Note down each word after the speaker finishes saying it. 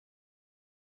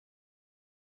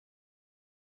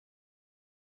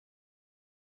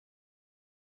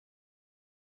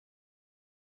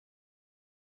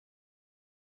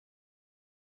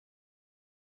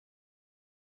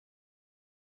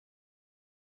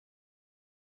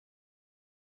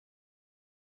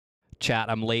Chat,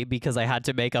 I'm late because I had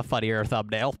to make a funnier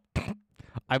thumbnail.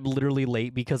 I'm literally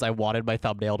late because I wanted my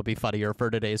thumbnail to be funnier for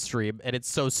today's stream, and it's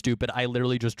so stupid. I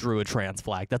literally just drew a trans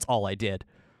flag. That's all I did.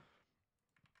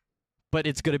 But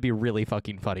it's going to be really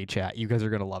fucking funny, chat. You guys are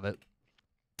going to love it.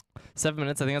 7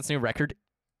 minutes, I think that's a new record.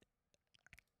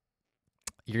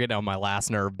 You're getting on my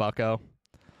last nerve, bucko.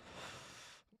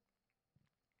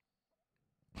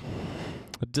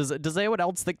 Does anyone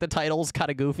else think the title's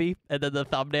kind of goofy? And then the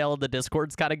thumbnail and the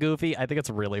Discord's kind of goofy? I think it's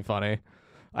really funny.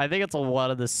 I think it's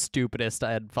one of the stupidest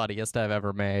and funniest I've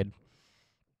ever made.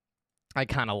 I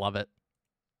kind of love it.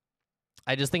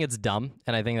 I just think it's dumb,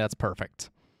 and I think that's perfect.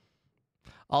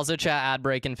 Also, chat, ad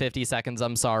break in 50 seconds.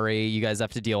 I'm sorry. You guys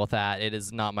have to deal with that. It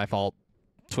is not my fault.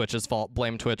 Twitch's fault.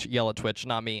 Blame Twitch. Yell at Twitch,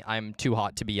 not me. I'm too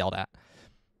hot to be yelled at.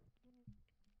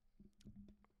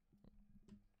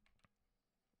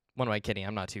 What am I kidding?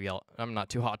 I'm not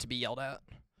too hot to be yelled at.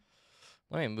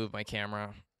 Let me move my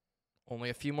camera. Only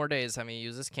a few more days having to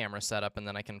use this camera setup, and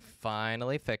then I can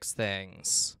finally fix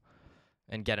things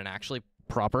and get an actually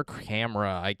proper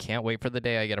camera. I can't wait for the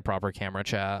day I get a proper camera,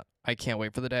 chat. I can't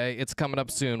wait for the day. It's coming up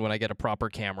soon when I get a proper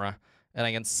camera and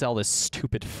I can sell this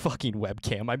stupid fucking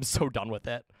webcam. I'm so done with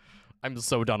it. I'm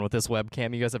so done with this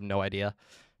webcam. You guys have no idea.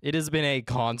 It has been a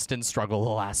constant struggle the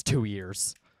last 2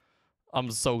 years.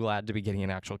 I'm so glad to be getting an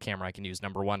actual camera I can use,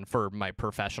 number one, for my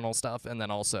professional stuff, and then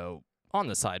also on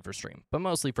the side for stream, but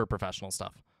mostly for professional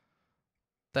stuff.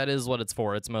 That is what it's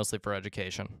for. It's mostly for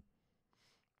education.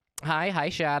 Hi,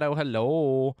 Shadow.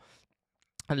 Hello.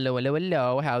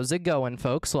 Hello. How's it going,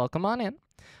 folks? Welcome on in.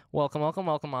 Welcome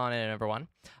on in, everyone.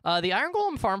 The Iron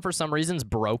Golem farm, for some reason, is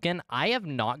broken. I have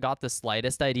not got the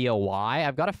slightest idea why.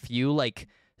 I've got a few, like,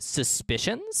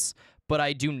 suspicions, but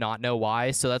I do not know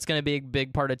why. So that's going to be a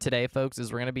big part of today, folks,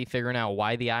 is we're going to be figuring out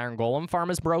why the Iron Golem farm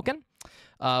is broken.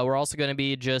 We're also going to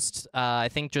be just, I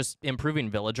think, just improving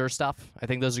villager stuff. I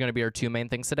think those are going to be our two main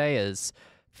things today, is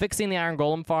fixing the Iron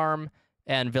Golem farm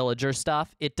and villager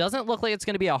stuff. It doesn't look like it's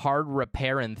going to be a hard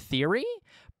repair in theory,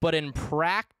 but in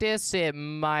practice, it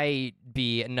might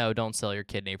be. No, don't sell your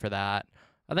kidney for that.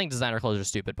 I think designer clothes are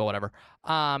stupid, but whatever.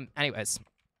 Anyways,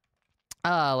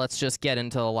 let's just get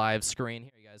into the live screen.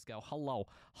 Here you guys go. Hello.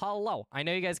 I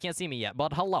know you guys can't see me yet,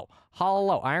 but hello.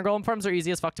 Iron Golem farms are easy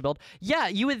as fuck to build. Yeah,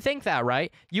 you would think that,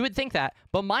 right? You would think that,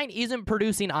 but mine isn't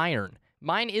producing iron.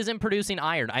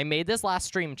 I made this last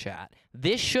stream, chat.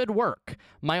 This should work.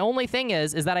 My only thing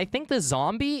is that I think the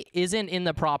zombie isn't in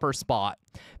the proper spot,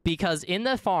 because in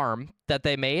the farm that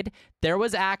they made, there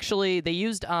was actually, they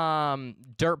used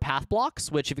dirt path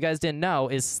blocks, which, if you guys didn't know,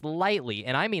 is slightly,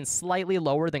 and I mean slightly,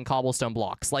 lower than cobblestone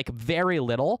blocks, like very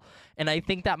little. And I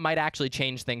think that might actually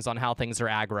change things on how things are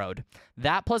aggroed.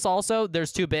 That, plus also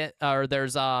there's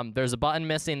there's a button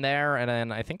missing there, and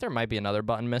then I think there might be another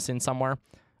button missing somewhere.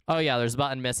 Oh yeah, there's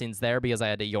button missings there because I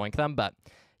had to yoink them. But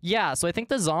yeah, so I think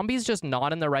the zombie's just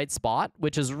not in the right spot,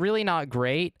 which is really not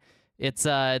great. It's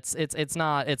not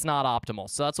optimal.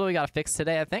 So that's what we got to fix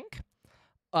today, I think.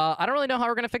 I don't really know how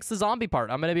we're gonna fix the zombie part.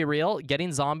 I'm gonna be real.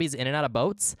 Getting zombies in and out of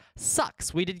boats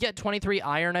sucks. We did get 23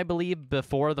 iron, I believe,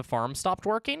 before the farm stopped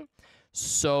working.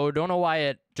 So don't know why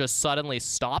it just suddenly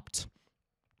stopped.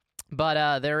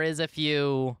 But there is a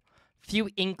few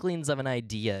inklings of an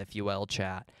idea, if you will,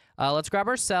 chat. Let's grab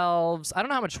ourselves, I don't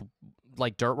know how much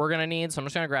like dirt we're gonna need, so I'm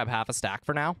just gonna grab half a stack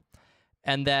for now.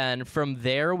 And then from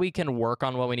there, we can work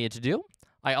on what we need to do.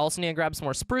 I also need to grab some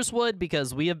more spruce wood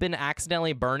because we have been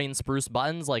accidentally burning spruce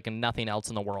buttons like nothing else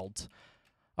in the world.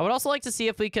 I would also like to see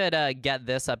if we could get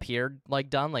this up here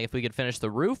like done, like if we could finish the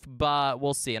roof, but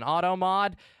we'll see. An auto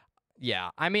mod, yeah.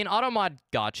 I mean, auto mod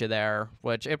got you there,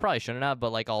 which it probably shouldn't have,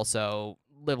 but like also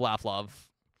live, laugh, love.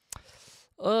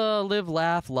 Live,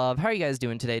 laugh, love. How are you guys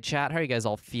doing today, chat? How are you guys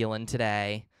all feeling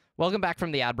today? Welcome back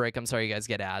from the ad break. I'm sorry you guys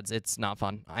get ads. It's not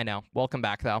fun. I know. Welcome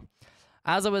back, though.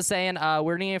 As I was saying,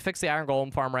 we're needing to fix the Iron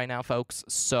Golem farm right now, folks.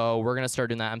 So we're going to start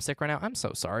doing that. I'm sick right now. I'm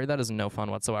so sorry. That is no fun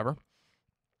whatsoever.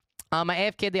 I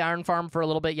AFK'd the iron farm for a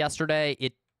little bit yesterday.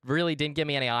 It really didn't give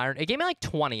me any iron. It gave me like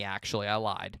 20, actually. I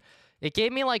lied. It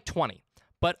gave me like 20,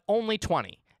 but only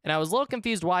 20. And I was a little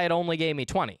confused why it only gave me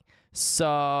 20.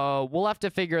 So we'll have to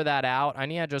figure that out. I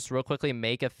need to just real quickly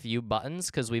make a few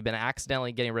buttons because we've been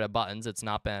accidentally getting rid of buttons. It's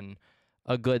not been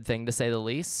a good thing, to say the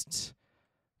least.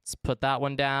 Let's put that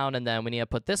one down, and then we need to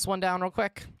put this one down real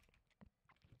quick.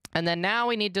 And then now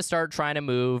we need to start trying to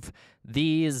move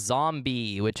the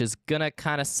zombie, which is going to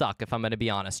kind of suck if I'm going to be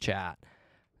honest, chat.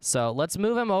 So let's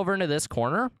move him over into this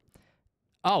corner.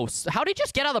 Oh, how did he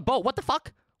just get out of the boat? What the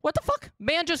fuck? What the fuck?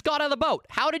 Man just got out of the boat.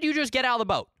 How did you just get out of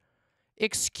the boat?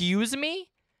 Excuse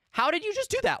me? How did you just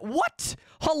do that? What?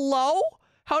 Hello?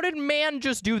 How did man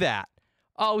just do that?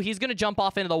 Oh, he's going to jump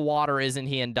off into the water, isn't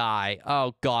he, and die.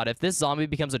 Oh, God. If this zombie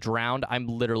becomes a drowned, I'm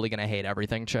literally going to hate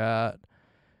everything, chat.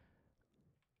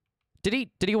 Did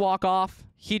he walk off?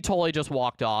 He totally just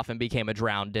walked off and became a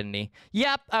drowned, didn't he?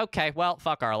 Yep. Okay. Well,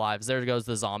 fuck our lives. There goes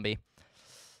the zombie.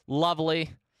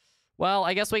 Lovely. Well,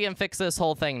 I guess we can fix this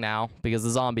whole thing now because the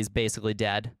zombie's basically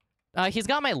dead. He's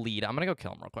got my lead. I'm going to go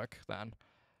kill him real quick then.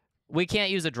 We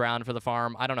can't use a drown for the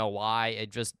farm. I don't know why.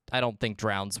 I don't think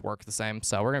drowns work the same.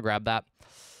 So we're going to grab that.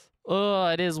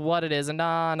 It is what it is. And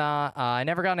I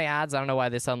never got any ads. I don't know why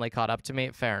they suddenly caught up to me.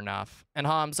 Fair enough. And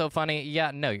I'm so funny.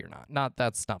 Yeah, no, you're not.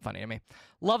 That's not funny to me.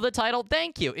 Love the title.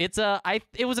 Thank you. It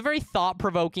was a very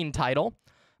thought-provoking title.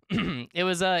 It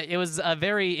was a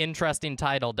very interesting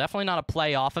title. Definitely not a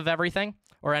play off of everything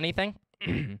or anything.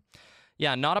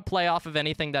 Yeah, not a play off of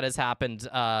anything that has happened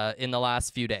in the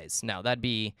last few days. No, that'd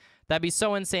be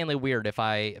so insanely weird if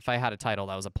I had a title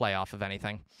that was a play off of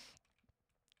anything.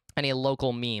 Any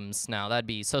local memes. No, that'd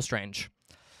be so strange.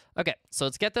 Okay, so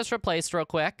let's get this replaced real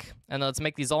quick, and let's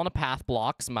make these all into path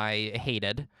blocks, my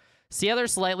hated. See how they're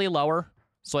slightly lower?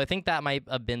 So I think that might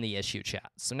have been the issue,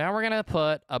 chat. So now we're going to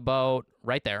put a boat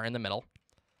right there in the middle.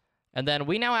 And then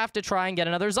we now have to try and get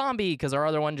another zombie because our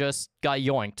other one just got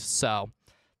yoinked. So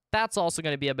that's also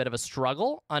going to be a bit of a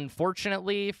struggle.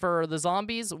 Unfortunately for the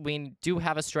zombies, we do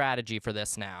have a strategy for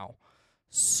this now.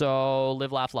 So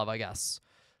live, laugh, love, I guess.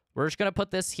 We're just going to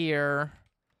put this here.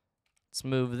 Let's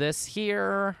move this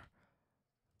here.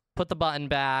 Put the button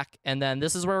back. And then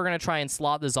this is where we're going to try and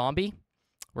slot the zombie.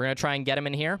 We're going to try and get him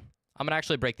in here. I'm going to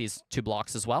actually break these 2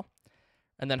 blocks as well.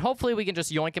 And then hopefully we can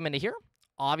just yoink him into here.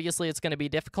 Obviously, it's going to be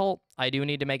difficult. I do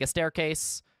need to make a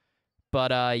staircase.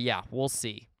 But, yeah, we'll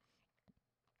see.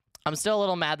 I'm still a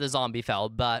little mad the zombie fell,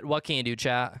 but what can you do,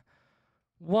 chat?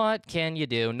 What can you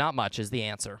do? Not much is the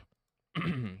answer.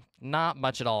 Not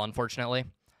much at all, unfortunately.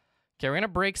 Okay, we're going to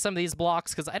break some of these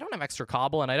blocks because I don't have extra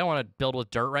cobble, and I don't want to build with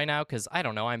dirt right now because, I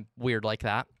don't know, I'm weird like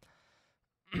that.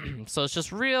 So let's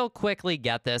just real quickly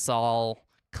get this all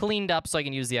cleaned up so I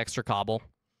can use the extra cobble.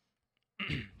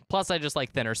 Plus, I just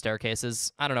like thinner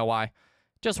staircases. I don't know why.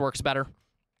 Just works better.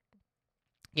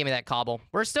 Give me that cobble.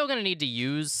 We're still going to need to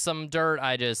use some dirt.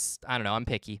 I don't know. I'm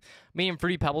picky. Medium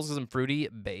fruity pebbles because I'm fruity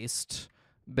based.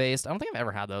 I don't think I've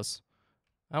ever had those.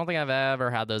 I don't think I've ever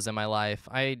had those in my life.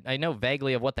 I know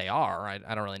vaguely of what they are. I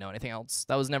don't really know anything else.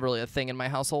 That was never really a thing in my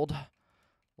household.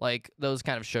 Like, those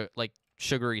kind of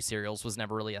sugary cereals was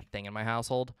never really a thing in my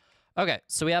household. Okay,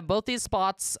 so we have both these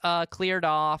spots cleared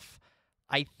off.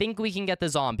 I think we can get the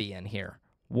zombie in here.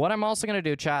 What I'm also going to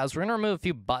do, chat, is we're going to remove a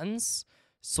few buttons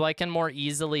so I can more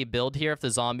easily build here if the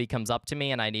zombie comes up to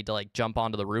me and I need to, like, jump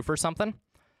onto the roof or something.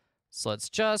 So let's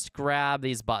just grab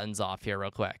these buttons off here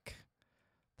real quick.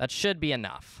 That should be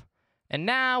enough. And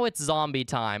now it's zombie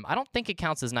time. I don't think it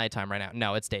counts as nighttime right now.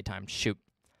 No, it's daytime. Shoot.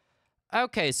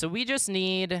 Okay, so we just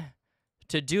need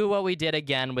to do what we did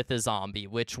again with the zombie,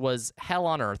 which was hell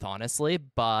on earth, honestly.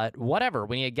 But whatever.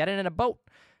 We need to get it in a boat.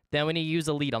 Then we need to use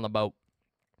a lead on the boat.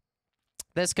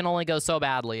 This can only go so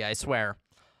badly, I swear.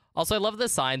 Also, I love the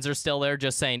signs are still there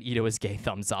just saying Ito is gay,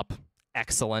 thumbs up.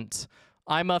 Excellent.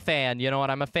 I'm a fan. You know what?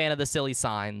 I'm a fan of the silly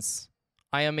signs.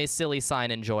 I am a silly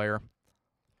sign enjoyer.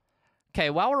 Okay,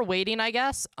 while we're waiting, I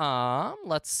guess,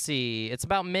 let's see. It's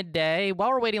about midday. While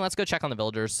we're waiting, let's go check on the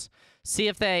villagers. See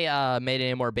if they made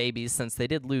any more babies, since they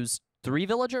did lose 3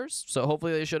 villagers. So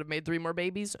hopefully they should have made 3 more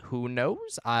babies. Who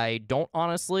knows? I don't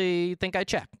honestly think I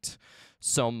checked.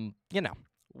 So, you know,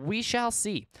 we shall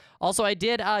see. Also, I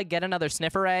did get another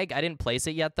sniffer egg. I didn't place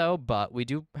it yet, though, but we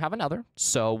do have another.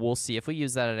 So we'll see if we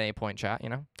use that at any point, chat, you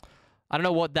know? I don't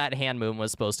know what that hand movement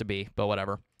was supposed to be, but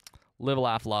whatever. Live,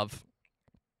 laugh, love.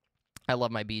 I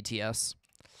love my BTS.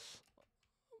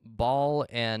 Ball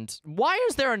and... Why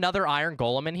is there another iron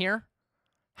golem in here?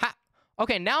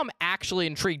 Okay, now I'm actually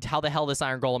intrigued how the hell this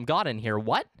iron golem got in here.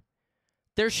 What?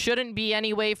 There shouldn't be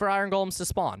any way for iron golems to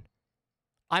spawn.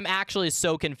 I'm actually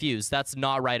so confused. That's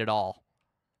not right at all.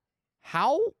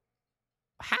 How?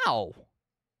 How?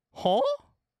 Huh?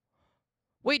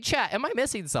 Wait, chat, am I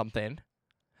missing something?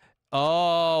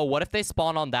 Oh, what if they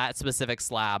spawn on that specific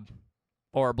slab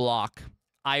or block?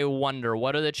 I wonder,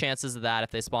 what are the chances of that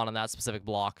if they spawn on that specific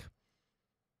block?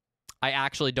 I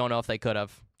actually don't know if they could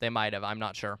have. They might have. I'm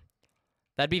not sure.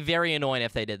 That'd be very annoying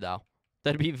if they did, though.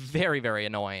 That'd be very, very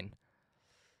annoying.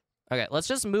 Okay, let's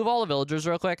just move all the villagers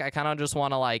real quick. I kind of just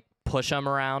want to, like, push them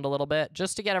around a little bit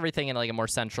just to get everything in, like, a more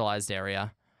centralized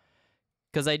area.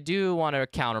 Because I do want to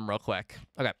count them real quick.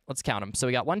 Okay, let's count them. So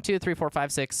we got 1, 2, 3, 4,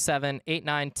 5, 6, 7, 8,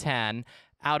 9, 10...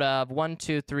 out of 1,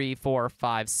 2, 3, 4,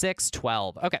 5, 6,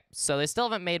 12. Okay, so they still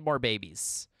haven't made more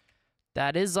babies.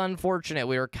 That is unfortunate.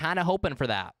 We were kind of hoping for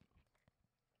that.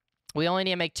 We only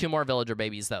need to make 2 more villager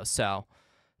babies, though, so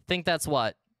I think that's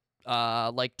what?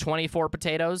 Like 24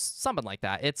 potatoes? Something like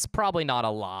that. It's probably not a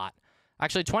lot.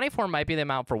 Actually, 24 might be the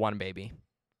amount for 1 baby.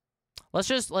 Let's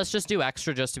just do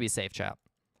extra just to be safe, chat.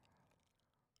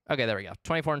 Okay, there we go.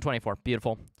 24 and 24.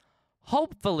 Beautiful.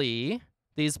 Hopefully,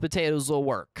 these potatoes will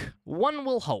work. One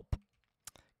will hope.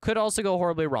 Could also go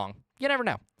horribly wrong. You never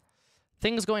know.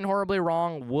 Things going horribly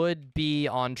wrong would be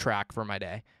on track for my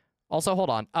day. Also, hold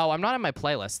on. Oh, I'm not in my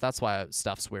playlist. That's why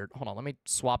stuff's weird. Hold on. Let me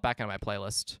swap back into my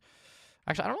playlist.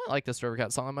 Actually, I don't really like this River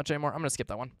Cat song that much anymore. I'm going to skip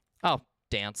that one. Oh,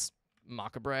 Dance.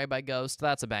 Macabre by Ghost.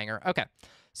 That's a banger. Okay.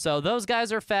 So those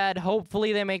guys are fed.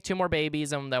 Hopefully they make 2 more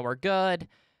babies and then we're good.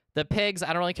 The pigs, I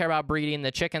don't really care about breeding.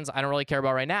 The chickens, I don't really care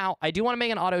about right now. I do want to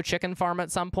make an auto chicken farm at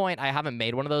some point. I haven't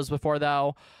made one of those before,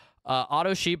 though.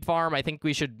 Auto sheep farm, I think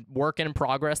we should work in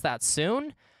progress that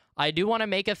soon. I do want to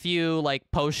make a few, like,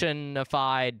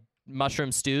 potionified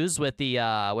mushroom stews with the,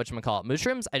 whatchamacallit,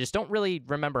 mushrooms. I just don't really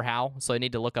remember how, so I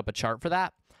need to look up a chart for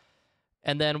that.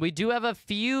 And then we do have a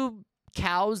few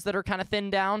cows that are kind of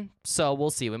thinned down, so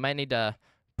we'll see. We might need to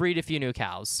breed a few new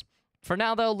cows. For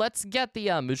now, though, let's get the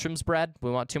mushrooms bred.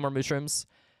 We want 2 more mushrooms.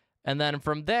 And then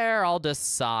from there, I'll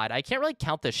decide. I can't really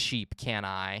count the sheep, can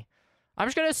I? I'm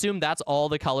just going to assume that's all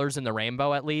the colors in the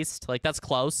rainbow, at least. Like, that's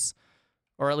close.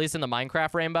 Or at least in the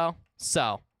Minecraft rainbow.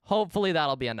 So, hopefully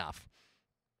that'll be enough.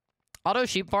 Auto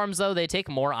sheep farms, though, they take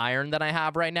more iron than I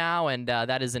have right now, and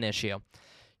that is an issue.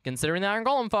 Considering the iron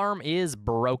golem farm is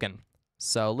broken.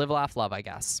 So, live, laugh, love, I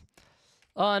guess.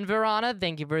 And Verana,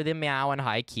 thank you for the meow and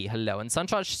high key. Hello. And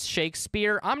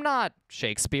SunShotSkye, I'm not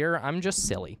Shakespeare. I'm just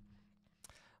silly.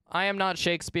 I am not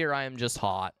Shakespeare. I am just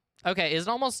hot. Okay,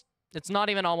 it's not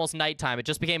even almost nighttime. It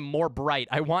just became more bright.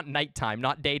 I want nighttime,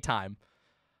 not daytime.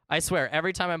 I swear,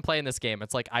 every time I'm playing this game,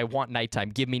 it's like, I want nighttime.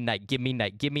 Give me night, give me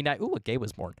night, give me night. Ooh, a gay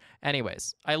was born.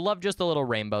 Anyways, I love just the little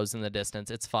rainbows in the distance.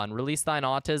 It's fun. Release thine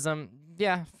autism.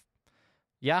 Yeah.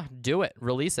 Yeah, do it.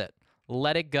 Release it.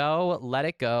 Let it go. Let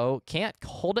it go. Can't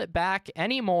hold it back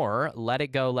anymore. Let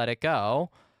it go. Let it go.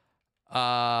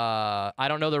 I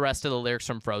don't know the rest of the lyrics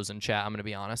from Frozen, chat. I'm going to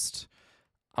be honest.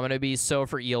 I'm going to be so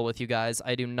for eel with you guys.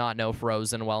 I do not know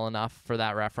Frozen well enough for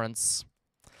that reference.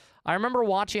 I remember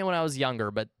watching it when I was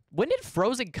younger, but when did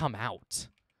Frozen come out?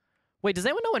 Wait, does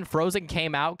anyone know when Frozen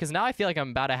came out? Because now I feel like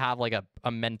I'm about to have like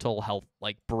a mental health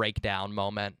like breakdown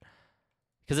moment.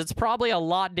 Because it's probably a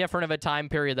lot different of a time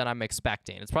period than I'm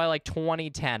expecting. It's probably like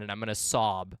 2010 and I'm going to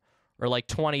sob. Or like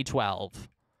 2012.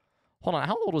 Hold on,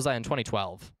 how old was I in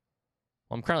 2012?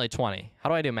 Well, I'm currently 20. How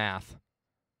do I do math?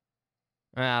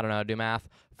 I don't know, do math.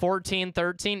 14,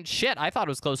 13? Shit, I thought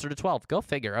it was closer to 12. Go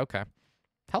figure, okay.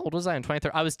 How old was I in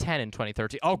 2013? I was 10 in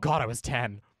 2013. Oh god, I was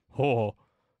 10. Oh,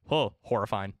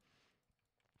 horrifying.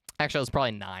 Actually, I was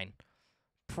probably 9.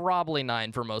 Probably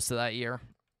 9 for most of that year.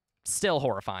 Still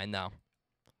horrifying, though.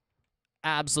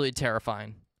 Absolutely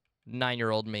terrifying.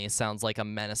 9-year-old me sounds like a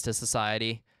menace to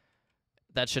society.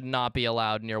 That should not be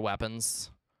allowed near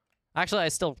weapons. Actually, I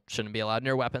still shouldn't be allowed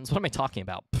near weapons. What am I talking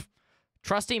about? Pfft.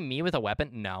 Trusting me with a weapon?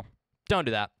 No. Don't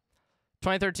do that.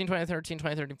 2013, 2013,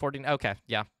 2013, 14. Okay,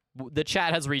 yeah. The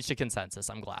chat has reached a consensus.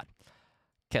 I'm glad.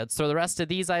 Okay, let's throw the rest of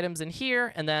these items in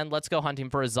here, and then let's go hunting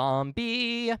for a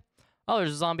zombie. Oh,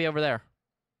 there's a zombie over there.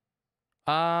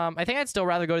 I think I'd still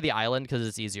rather go to the island because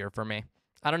it's easier for me.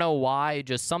 I don't know why,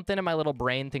 just something in my little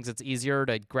brain thinks it's easier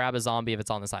to grab a zombie if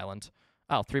it's on this island.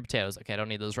 Oh, 3 potatoes. Okay, I don't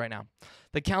need those right now.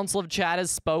 The Council of Chat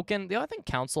has spoken. The only thing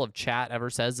Council of Chat ever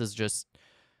says is just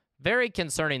very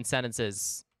concerning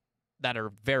sentences that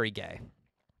are very gay.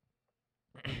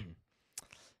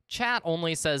 Chat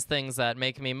only says things that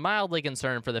make me mildly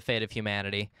concerned for the fate of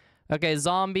humanity. Okay,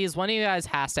 zombies. One of you guys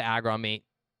has to aggro on me.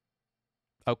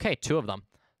 Okay, 2 of them.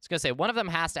 I was going to say, one of them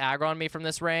has to aggro on me from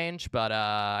this range, but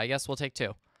I guess we'll take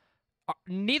 2.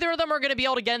 Neither of them are going to be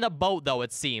able to get in the boat, though,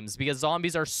 it seems, because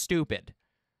zombies are stupid.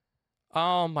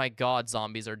 Oh my god,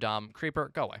 zombies are dumb. Creeper,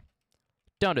 go away.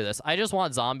 Don't do this. I just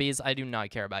want zombies. I do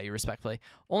not care about you, respectfully.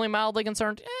 Only mildly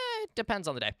concerned? It depends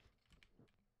on the day.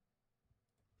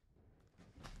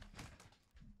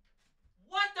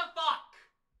 What the fuck?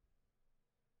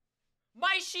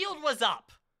 My shield was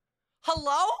up.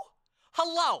 Hello?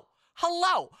 Hello?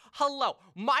 Hello? Hello?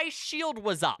 My shield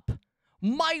was up.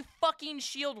 My fucking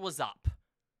shield was up.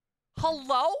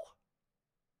 Hello?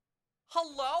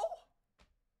 Hello?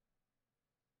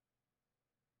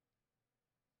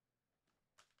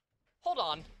 Hold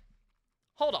on.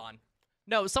 Hold on.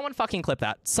 No, someone fucking clip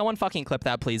that. Someone fucking clip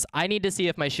that, please. I need to see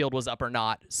if my shield was up or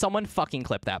not. Someone fucking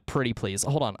clip that, pretty please.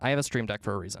 Hold on. I have a stream deck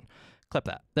for a reason. Clip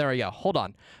that. There we go. Hold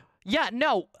on. Yeah,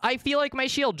 no. I feel like my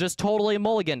shield just totally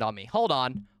mulliganed on me. Hold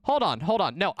on. Hold on. Hold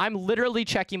on. No, I'm literally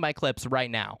checking my clips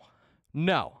right now.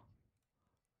 No.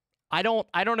 I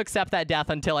don't accept that death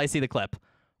until I see the clip.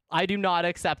 I do not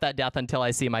accept that death until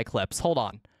I see my clips. Hold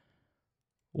on.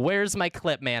 Where's my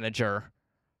clip manager?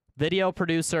 Video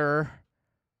producer.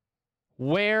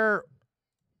 Where?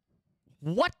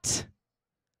 What?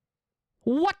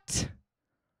 What?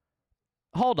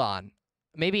 Hold on.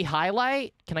 Maybe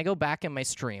highlight? Can I go back in my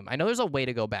stream? I know there's a way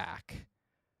to go back.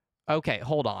 Okay,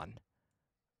 hold on.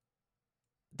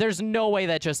 There's no way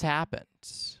that just happened.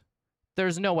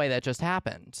 There's no way that just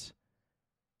happened.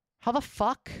 How the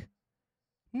fuck?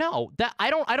 No, that I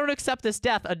don't accept this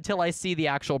death until I see the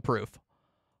actual proof.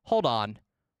 Hold on.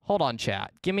 Hold on,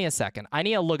 chat. Give me a second. I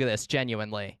need to look at this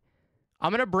genuinely.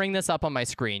 I'm going to bring this up on my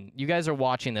screen. You guys are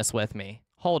watching this with me.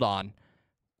 Hold on.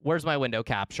 Where's my window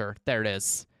capture? There it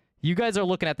is. You guys are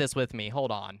looking at this with me.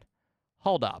 Hold on.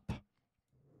 Hold up.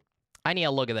 I need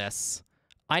to look at this.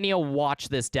 I need to watch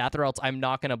this death or else I'm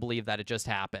not going to believe that it just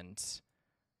happened.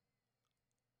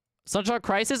 Sunshot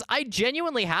Crisis? I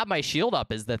genuinely have my shield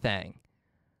up is the thing.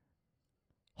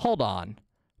 Hold on.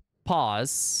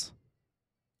 Pause.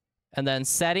 And then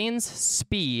settings,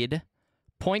 speed,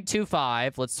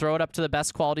 0.25. Let's throw it up to the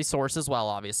best quality source as well,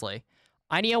 obviously.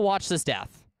 I need to watch this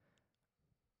death.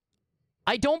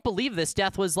 I don't believe this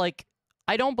death was like...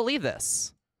 I don't believe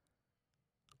this.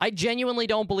 I genuinely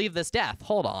don't believe this death.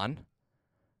 Hold on.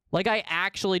 Like, I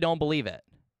actually don't believe it.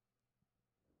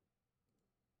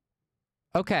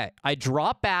 Okay, I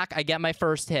drop back. I get my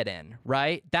first hit in,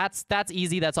 right? That's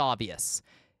easy. That's obvious.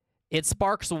 It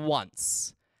sparks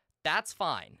once. That's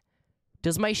fine.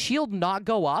 Does my shield not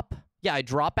go up? Yeah, I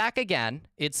drop back again.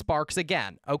 It sparks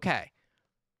again. Okay.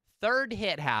 Third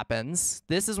hit happens.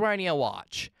 This is where I need to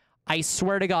watch. I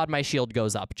swear to God, my shield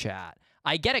goes up, chat.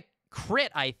 I get a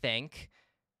crit, I think.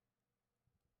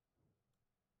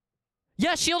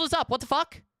 Yeah, shield is up. What the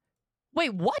fuck?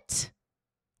 Wait, what?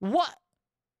 What?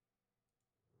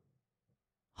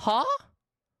 Huh?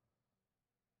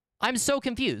 I'm so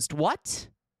confused. What?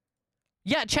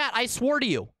 Yeah, chat, I swore to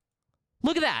you.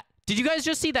 Look at that. Did you guys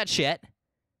just see that shit?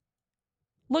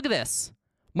 Look at this.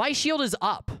 My shield is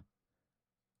up.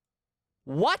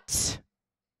 What?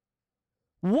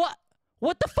 What?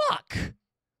 What the fuck?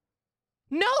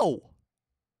 No.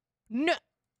 No.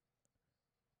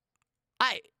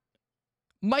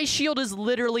 My shield is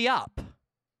literally up.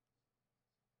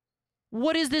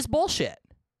 What is this bullshit?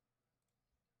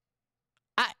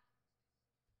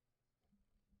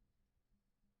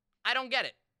 I don't get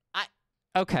it.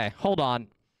 Okay, hold on.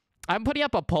 I'm putting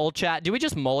up a poll, chat. Do we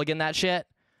just mulligan that shit?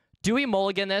 Do we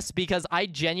mulligan this? Because I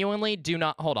genuinely do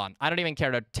not... Hold on. I don't even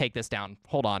care to take this down.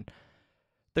 Hold on.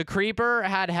 The Creeper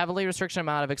had heavily restricted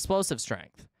amount of explosive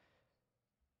strength.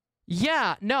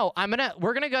 Yeah, no,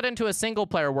 we're gonna get into a single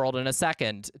player world in a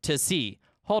second to see.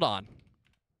 Hold on.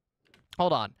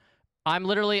 Hold on. I'm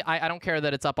literally... I don't care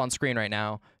that it's up on screen right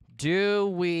now. Do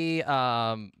we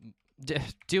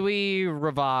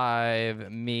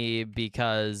revive me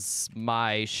because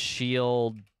my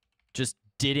shield just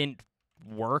didn't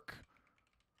work?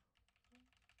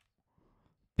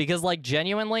 Because, like,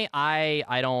 genuinely, I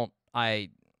don't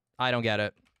get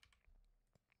it.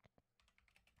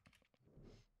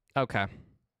 Okay.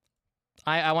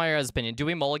 I want your guys' opinion. Do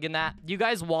we mulligan that? You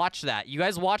guys watch that. You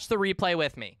guys watch the replay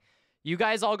with me. You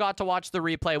guys all got to watch the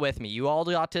replay with me. You all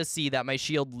got to see that my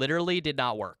shield literally did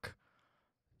not work.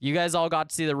 You guys all got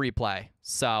to see the replay.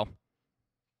 So,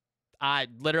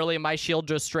 literally, my shield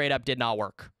just straight up did not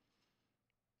work.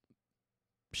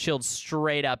 Shield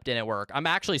straight up didn't work. I'm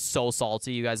actually so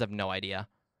salty. You guys have no idea.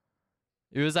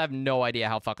 You guys have no idea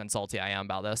how fucking salty I am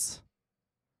about this.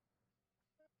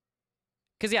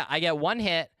 Because, yeah, I get one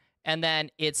hit, and then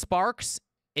it sparks.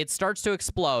 It starts to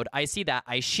explode. I see that.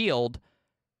 I shield.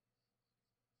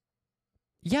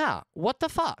 Yeah, what the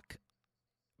fuck?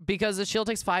 Because the shield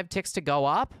takes 5 ticks to go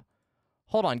up?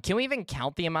 Hold on, can we even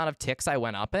count the amount of ticks I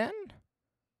went up in?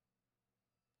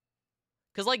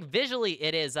 Because, like, visually,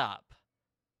 it is up.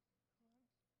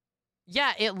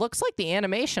 Yeah, it looks like the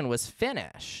animation was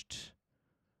finished.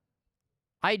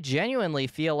 I genuinely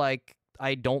feel like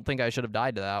I don't think I should have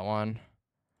died to that one.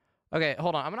 Okay,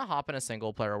 hold on. I'm gonna hop in a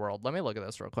single player world. Let me look at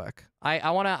this real quick. I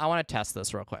wanna test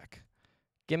this real quick.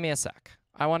 Give me a sec.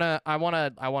 I wanna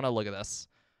look at this.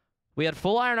 We had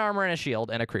full iron armor and a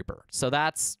shield and a creeper. So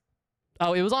that's...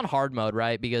 Oh, it was on hard mode,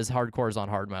 right? Because hardcore is on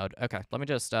hard mode. Okay, let me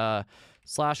just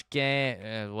slash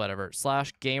game whatever.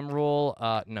 Slash game rule.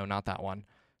 No, not that one.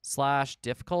 Slash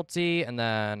difficulty and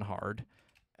then hard.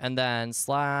 And then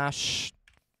slash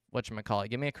whatchamacallit.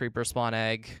 Give me a creeper spawn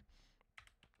egg.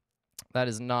 That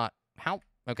is not how...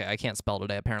 Okay, I can't spell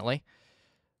today apparently.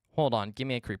 Hold on, give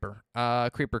me a creeper.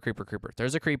 Creeper.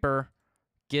 There's a creeper.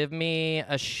 Give me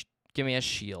a Give me a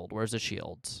shield. Where's the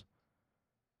shield?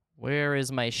 Where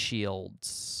is my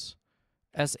shields?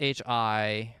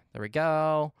 SHI. There we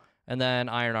go. And then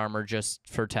iron armor just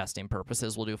for testing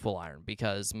purposes. We'll do full iron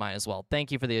because might as well.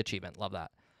 Thank you for the achievement. Love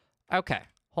that. Okay,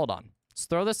 hold on. Let's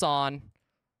throw this on.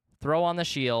 Throw on the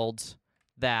shield.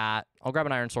 That. I'll grab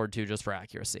an iron sword too just for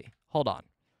accuracy. Hold on.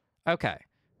 Okay.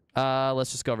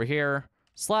 Let's just go over here.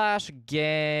 /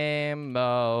 game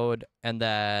mode. And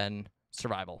then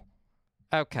survival.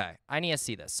 Okay. I need to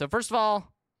see this. So first of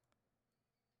all,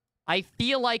 I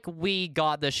feel like we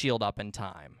got the shield up in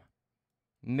time.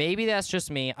 Maybe that's just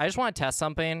me. I just want to test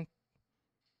something.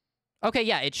 Okay,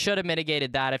 yeah, it should have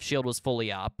mitigated that if shield was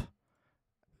fully up.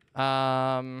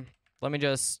 Let me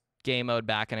just game mode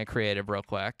back into creative real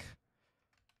quick.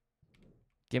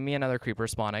 Give me another creeper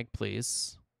spawn egg,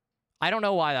 please. I don't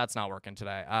know why that's not working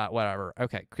today. Whatever.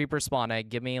 Okay, creeper spawn egg.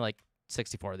 Give me like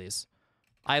 64 of these.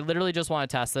 I literally just want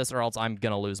to test this or else I'm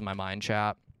going to lose my mind,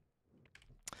 chat.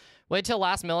 Wait till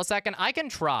last millisecond. I can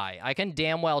try. I can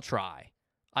damn well try.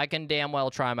 I can damn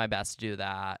well try my best to do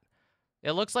that.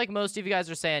 It looks like most of you guys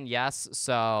are saying yes,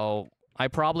 so I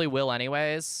probably will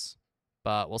anyways,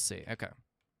 but we'll see. Okay.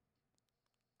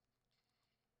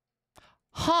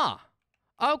 Huh.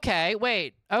 Okay,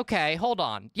 wait. Okay, hold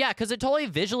on. Yeah, because it totally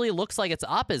visually looks like it's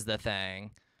up is the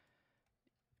thing.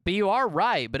 But you are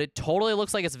right, but it totally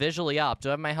looks like it's visually up. Do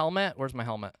I have my helmet? Where's my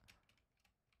helmet?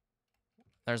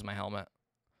 There's my helmet.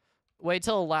 Wait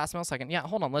till the last millisecond. Yeah,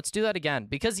 hold on. Let's do that again.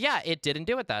 Because, yeah, it didn't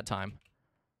do it that time.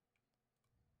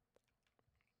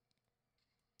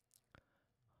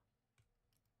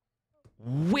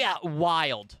 Yeah,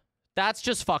 wild. That's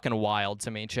just fucking wild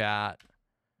to me, chat.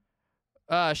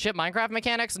 Shit Minecraft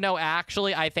mechanics? No,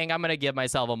 actually, I think I'm going to give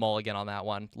myself a mulligan on that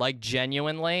one. Like,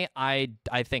 genuinely, I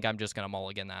think I'm just going to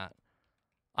mulligan that.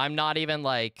 I'm not even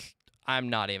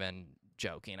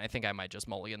joking. I think I might just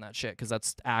mulligan that shit because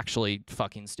that's actually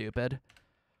fucking stupid.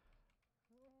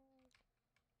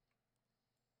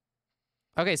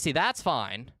 Okay, see, that's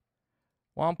fine.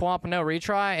 Womp womp, no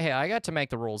retry. Hey, I got to make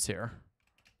the rules here.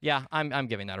 Yeah, I'm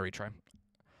giving that a retry.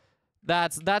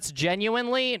 That's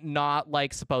genuinely not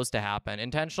like supposed to happen.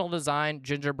 Intentional design,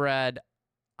 gingerbread.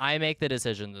 I make the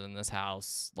decisions in this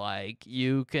house. Like,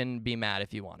 you can be mad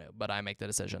if you want to, but I make the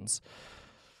decisions.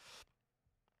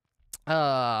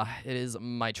 It is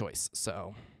my choice,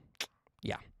 so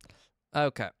yeah.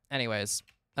 Okay, anyways,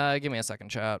 give me a second,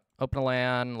 chat. Open a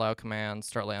LAN, allow command,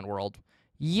 start LAN world.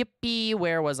 Yippee,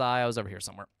 where was I? I was over here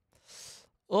somewhere.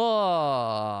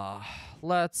 Oh,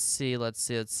 let's see.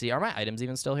 Are my items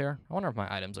even still here? I wonder if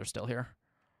my items are still here.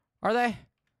 Are they?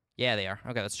 Yeah, they are.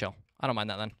 Okay, that's chill. I don't mind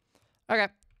that then. Okay.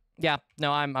 Yeah,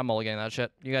 no, I'm mulliganing that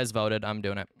shit. You guys voted. I'm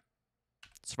doing it.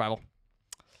 Survival.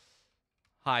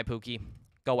 Hi, Pookie.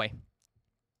 Go away.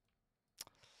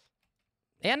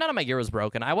 And none of my gear was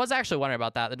broken. I was actually wondering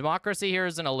about that. The democracy here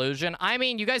is an illusion. I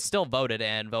mean, you guys still voted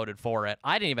and voted for it.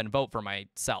 I didn't even vote for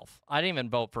myself. I didn't even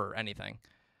vote for anything.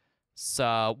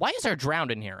 So, why is there drowned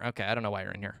in here? Okay, I don't know why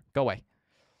you're in here. Go away.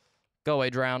 Go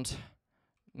away, drowned.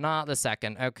 Not the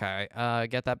second. Okay,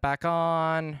 get that back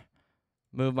on.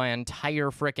 Move my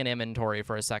entire frickin' inventory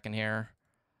for a second here.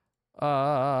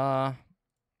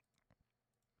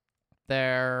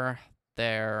 There.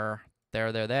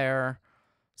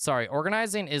 Sorry,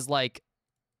 organizing is, like,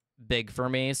 big for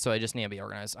me, so I just need to be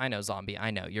organized. I know, zombie.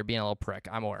 I know. You're being a little prick.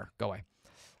 I'm aware. Go away.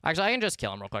 Actually, I can just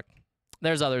kill him real quick.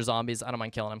 There's other zombies. I don't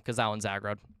mind killing him, because that one's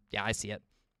aggroed. Yeah, I see it.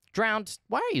 Drowned.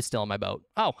 Why are you still in my boat?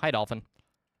 Oh, hi, dolphin.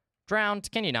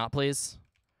 Drowned. Can you not, please?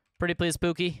 Pretty please,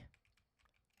 Pookie.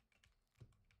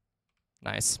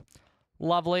 Nice.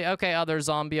 Lovely. Okay, other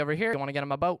zombie over here. You want to get in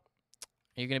my boat?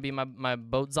 Are you going to be my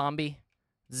boat zombie?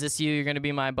 Is this you? You're going to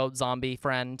be my boat zombie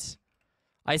friend?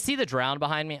 I see the drown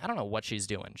behind me. I don't know what she's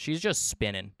doing. She's just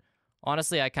spinning.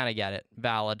 Honestly, I kind of get it.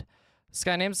 Valid.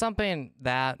 Skye, name something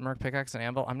that Merc Pickaxe and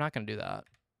Anvil. I'm not going to do that.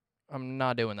 I'm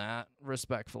not doing that.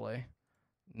 Respectfully.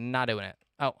 Not doing it.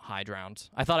 Oh, hi, drowned.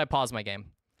 I thought I paused my game.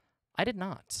 I did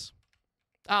not.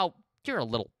 Oh, you're a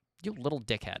little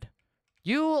dickhead.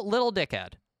 You little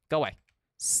dickhead. Go away.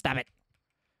 Stop it.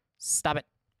 Stop it.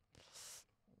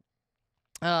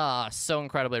 Ah, so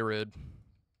incredibly rude.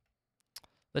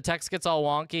 The text gets all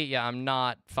wonky. Yeah, I'm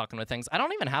not fucking with things. I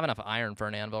don't even have enough iron for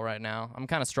an anvil right now. I'm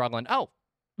kind of struggling. Oh,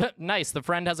 nice. The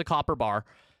friend has a copper bar.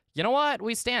 You know what?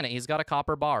 We stand it. He's got a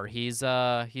copper bar. He's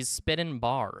spitting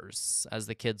bars, as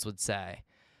the kids would say.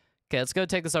 Okay, let's go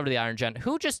take this over to the Iron Gent.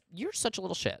 You're such a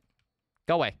little shit.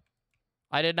 Go away.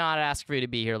 I did not ask for you to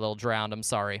be here, little drowned. I'm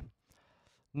sorry.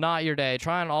 Not your day.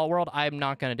 Try an all world. I'm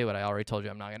not going to do it. I already told you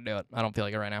I'm not going to do it. I don't feel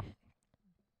like it right now.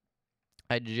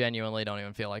 I genuinely don't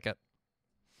even feel like it.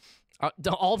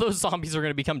 All those zombies are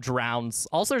going to become drowns.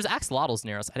 Also, there's axolotls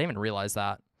near us. I didn't even realize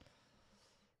that.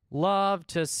 Love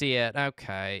to see it.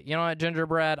 Okay. You know what,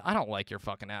 Gingerbread? I don't like your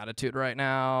fucking attitude right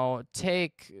now.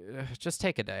 Just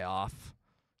take a day off.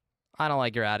 I don't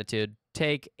like your attitude.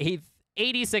 Take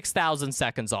 86,000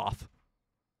 seconds off.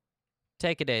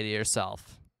 Take a day to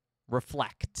yourself.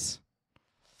 Reflect.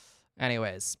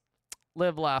 Anyways.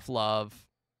 Live, laugh, love.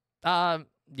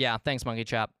 Yeah, thanks, Monkey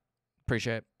Chap.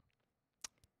 Appreciate it.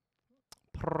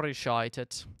 Appreciate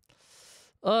it.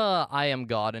 I am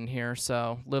God in here,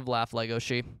 so live, laugh, Lego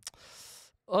she.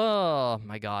 Oh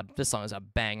my God, this song is a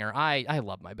banger. I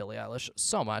love my Billie Eilish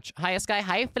so much. Hi, Sky.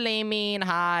 Hi, Flaming.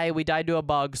 Hi. We died to a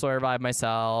bug, so I revived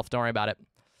myself. Don't worry about it.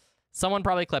 Someone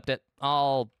probably clipped it.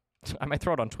 I might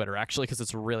throw it on Twitter actually because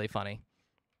it's really funny.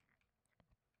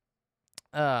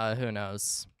 Who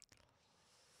knows?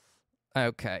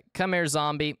 Okay, come here,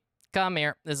 zombie. Come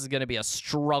here. This is gonna be a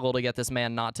struggle to get this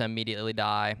man not to immediately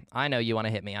die. I know you want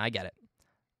to hit me. I get it.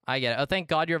 I get it. Oh, thank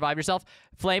God you revived yourself.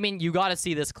 Flaming, you got to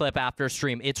see this clip after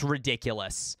stream. It's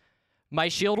ridiculous. My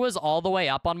shield was all the way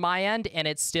up on my end, and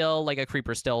it's still, like, a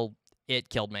creeper still, it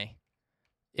killed me.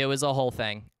 It was a whole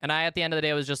thing. And at the end of the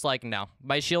day, was just like, no.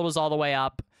 My shield was all the way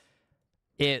up.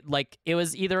 It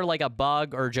was either, like, a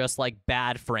bug or just, like,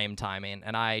 bad frame timing.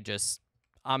 And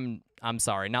I'm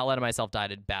sorry. Not letting myself die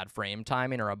to bad frame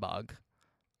timing or a bug.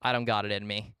 I don't got it in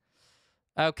me.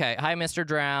 Okay, hi, Mr.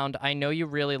 Drowned. I know you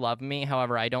really love me,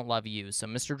 however, I don't love you. So,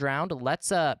 Mr. Drowned,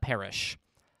 let's perish.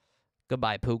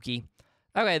 Goodbye, Pookie.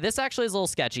 Okay, this actually is a little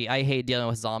sketchy. I hate dealing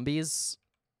with zombies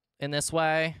in this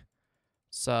way.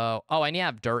 So, I need to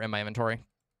have dirt in my inventory.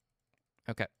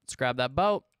 Okay, let's grab that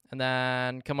boat, and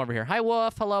then come over here. Hi,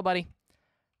 Wolf. Hello, buddy.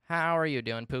 How are you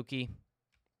doing, Pookie?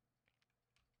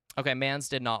 Okay, mans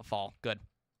did not fall. Good.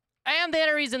 And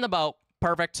there he's in the boat.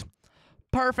 Perfect.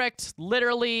 Perfect.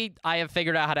 Literally, I have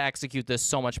figured out how to execute this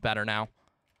so much better now.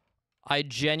 I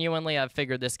genuinely have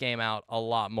figured this game out a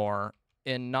lot more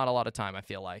in not a lot of time, I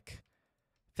feel like.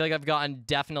 I feel like I've gotten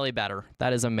definitely better.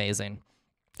 That is amazing.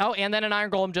 Oh, and then an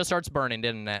iron golem just starts burning,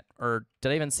 didn't it? Or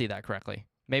did I even see that correctly?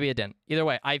 Maybe it didn't. Either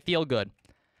way, I feel good.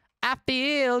 I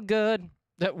feel good.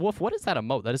 Wolf, what is that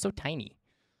emote? That is so tiny.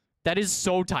 That is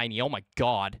so tiny. Oh my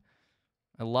God.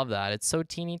 I love that. It's so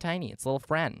teeny tiny. It's a little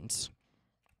friend.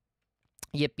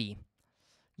 Yippee.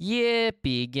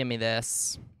 Yippee, give me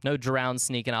this. No drown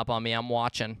sneaking up on me. I'm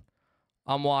watching.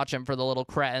 I'm watching for the little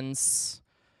cretins.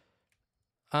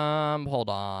 Hold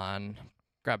on.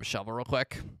 Grab a shovel real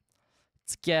quick.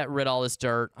 Let's get rid of all this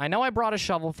dirt. I know I brought a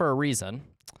shovel for a reason.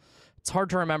 It's hard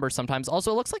to remember sometimes.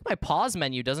 Also, it looks like my pause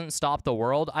menu doesn't stop the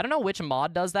world. I don't know which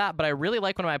mod does that, but I really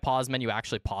like when my pause menu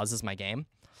actually pauses my game.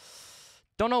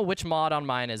 Don't know which mod on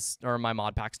mine is, or my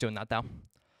mod pack's doing that, though.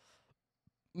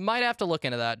 Might have to look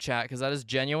into that, chat, because that is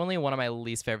genuinely one of my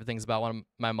least favorite things about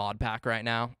my mod pack right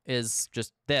now, is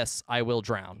just this, I will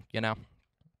drown, you know?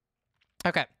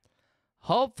 Okay.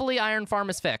 Hopefully Iron Farm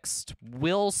is fixed.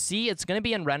 We'll see. It's going to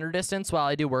be in render distance while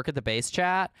I do work at the base,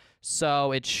 chat,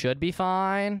 so it should be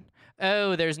fine.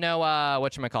 Oh, there's no,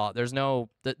 whatchamacallit, there's no,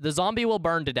 the zombie will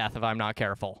burn to death if I'm not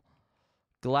careful.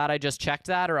 Glad I just checked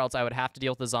that, or else I would have to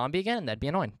deal with the zombie again, and that'd be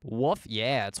annoying. Woof?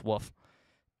 Yeah, it's woof.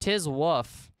 'Tis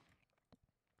woof.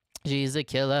 She's a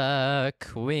killer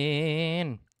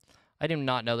queen. I do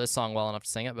not know this song well enough to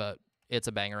sing it, but it's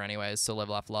a banger anyways, so live,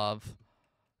 laugh, love.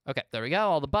 Okay, there we go.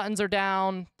 All the buttons are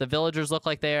down. The villagers look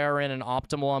like they are in an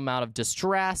optimal amount of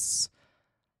distress.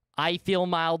 I feel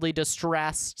mildly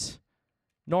distressed.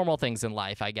 Normal things in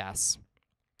life, I guess.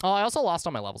 Oh, I also lost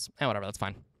all my levels. Eh, whatever, that's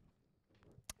fine.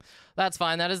 That's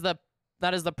fine. That is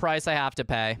the price I have to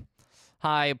pay.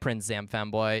 Hi, Prince Zam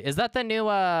Femboy. Is that the new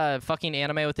fucking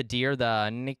anime with the deer? The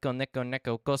Nico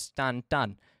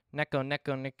Kostantan.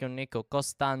 Neko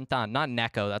Kostantan. Not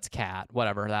Neko, that's cat.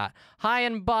 Whatever that. Hi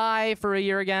and bye for a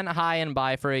year again. Hi and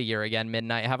bye for a year again.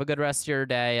 Midnight. Have a good rest of your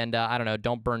day. And I don't know,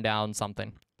 don't burn down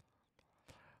something.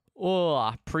 Oh,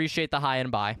 appreciate the hi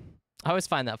and bye. I always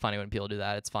find that funny when people do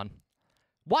that. It's fun.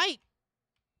 Why?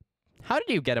 How did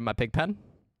you get in my pig pen?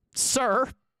 Sir?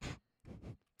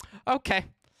 Okay.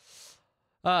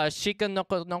 Shika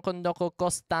noko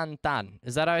kostantan.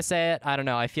 Is that how I say it? I don't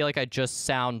know. I feel like I just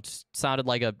sounded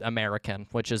like an American,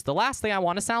 which is the last thing I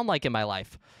want to sound like in my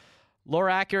life. Lore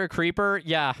accurate creeper?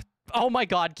 Yeah. Oh my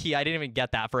God, Key. I didn't even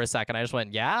get that for a second. I just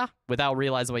went, yeah, without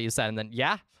realizing what you said. And then,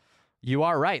 yeah, you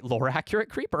are right. Lore accurate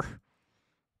creeper.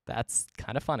 That's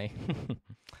kind of funny.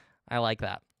 I like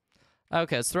that.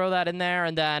 Okay, let's throw that in there.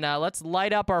 And then let's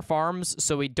light up our farms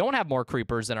so we don't have more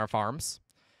creepers in our farms.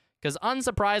 Because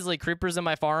unsurprisingly, creepers in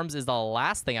my farms is the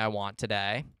last thing I want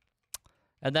today.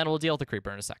 And then we'll deal with the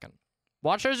creeper in a second.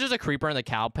 Watch, there's just a creeper in the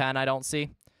cow pen I don't see.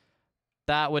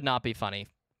 That would not be funny.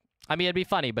 I mean, it'd be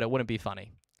funny, but it wouldn't be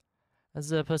funny.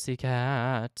 As a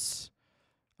pussycat.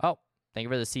 Oh, thank you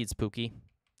for the seeds, Pookie.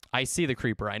 I see the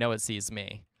creeper. I know it sees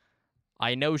me.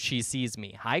 I know she sees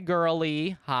me. Hi,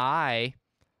 girly. Hi.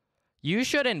 You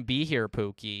shouldn't be here,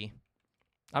 Pookie.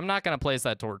 I'm not going to place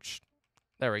that torch.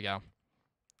 There we go.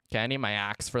 Okay, I need my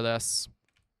axe for this.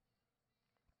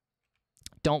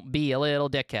 Don't be a little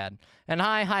dickhead. And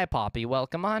hi, Poppy.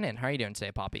 Welcome on in. How are you doing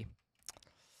today, Poppy?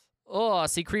 Oh,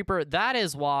 see, creeper, that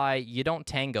is why you don't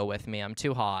tango with me. I'm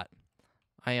too hot.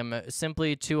 I am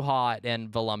simply too hot and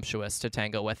voluptuous to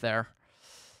tango with there.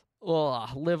 Oh,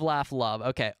 live, laugh, love.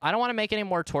 Okay, I don't want to make any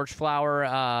more torch flower,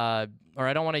 or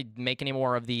I don't want to make any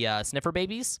more of the sniffer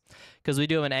babies, because we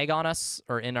do have an egg on us,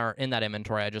 or in that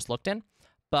inventory I just looked in.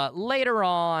 But later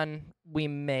on, we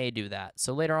may do that.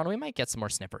 So later on, we might get some more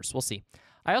sniffers. We'll see.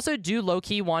 I also do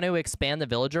low-key want to expand the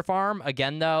villager farm.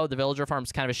 Again, though, the villager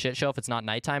farm's kind of a shit show if it's not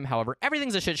nighttime. However,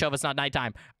 everything's a shit show if it's not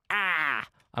nighttime. Ah!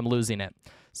 I'm losing it.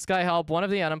 Sky Help, one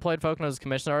of the unemployed folk knows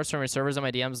commission artists from your servers on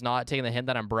my DMs not taking the hint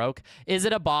that I'm broke. Is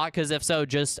it a bot? Because if so,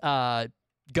 just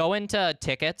go into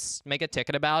tickets, make a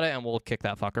ticket about it, and we'll kick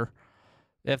that fucker.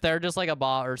 If they're just like a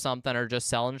bot or something or just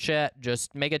selling shit,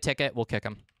 just make a ticket, we'll kick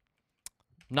them.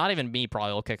 Not even me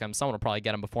probably will kick him. Someone will probably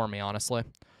get him before me, honestly.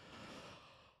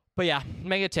 But yeah,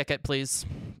 make a ticket, please.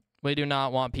 We do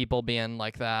not want people being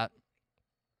like that.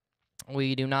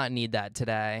 We do not need that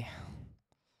today.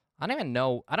 I don't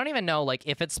even know, like,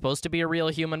 if it's supposed to be a real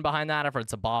human behind that, if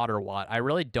it's a bot or what. I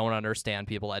really don't understand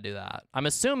people that do that. I'm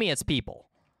assuming it's people.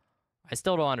 I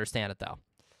still don't understand it, though.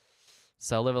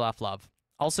 So, live, laugh, love.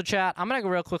 Also, chat, I'm going to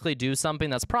real quickly do something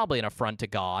that's probably an affront to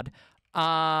God.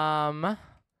 Can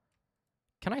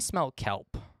I smell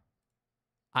kelp?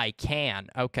 I can.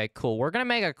 Okay, cool. We're going to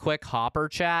make a quick hopper,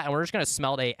 chat, and we're just going to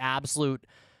smelt a absolute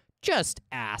just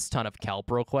ass ton of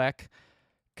kelp real quick.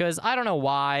 Because I don't know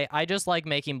why. I just like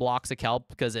making blocks of kelp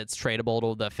because it's tradable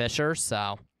to the fisher,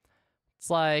 so it's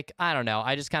like, I don't know.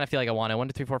 I just kind of feel like I want it. 1,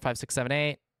 2, 3, 4, 5, 6, 7,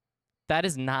 8. That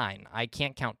is 9. I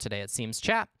can't count today, it seems,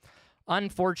 chat.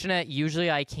 Unfortunate. Usually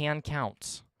I can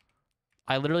count.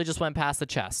 I literally just went past the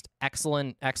chest.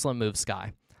 Excellent, excellent move,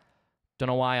 Sky. Don't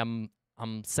know why I'm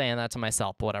saying that to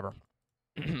myself, but whatever.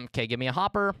 Okay, give me a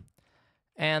hopper.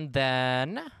 And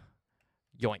then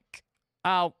yoink.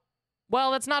 Oh,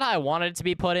 well, that's not how I wanted it to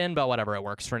be put in, but whatever, it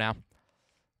works for now.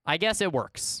 I guess it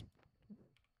works.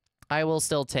 I will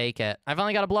still take it. I've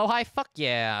only got a blow high? Fuck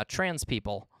yeah, trans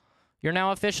people. You're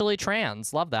now officially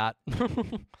trans. Love that.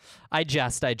 I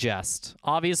jest.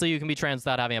 Obviously, you can be trans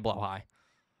without having a blow high.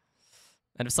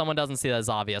 And if someone doesn't see that as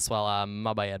obvious, well,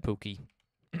 my bad, Pookie.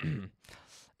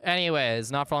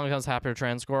 Anyways, not for long becomes happier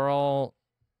trans girl.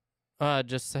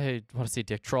 Just say, want to see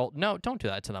dick troll? No, don't do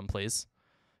that to them, please.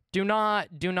 Do not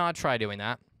try doing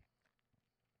that.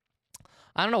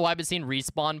 I don't know why, but seeing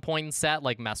respawn point set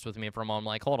like messed with me for a moment.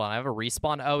 Like, hold on, I have a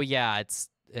respawn. Oh yeah, it's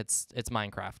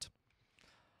Minecraft.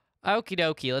 Okie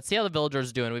dokie. Let's see how the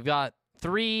villagers doing. We've got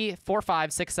 3, 4,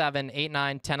 5, 6, 7, 8,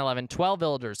 9, 10, 11, 12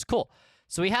 villagers. Cool.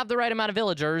 So we have the right amount of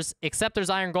villagers, except there's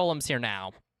iron golems here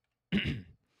now.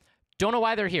 Don't know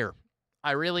why they're here.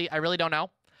 I really don't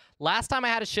know. Last time I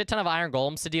had a shit ton of iron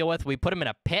golems to deal with, we put them in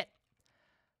a pit.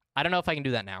 I don't know if I can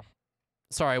do that now.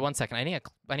 Sorry, 1 second. I need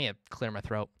to clear my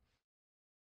throat.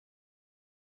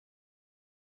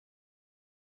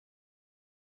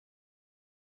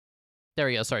 There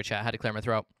we go. Sorry, chat. I had to clear my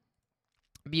throat.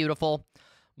 Beautiful.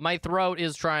 My throat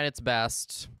is trying its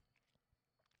best.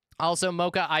 Also,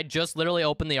 Mocha, I just literally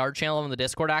opened the art channel on the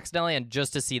Discord accidentally, and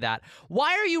just to see that.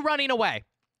 Why are you running away?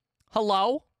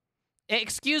 Hello?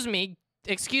 Excuse me,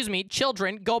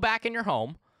 children, go back in your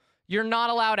home. You're not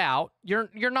allowed out. You're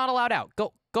not allowed out.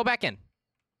 Go back in.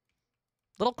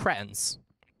 Little cretins.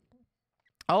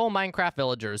 Oh, Minecraft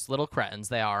villagers, little cretins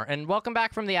they are. And welcome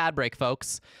back from the ad break,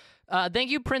 folks. Thank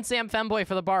you, Prince Sam Femboy,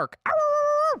 for the bark.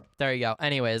 There you go.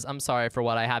 Anyways, I'm sorry for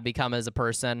what I have become as a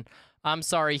person. I'm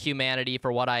sorry, humanity,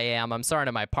 for what I am. I'm sorry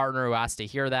to my partner who has to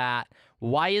hear that.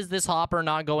 Why is this hopper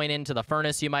not going into the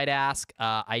furnace, you might ask?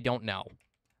 I don't know.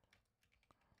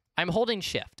 I'm holding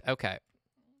shift. Okay.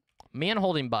 Me and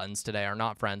holding buttons today are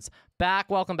not friends.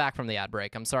 Welcome back from the ad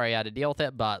break. I'm sorry I had to deal with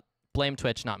it, but blame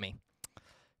Twitch, not me.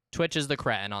 Twitch is the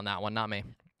cretin on that one, not me.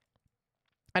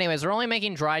 Anyways, we're only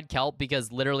making dried kelp because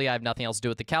literally I have nothing else to do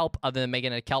with the kelp other than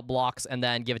making it kelp blocks and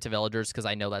then give it to villagers because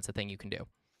I know that's a thing you can do.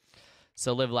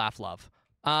 So live, laugh, love.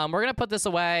 We're going to put this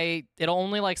away. It'll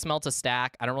only, like, smelt a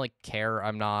stack. I don't really care.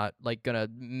 I'm not, like, going to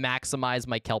maximize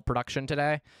my kelp production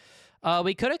today.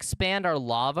 We could expand our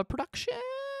lava production.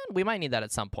 We might need that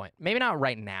at some point. Maybe not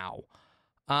right now.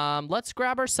 Let's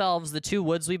grab ourselves the 2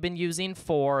 woods we've been using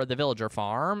for the villager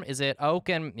farm. Is it oak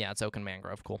and... Yeah, it's oak and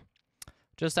mangrove. Cool.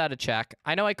 Just had to check.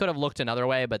 I know I could have looked another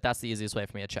way, but that's the easiest way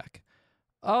for me to check.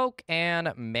 Oak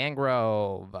and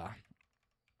mangrove.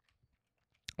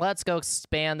 Let's go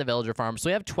expand the villager farm. So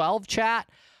we have 12, chat.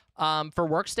 For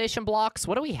workstation blocks,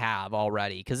 what do we have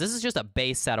already? Because this is just a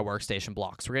base set of workstation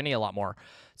blocks. We're going to need a lot more.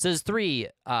 It says 3.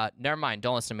 Never mind.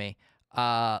 Don't listen to me.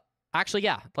 Actually,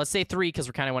 yeah. Let's say 3 because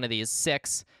we're kind of one of these.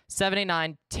 6, 7, 8,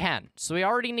 9, 10. So we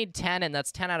already need 10, and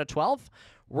that's 10 out of 12.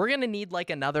 We're going to need like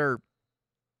another...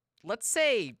 Let's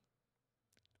say...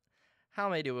 How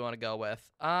many do we want to go with?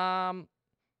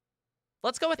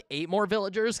 Let's go with 8 more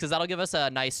villagers because that'll give us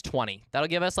a nice 20. That'll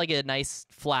give us like a nice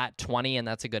flat 20, and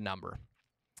that's a good number.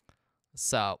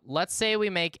 So let's say we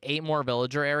make 8 more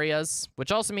villager areas,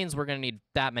 which also means we're going to need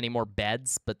that many more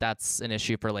beds, but that's an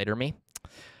issue for later me.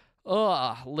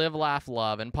 Ugh, live, laugh,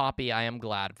 love. And Poppy, I am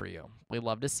glad for you. We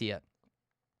love to see it.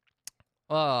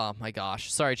 Oh, my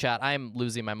gosh. Sorry, chat. I'm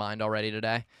losing my mind already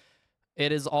today.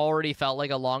 It has already felt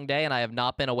like a long day, and I have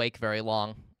not been awake very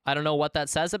long. I don't know what that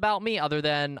says about me other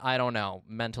than, I don't know,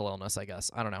 mental illness, I guess.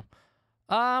 I don't know.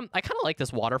 I kind of like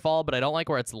this waterfall, but I don't like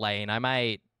where it's laying. I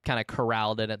might kind of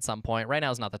corral it at some point. Right now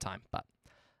is not the time, but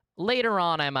later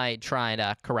on I might try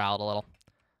and corral it a little.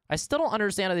 I still don't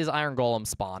understand how these iron golems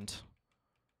spawned.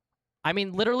 I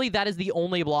mean, literally, that is the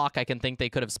only block I can think they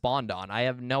could have spawned on. I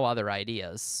have no other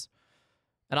ideas.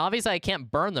 And obviously, I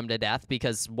can't burn them to death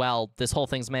because, well, this whole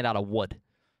thing's made out of wood.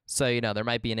 So, you know, there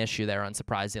might be an issue there,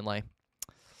 unsurprisingly.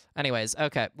 Anyways,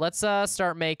 okay, let's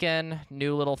start making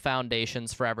new little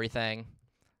foundations for everything.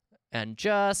 And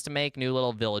just make new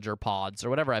little villager pods, or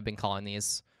whatever I've been calling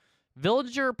these.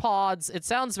 Villager pods, it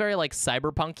sounds very, like,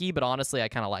 cyberpunky, but honestly, I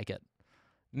kind of like it.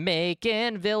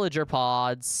 Making villager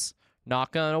pods.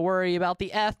 Not gonna worry about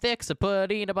the ethics of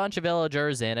putting a bunch of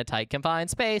villagers in a tight,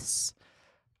 confined space.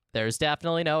 There's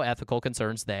definitely no ethical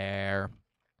concerns there.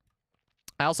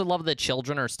 I also love that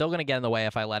children are still gonna get in the way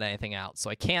if I let anything out, so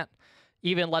I can't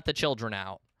even let the children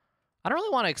out. I don't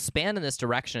really want to expand in this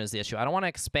direction is the issue. I don't want to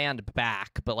expand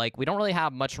back, but, like, we don't really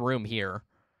have much room here.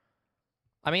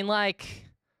 I mean, like,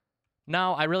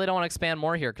 no, I really don't want to expand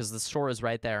more here because the store is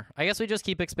right there. I guess we just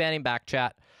keep expanding back,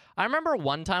 chat. I remember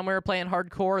one time we were playing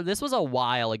hardcore. This was a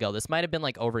while ago. This might have been,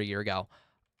 like, over a year ago.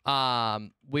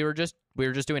 We were just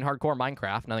doing hardcore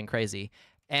Minecraft, nothing crazy.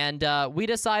 And we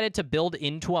decided to build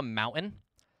into a mountain.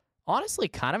 Honestly,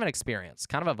 kind of an experience,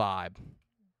 kind of a vibe.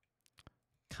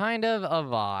 Kind of a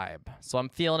vibe. So I'm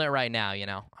feeling it right now, you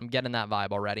know. I'm getting that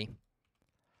vibe already.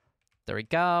 There we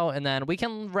go. And then we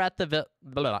can let the...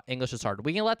 English is hard.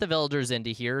 We can let the villagers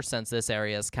into here since this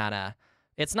area is kind of...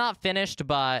 It's not finished,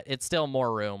 but it's still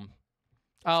more room.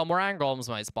 Oh, more iron golems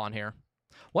might spawn here.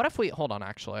 What if we... Hold on,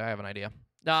 actually. I have an idea.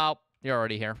 No, you're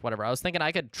already here. Whatever. I was thinking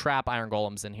I could trap iron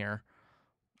golems in here.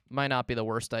 Might not be the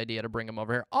worst idea to bring him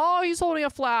over here. Oh, he's holding a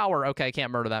flower. Okay, I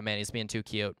can't murder that man. He's being too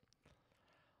cute.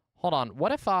 Hold on.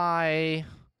 What if I'm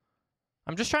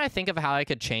just trying to think of how I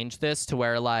could change this to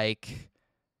where, like...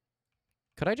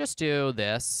 Could I just do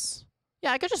this?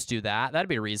 Yeah, I could just do that. That'd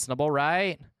be reasonable,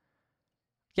 right?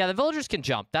 Yeah, the villagers can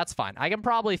jump. That's fine. I can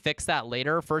probably fix that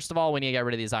later. First of all, we need to get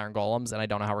rid of these iron golems, and I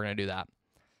don't know how we're going to do that.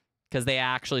 Because they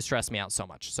actually stress me out so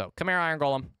much. So, come here, iron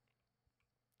golem.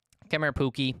 Come here,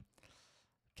 Pookie.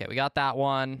 Okay, we got that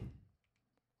one.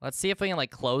 Let's see if we can,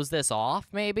 like, close this off,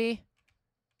 maybe?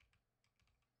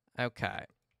 Okay.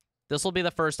 This will be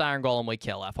the first iron golem we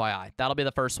kill, FYI. That'll be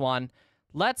the first one.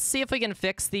 Let's see if we can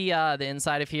fix the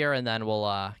inside of here, and then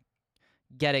we'll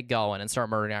get it going and start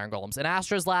murdering iron golems. And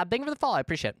Astra's Lab, thank you for the follow. I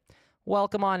appreciate it.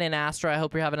 Welcome on in, Astra. I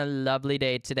hope you're having a lovely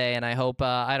day today, and I hope,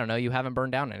 I don't know, you haven't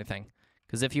burned down anything.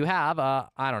 Because if you have, I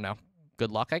don't know.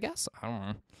 Good luck, I guess? I don't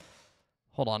know.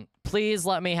 Hold on. Please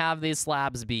let me have these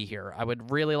slabs be here. I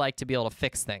would really like to be able to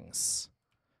fix things.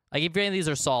 I keep forgetting these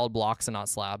are solid blocks and not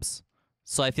slabs.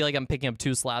 So I feel like I'm picking up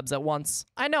 2 slabs at once.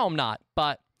 I know I'm not,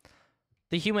 but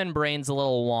the human brain's a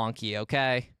little wonky,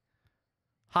 okay?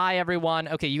 Hi, everyone.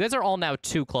 Okay, you guys are all now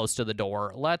too close to the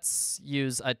door. Let's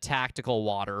use a tactical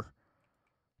water.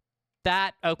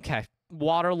 Okay.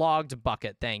 Waterlogged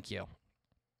bucket, thank you.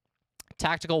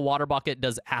 Tactical water bucket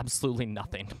does absolutely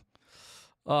nothing.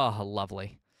 Oh,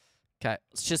 lovely. Okay,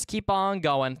 let's just keep on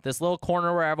going. This little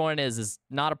corner where everyone is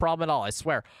not a problem at all, I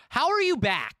swear. How are you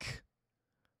back?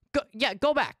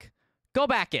 Go back. Go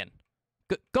back in.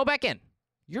 Go back in.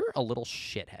 You're a little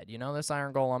shithead, you know this,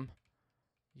 iron golem?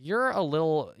 You're a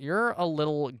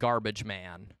little garbage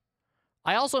man.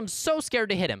 I also am so scared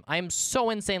to hit him. I am so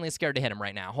insanely scared to hit him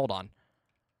right now. Hold on.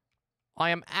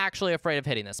 I am actually afraid of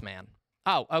hitting this man.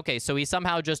 Oh, okay, so he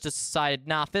somehow just decided,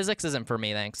 nah, physics isn't for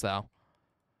me, thanks, though.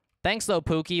 Thanks, though,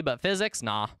 Pookie, but physics?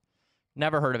 Nah.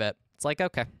 Never heard of it. It's like,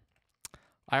 okay.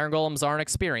 Iron golems are an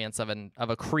experience of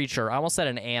a creature. I almost said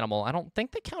an animal. I don't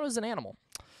think they count as an animal.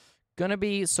 Gonna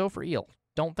be so for eel.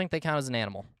 Don't think they count as an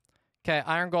animal. Okay,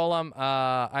 iron golem.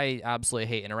 I absolutely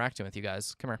hate interacting with you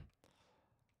guys. Come here.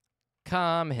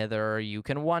 Come hither. You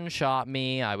can one-shot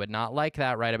me. I would not like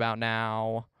that right about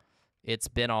now. It's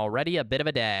been already a bit of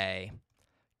a day.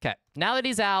 Okay, now that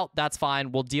he's out, that's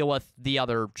fine. We'll deal with the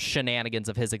other shenanigans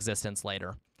of his existence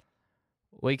later.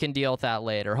 We can deal with that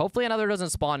later. Hopefully another doesn't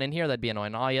spawn in here. That'd be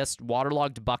annoying. Oh, yes,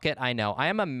 waterlogged bucket. I know. I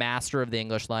am a master of the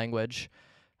English language.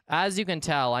 As you can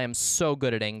tell, I am so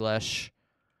good at English.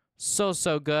 So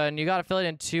good. And you got affiliate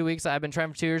in 2 weeks. I've been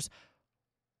trying for 2 years.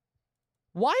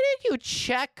 Why did you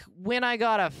check when I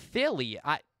got affiliate?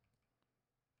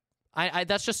 I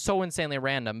that's just so insanely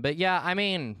random. But yeah, I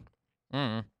mean,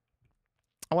 it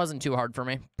wasn't too hard for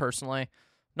me, personally.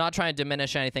 Not trying to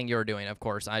diminish anything you're doing, of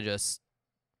course.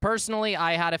 Personally,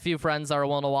 I had a few friends that were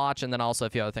willing to watch, and then also a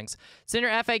few other things. It's in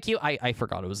your FAQ. I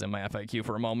forgot it was in my FAQ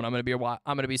for a moment.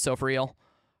 I'm gonna be so for real.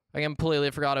 I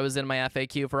completely forgot it was in my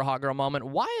FAQ for a hot girl moment.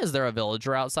 Why is there a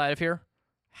villager outside of here?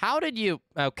 How did you...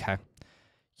 Okay.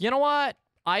 You know what?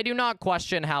 I do not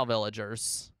question how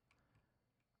villagers...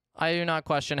 I do not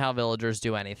question how villagers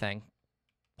do anything.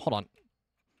 Hold on.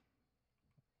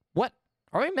 What?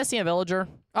 Are we missing a villager?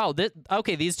 Oh,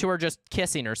 okay, these two are just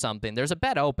kissing or something. There's a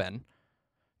bed open.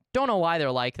 Don't know why they're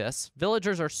like this.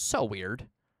 Villagers are so weird.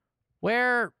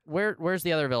 Where's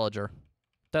the other villager?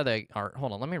 There they are.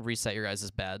 Hold on, let me reset your guys'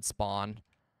 bed spawn.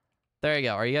 There you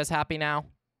go. Are you guys happy now?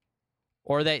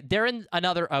 Or they're in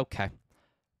another... Okay.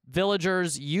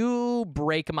 Villagers, you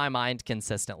break my mind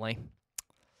consistently.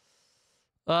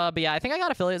 But yeah, I think I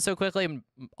got affiliate so quickly.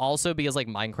 Also because like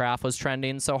Minecraft was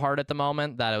trending so hard at the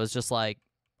moment that it was just like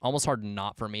almost hard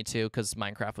not for me to, because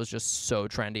Minecraft was just so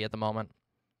trendy at the moment.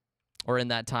 Or in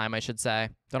that time, I should say.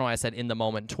 Don't know why I said in the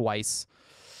moment twice.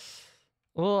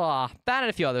 Ugh, that and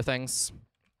a few other things.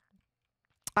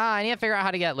 I need to figure out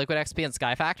how to get Liquid XP in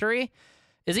Sky Factory.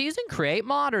 Is he using Create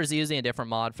mod, or is he using a different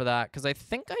mod for that? Because I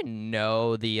think I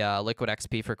know the Liquid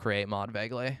XP for Create mod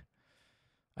vaguely.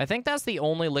 I think that's the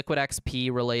only Liquid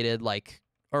XP related, like...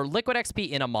 Or Liquid XP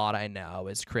in a mod I know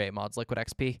is Create mod's Liquid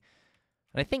XP.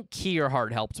 And I think Key or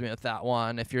Heart helped me with that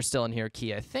one. If you're still in here,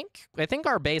 Key, I think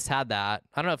our base had that.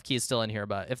 I don't know if Key's still in here,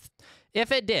 but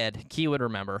if it did, Key would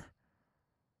remember.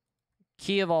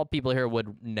 Key of all people here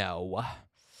would know.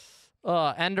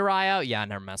 Enderio? Yeah, I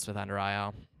never messed with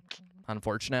Enderio.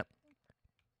 Unfortunate.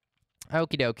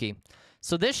 Okie dokie.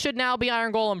 So this should now be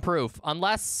Iron Golem proof.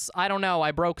 Unless, I don't know,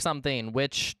 I broke something,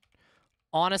 which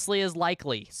honestly is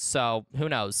likely. So, who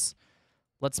knows?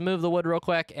 Let's move the wood real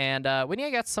quick, and we need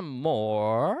to get some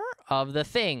more of the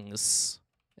things.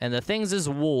 And the things is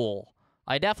wool.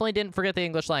 I definitely didn't forget the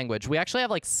English language. We actually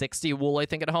have like 60 wool, I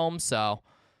think, at home, so...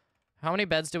 How many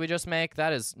beds did we just make?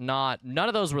 That is not... None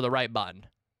of those were the right button.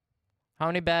 How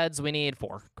many beds? We need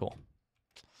 4. Cool.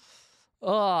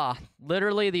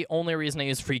 Literally the only reason I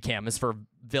use free cam is for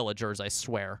villagers, I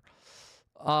swear.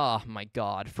 Oh my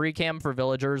god. Free cam for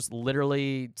villagers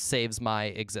literally saves my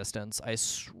existence. I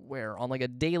swear. On like a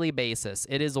daily basis.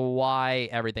 It is why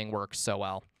everything works so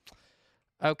well.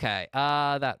 Okay.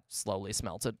 That slowly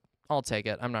smelted. I'll take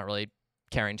it. I'm not really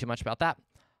caring too much about that.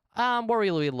 What were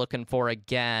we looking for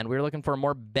again? We were looking for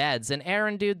more beds. And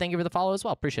Aaron, dude, thank you for the follow as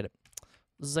well. Appreciate it.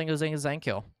 Thank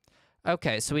you.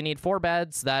 Okay, so we need 4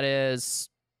 beds. That is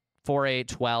 4, 8,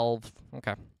 12.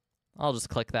 Okay. I'll just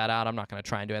click that out. I'm not going to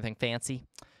try and do anything fancy.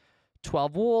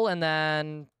 12 wool, and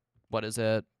then, what is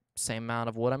it? Same amount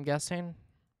of wood, I'm guessing?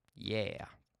 Yeah.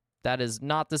 That is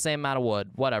not the same amount of wood.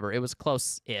 Whatever. It was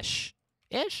close-ish.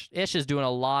 Ish? Ish is doing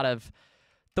a lot of...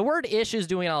 The word ish is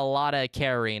doing a lot of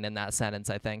carrying in that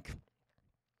sentence, I think.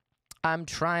 I'm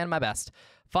trying my best.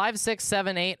 5, 6,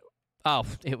 7, 8. Oh,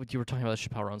 you were talking about the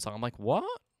Chappelle Roan song. I'm like, what?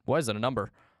 Why is it a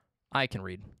number? I can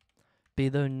read. Be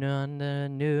the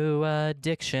new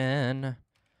addiction.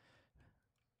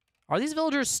 Are these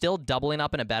villagers still doubling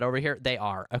up in a bed over here? They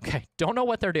are. Okay. Don't know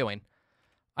what they're doing.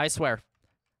 I swear.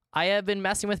 I have been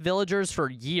messing with villagers for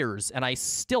years, and I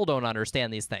still don't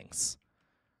understand these things.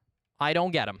 I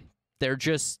don't get them.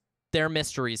 They're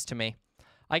mysteries to me.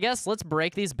 I guess let's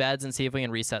break these beds and see if we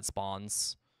can reset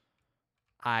spawns.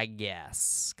 I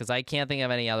guess. Because I can't think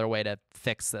of any other way to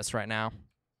fix this right now.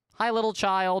 Hi, little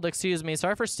child. Excuse me.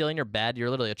 Sorry for stealing your bed. You're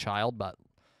literally a child, but...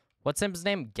 What's his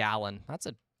name? Gallon. That's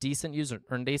a decent user,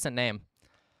 or a decent name.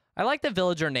 I like the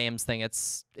villager names thing.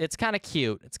 It's kind of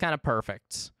cute. It's kind of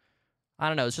perfect. I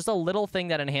don't know. It's just a little thing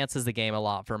that enhances the game a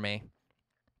lot for me.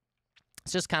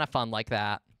 It's just kind of fun like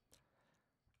that.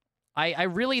 I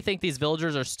really think these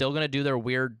villagers are still going to do their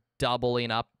weird doubling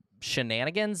up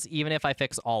shenanigans, even if I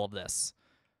fix all of this.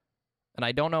 And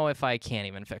I don't know if I can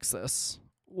even fix this.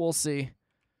 We'll see.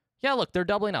 Yeah, look, they're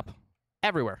doubling up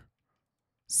everywhere.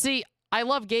 See, I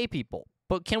love gay people,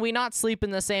 but can we not sleep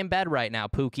in the same bed right now,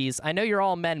 Pookies? I know you're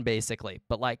all men, basically,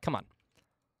 but, like, come on.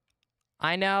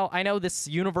 I know this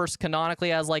universe canonically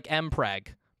has, like, Mpreg,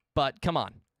 but come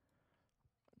on.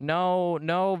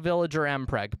 No villager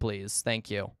Mpreg, please. Thank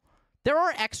you. There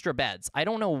are extra beds. I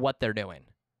don't know what they're doing.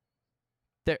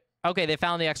 Okay, they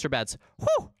found the extra beds.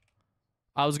 Whew!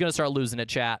 I was going to start losing it,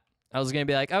 chat. I was going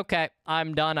to be like, okay,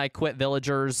 I'm done. I quit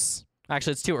villagers.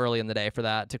 Actually, it's too early in the day for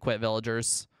that, to quit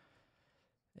villagers.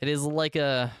 It is like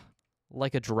a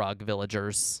drug,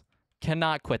 villagers.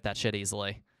 Cannot quit that shit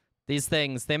easily. These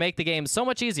things, they make the game so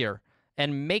much easier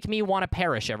and make me want to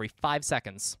perish every 5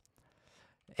 seconds.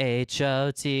 HOTTOGO,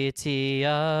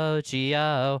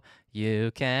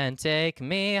 you can take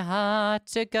me hot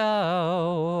to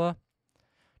go.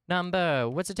 Number,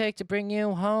 what's it take to bring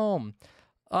you home?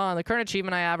 The current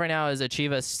achievement I have right now is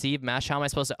achieve a sieve mesh. How am I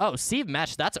supposed to... Oh, sieve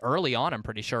mesh. That's early on, I'm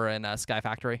pretty sure, in Sky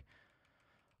Factory.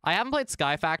 I haven't played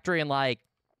Sky Factory in, like,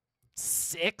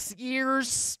 6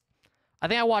 years. I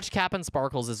think I watched Cap'n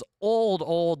Sparkles'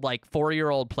 old, like,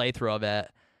 4-year-old playthrough of it.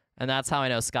 And that's how I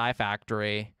know Sky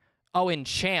Factory. Oh,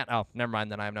 Enchant. Oh, never mind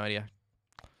then. I have no idea.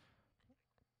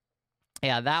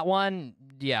 Yeah, that one...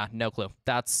 Yeah, no clue.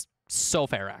 That's so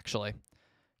fair, actually.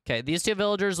 Okay, these two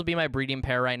villagers will be my breeding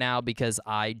pair right now because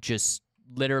I just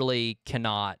literally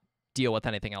cannot deal with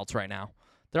anything else right now.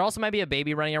 There also might be a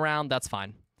baby running around. That's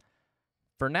fine.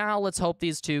 For now, let's hope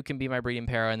these two can be my breeding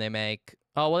pair and they make...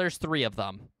 Oh, well, there's 3 of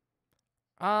them.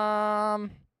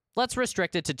 Let's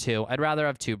restrict it to 2. I'd rather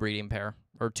have 2 breeding pair.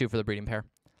 Or 2 for the breeding pair.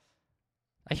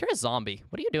 I hear a zombie.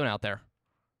 What are you doing out there?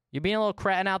 You being a little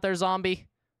cretin out there, zombie?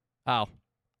 Oh,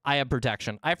 I have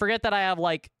protection. I forget that I have,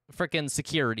 like, freaking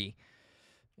security.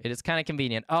 It is kind of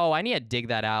convenient. Oh, I need to dig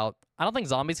that out. I don't think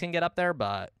zombies can get up there,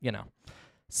 but, you know.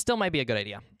 Still might be a good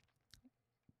idea.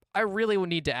 I really would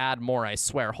need to add more, I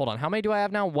swear. Hold on. How many do I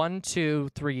have now? 1, 2,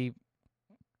 3,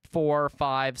 4,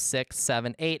 5, 6,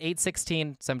 7, 8, 8,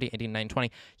 16, 17, 18, 19,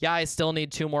 20. Yeah, I still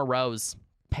need 2 more rows.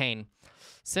 Pain.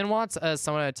 Sin wants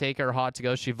someone to take her hot to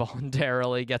go. She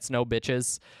voluntarily gets no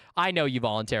bitches. I know you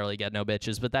voluntarily get no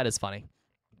bitches, but that is funny.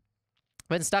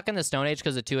 Been stuck in the Stone Age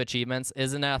because of 2 achievements.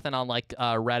 Isn't nothing on, like,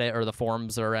 Reddit or the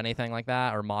forums or anything like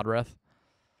that? Or Modrith?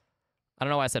 I don't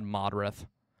know why I said Modrith.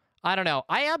 I don't know.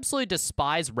 I absolutely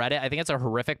despise Reddit. I think it's a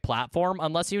horrific platform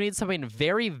unless you need something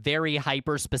very, very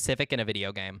hyper-specific in a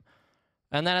video game.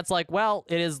 And then it's like, well,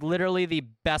 it is literally the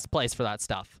best place for that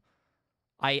stuff.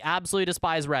 I absolutely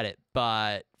despise Reddit,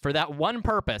 but for that one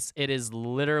purpose, it is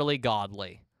literally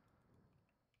godly.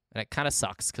 And it kind of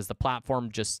sucks because the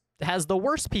platform just has the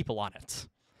worst people on it.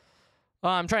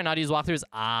 I'm trying not to use walkthroughs.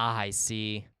 Ah, I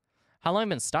see. How long have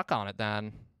I been stuck on it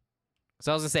then? Because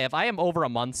I was going to say, if I am over a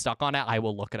month stuck on it, I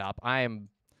will look it up. I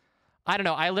don't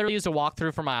know. I literally used a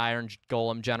walkthrough for my iron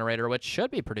golem generator, which should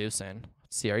be producing.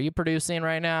 Let's see. Are you producing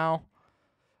right now?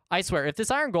 I swear, if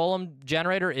this iron golem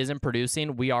generator isn't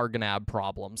producing, we are going to have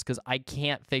problems because I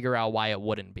can't figure out why it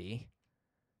wouldn't be.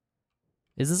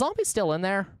 Is the zombie still in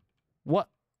there? What?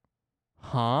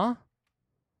 Huh?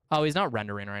 Oh, he's not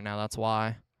rendering right now. That's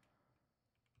why.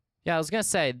 Yeah, I was going to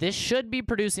say, this should be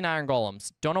producing iron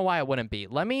golems. Don't know why it wouldn't be.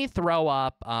 Let me throw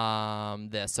up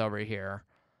this over here.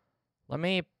 Let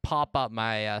me pop up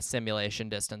my simulation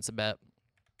distance a bit.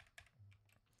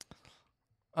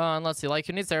 And let's see. Like,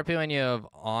 who needs therapy when you have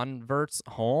onverts?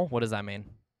 Huh? What does that mean?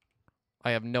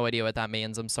 I have no idea what that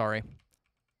means. I'm sorry.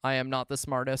 I am not the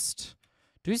smartest.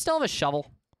 Do we still have a shovel?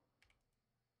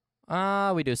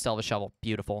 We do still have a shovel.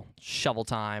 Beautiful. Shovel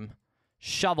time.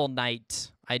 Shovel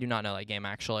Knight. I do not know that game,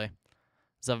 actually.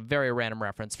 It's a very random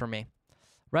reference for me.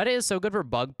 Reddit is so good for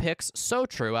bug picks. So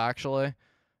true, actually.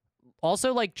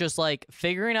 Also, like, just, like,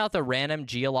 figuring out the random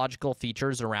geological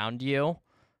features around you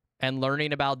and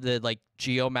learning about the, like,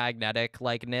 geomagnetic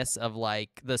likeness of,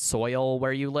 like, the soil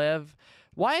where you live.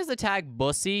 Why is the tag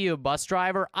Bussy, you a bus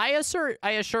driver? I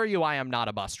assure you I am not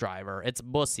a bus driver. It's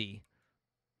Bussy.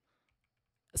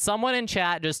 Someone in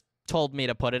chat just told me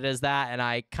to put it as that, and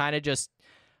I kind of just...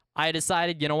 I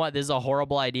decided, you know what, this is a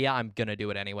horrible idea. I'm going to do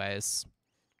it anyways.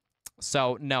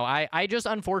 So, no, I just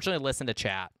unfortunately listened to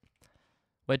chat,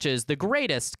 which is the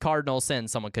greatest cardinal sin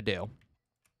someone could do.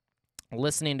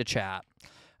 Listening to chat.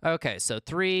 Okay, so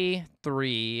 3,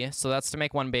 3. So that's to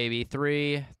make 1 baby.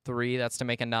 3, 3. That's to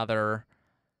make another.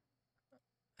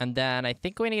 And then I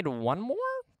think we need 1 more?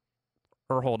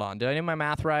 Or hold on. Did I do my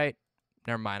math right?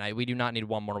 Never mind. We do not need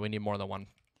 1 more. We need more than 1.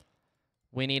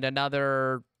 We need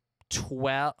another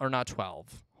 12. Or not 12.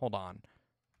 Hold on.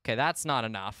 Okay, that's not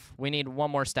enough. We need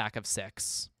one more stack of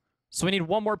 6. So we need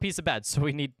one more piece of bed. So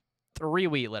we need 3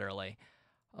 wheat, literally.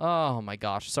 Oh my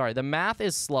gosh. Sorry, the math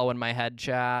is slow in my head,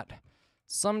 chat.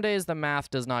 Some days the math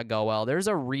does not go well. There's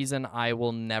a reason I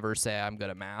will never say I'm good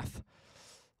at math.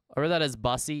 Or that is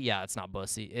bussy. Yeah, it's not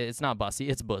bussy. It's not bussy.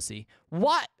 It's bussy.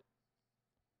 What?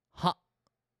 Huh?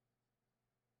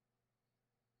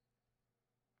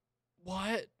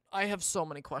 What? I have so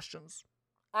many questions.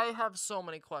 I have so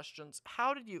many questions.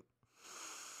 How did you...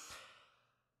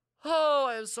 Oh,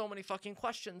 I have so many fucking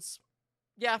questions.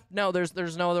 Yeah, no,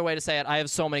 there's no other way to say it. I have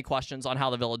so many questions on how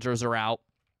the villagers are out.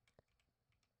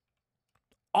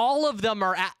 All of them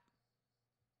are at...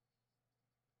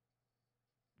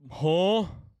 Huh?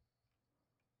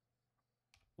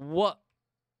 What?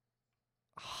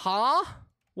 Huh?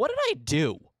 What did I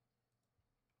do?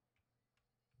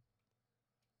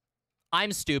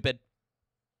 I'm stupid.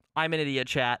 I'm an idiot,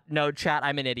 chat. No, chat,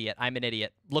 I'm an idiot. I'm an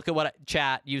idiot. Look at what...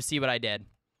 Chat, you see what I did.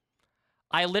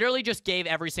 I literally just gave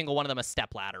every single one of them a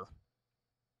step ladder.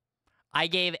 I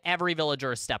gave every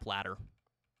villager a step ladder.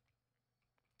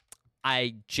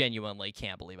 I genuinely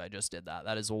can't believe I just did that.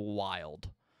 That is wild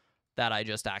that I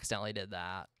just accidentally did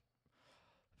that.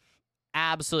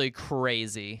 Absolutely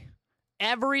crazy.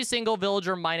 Every single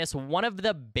villager minus one of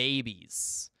the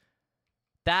babies.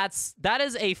 That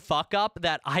is a fuck up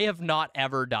that I have not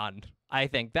ever done, I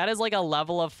think. That is like a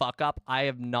level of fuck up I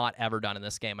have not ever done in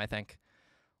this game, I think.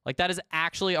 Like, that is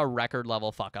actually a record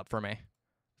level fuck up for me.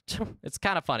 It's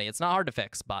kind of funny. It's not hard to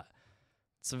fix, but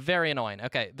it's very annoying.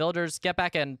 Okay, villagers, get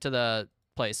back into the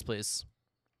place, please.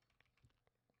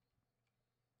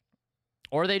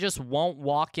 Or they just won't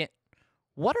walk in.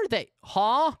 What are they?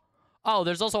 Huh? Oh,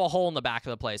 there's also a hole in the back of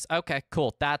the place. Okay,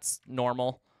 cool. That's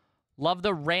normal. Love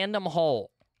the random hole.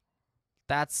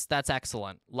 That's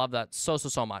excellent. Love that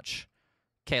so much.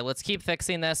 Okay, let's keep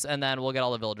fixing this, and then we'll get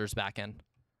all the villagers back in.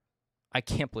 I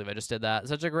can't believe I just did that.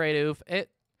 Such a great oof.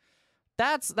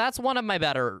 That's one of my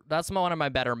better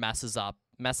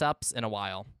mess ups in a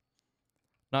while.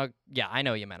 No, yeah, I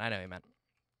know what you meant.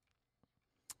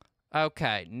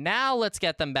 Okay, now let's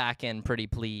get them back in, pretty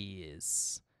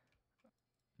please.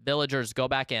 Villagers, go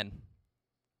back in.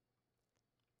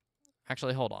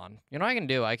 Actually, hold on. You know what I can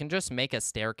do? I can just make a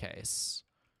staircase.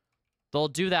 They'll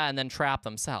do that and then trap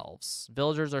themselves.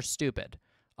 Villagers are stupid.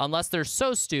 Unless they're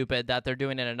so stupid that they're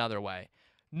doing it another way.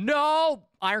 No!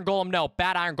 Iron Golem, no.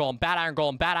 Bad Iron Golem, bad Iron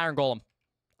Golem, bad Iron Golem.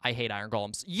 I hate Iron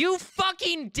Golems. You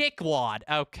fucking dickwad!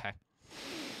 Okay.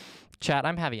 Chat,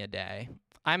 I'm having a day.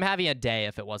 I'm having a day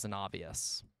if it wasn't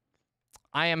obvious.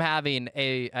 I am having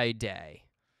a day.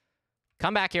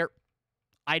 Come back here.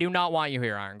 I do not want you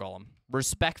here, Iron Golem.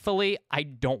 Respectfully, I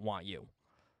don't want you.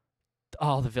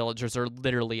 Oh, the villagers are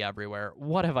literally everywhere.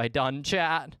 What have I done,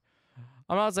 chat?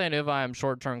 I'm not saying if I am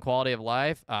short-term quality of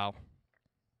life. Oh.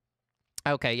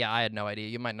 Okay, yeah, I had no idea.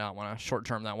 You might not want to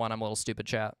short-term that one. I'm a little stupid,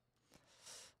 chat.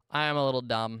 I am a little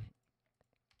dumb.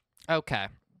 Okay.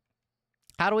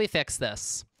 How do we fix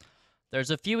this?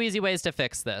 There's a few easy ways to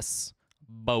fix this.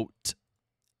 Boat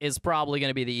is probably going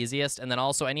to be the easiest. And then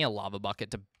also I need a lava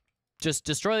bucket to just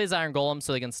destroy these iron golems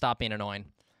so they can stop being annoying.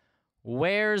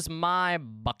 Where's my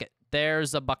bucket?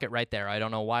 There's a bucket right there. I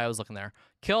don't know why I was looking there.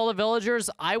 Kill the villagers?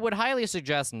 I would highly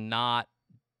suggest not.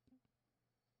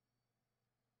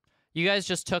 You guys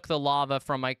just took the lava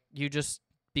from my... You just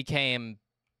became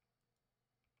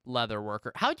leather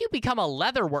worker. How'd you become a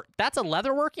leather worker? That's a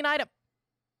leather working item?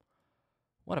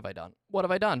 What have I done? What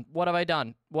have I done? What have I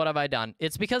done? What have I done?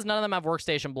 It's because none of them have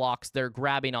workstation blocks. They're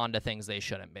grabbing onto things they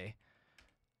shouldn't be.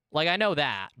 Like, I know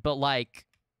that, but like...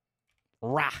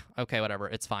 Rah. Okay, whatever.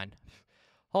 It's fine.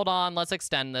 Hold on. Let's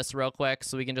extend this real quick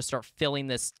so we can just start filling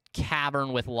this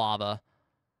cavern with lava.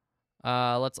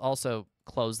 Let's also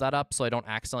close that up so I don't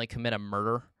accidentally commit a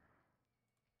murder.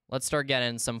 Let's start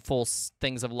getting some full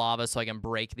things of lava so I can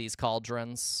break these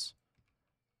cauldrons.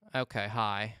 Okay,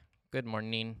 hi. Good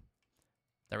morning.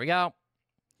 There we go.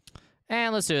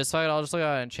 And let's do this. So I'll just look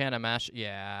at enchant a mesh.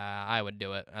 Yeah, I would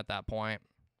do it at that point.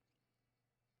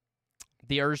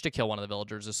 The urge to kill one of the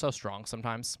villagers is so strong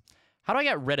sometimes. How do I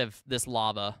get rid of this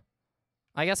lava?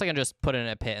 I guess I can just put it in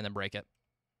a pit and then break it.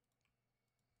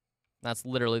 That's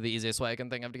literally the easiest way I can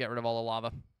think of to get rid of all the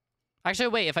lava. Actually,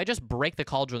 wait, if I just break the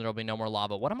cauldron, there'll be no more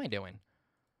lava. What am I doing?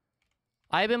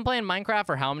 I've been playing Minecraft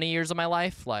for how many years of my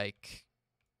life? Like,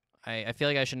 I feel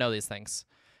like I should know these things.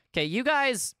 Okay, you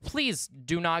guys, please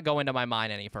do not go into my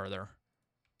mind any further.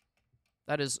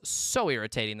 That is so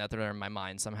irritating that they're in my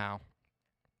mind somehow.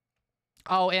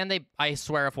 Oh, and I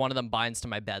swear if one of them binds to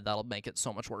my bed, that'll make it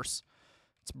so much worse.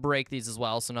 Let's break these as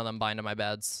well so none of them bind to my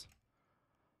beds.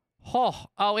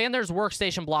 Oh, and there's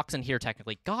workstation blocks in here,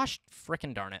 technically. Gosh,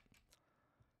 frickin' darn it.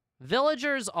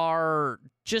 Villagers are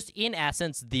just, in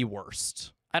essence, the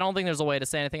worst. I don't think there's a way to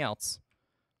say anything else.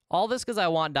 All this because I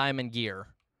want diamond gear.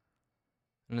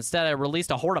 And instead, I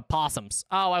released a horde of possums.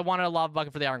 Oh, I wanted a lava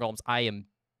bucket for the iron golems. I am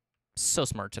so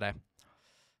smart today.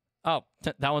 Oh,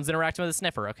 that one's interacting with a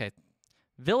sniffer. Okay.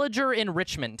 Villager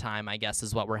enrichment time, I guess,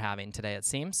 is what we're having today, it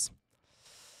seems.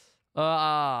 Can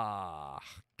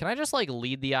I just, like,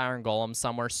 lead the iron golem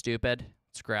somewhere stupid?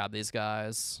 Let's grab these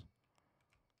guys.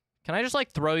 Can I just,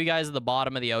 like, throw you guys at the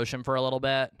bottom of the ocean for a little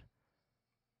bit?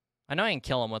 I know I can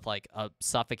kill them with, like, a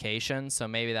suffocation, so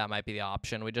maybe that might be the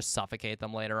option. We just suffocate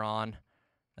them later on.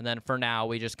 And then for now,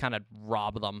 we just kind of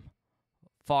rob them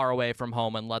far away from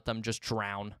home and let them just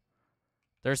drown.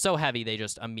 They're so heavy, they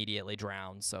just immediately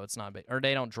drown, so it's not big. Or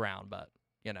they don't drown, but,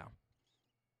 you know.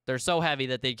 They're so heavy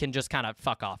that they can just kind of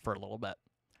fuck off for a little bit.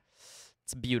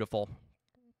 It's beautiful.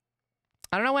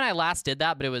 I don't know when I last did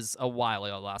that, but it was a while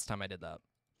ago the last time I did that.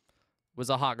 It was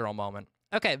a hot girl moment.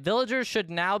 Okay, villagers should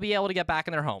now be able to get back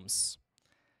in their homes.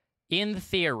 In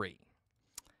theory.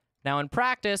 Now, in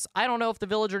practice, I don't know if the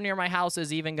villager near my house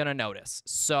is even going to notice.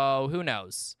 So, who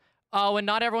knows? Oh, and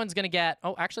not everyone's going to get...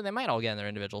 Oh, actually, they might all get in their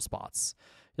individual spots.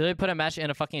 Did they put a mesh in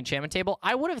a fucking enchantment table?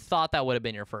 I would have thought that would have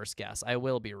been your first guess. I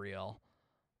will be real.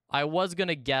 I was going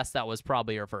to guess that was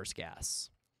probably your first guess.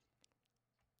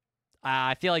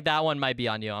 I feel like that one might be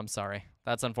on you. I'm sorry.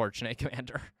 That's unfortunate,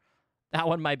 Commander. That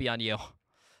one might be on you.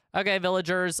 Okay,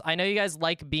 villagers. I know you guys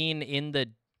like being in the...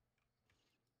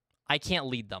 I can't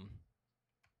lead them.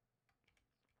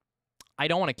 I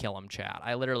don't want to kill them, chat.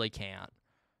 I literally can't.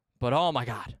 But oh my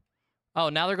god. Oh,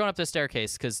 now they're going up the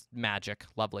staircase because magic.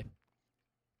 Lovely.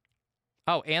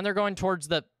 Oh, and they're going towards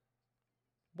the...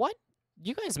 What?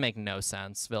 You guys make no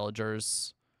sense,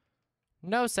 villagers.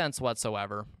 No sense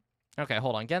whatsoever. Okay,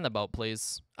 hold on. Get in the boat,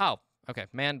 please. Oh, okay.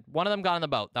 Man, one of them got in the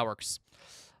boat. That works.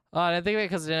 I think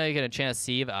because you get a chance to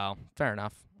sieve. Oh, fair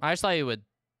enough. I just thought you would...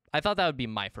 I thought that would be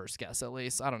my first guess, at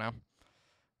least. I don't know.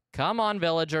 Come on,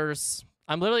 villagers.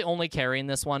 I'm literally only carrying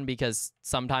this one because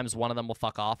sometimes one of them will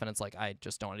fuck off, and it's like, I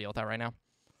just don't want to deal with that right now.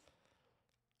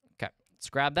 Okay, let's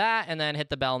grab that, and then hit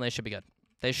the bell, and they should be good.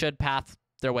 They should path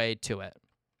their way to it.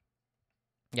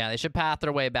 Yeah, they should path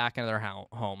their way back into their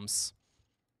homes.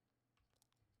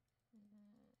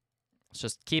 Let's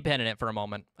just keep hitting it for a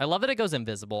moment. I love that it goes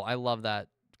invisible. I love that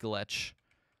glitch.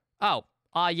 Oh,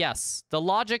 yes. The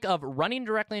logic of running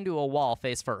directly into a wall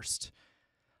face first.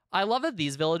 I love that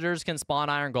these villagers can spawn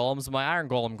iron golems. My iron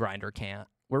golem grinder can't.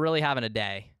 We're really having a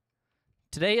day.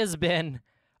 Today has been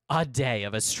a day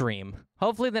of a stream.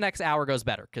 Hopefully the next hour goes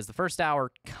better, because the first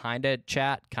hour kind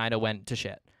of went to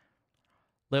shit.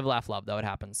 Live, laugh, love, though. It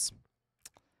happens.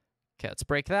 Okay, let's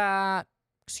break that.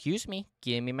 Excuse me.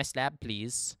 Give me my slab,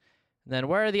 please. And then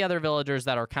where are the other villagers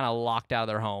that are kind of locked out of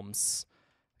their homes?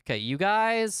 Okay, you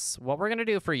guys, what we're going to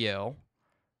do for you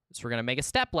is we're going to make a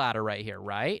step ladder right here,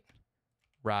 right?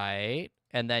 Right.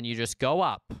 And then you just go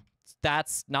up.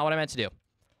 That's not what I meant to do.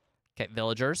 Okay,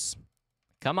 villagers.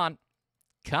 Come on.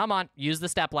 Come on. Use the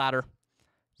step ladder.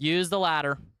 Use the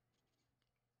ladder.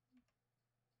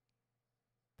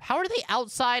 How are they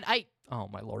outside? Oh,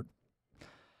 my lord.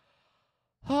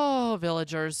 Oh,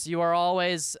 villagers. You are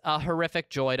always a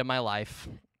horrific joy to my life.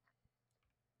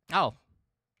 Oh.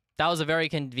 That was a very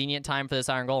convenient time for this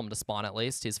iron golem to spawn, at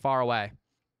least. He's far away.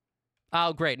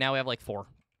 Oh, great. Now we have, like, 4.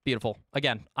 Beautiful.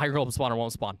 Again, iron golem spawner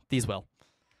won't spawn. These will.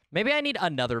 Maybe I need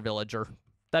another villager.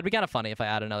 That'd be kind of funny if I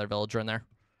add another villager in there.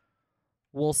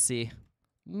 We'll see.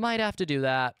 Might have to do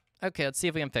that. Okay, let's see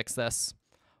if we can fix this.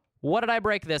 What did I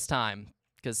break this time?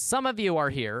 Because some of you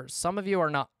are here. Some of you are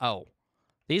not. Oh.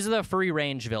 These are the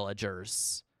free-range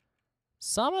villagers.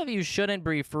 Some of you shouldn't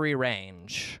be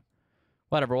free-range.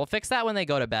 Whatever. We'll fix that when they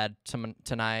go to bed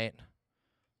tonight.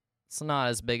 It's not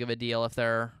as big of a deal if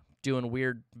they're doing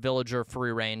weird villager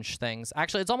free-range things.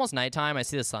 Actually, it's almost nighttime. I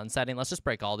see the sun setting. Let's just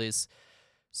break all these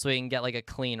so we can get, like, a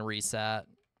clean reset.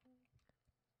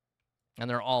 And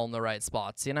they're all in the right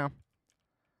spots, you know?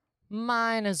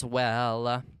 Mine as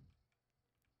well.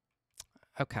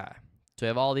 Okay. So we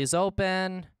have all these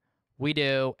open. We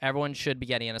do. Everyone should be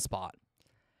getting in a spot.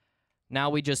 Now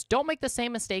we just don't make the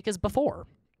same mistake as before.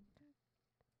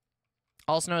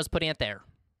 Also known as putting it there.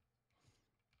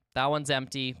 That one's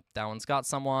empty. That one's got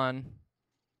someone.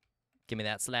 Give me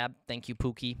that slab. Thank you,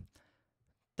 Pookie.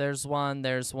 There's one.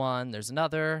 There's one. There's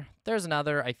another. There's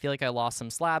another. I feel like I lost some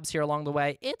slabs here along the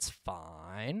way. It's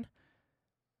fine.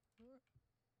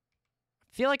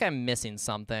 I feel like I'm missing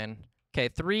something. Okay,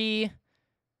 3,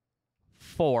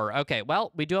 4. Okay,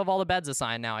 well, we do have all the beds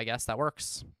assigned now, I guess. That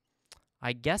works.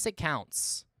 I guess it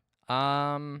counts.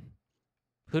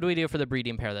 Who do we do for the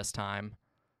breeding pair this time?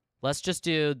 Let's just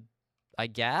do, I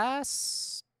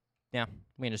guess. Yeah,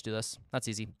 we can just do this. That's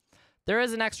easy. There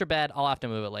is an extra bed. I'll have to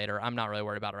move it later. I'm not really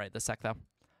worried about it right this sec, though.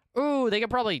 Ooh, they could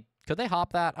probably... Could they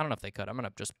hop that? I don't know if they could. I'm going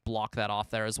to just block that off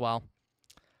there as well.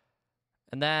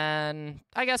 And then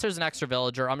I guess there's an extra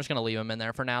villager. I'm just going to leave them in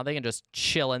there for now. They can just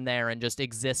chill in there and just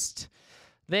exist.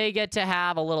 They get to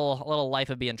have a little life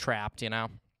of being trapped, you know?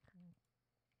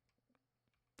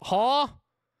 Huh?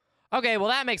 Okay, well,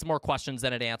 that makes more questions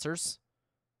than it answers.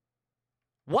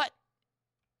 What?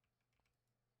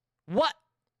 What?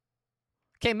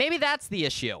 Okay, maybe that's the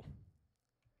issue.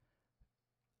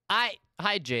 Hi,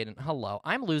 Jaden. Hello.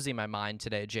 I'm losing my mind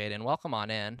today, Jaden. Welcome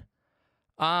on in.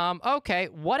 Okay,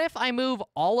 what if I move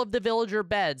all of the villager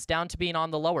beds down to being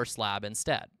on the lower slab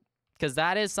instead? Because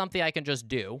that is something I can just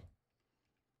do.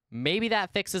 Maybe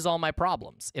that fixes all my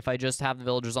problems if I just have the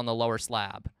villagers on the lower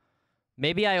slab.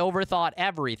 Maybe I overthought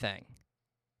everything.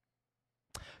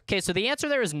 Okay, so the answer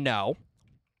there is no.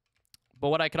 But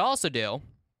what I could also do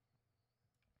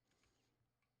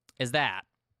is that.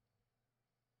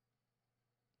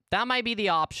 That might be the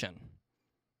option.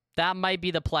 That might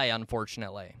be the play,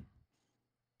 unfortunately.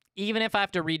 Even if I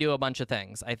have to redo a bunch of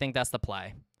things, I think that's the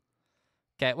play.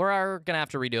 Okay, we're going to have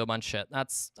to redo a bunch of shit.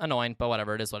 That's annoying, but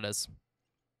whatever. It is what it is.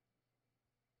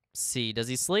 C, does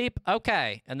he sleep?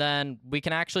 Okay, and then we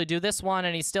can actually do this one,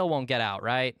 and he still won't get out,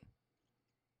 right?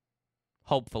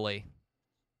 Hopefully.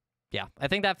 Yeah, I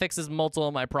think that fixes multiple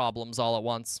of my problems all at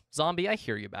once. Zombie, I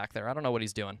hear you back there. I don't know what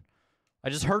he's doing. I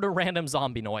just heard a random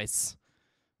zombie noise.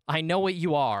 I know what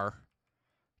you are.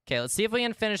 Okay, let's see if we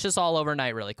can finish this all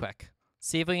overnight really quick.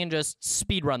 See if we can just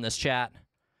speedrun this chat.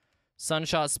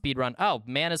 Sunshot speedrun. Oh,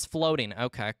 man is floating.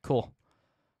 Okay, cool.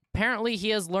 Apparently he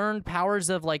has learned powers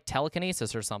of, like,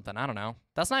 telekinesis or something. I don't know.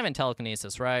 That's not even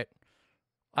telekinesis, right?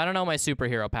 I don't know my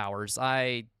superhero powers.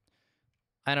 I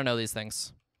don't know these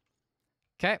things.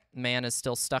 Okay, man is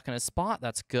still stuck in his spot.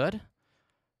 That's good.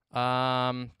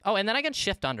 Oh, and then I can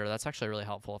shift under. That's actually really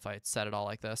helpful if I set it all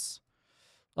like this.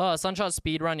 Oh, Sunshot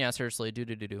speedrun? Yeah, seriously.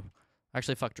 Do.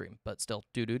 Actually, fuck Dream, but still.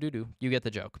 Do. You get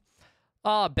the joke.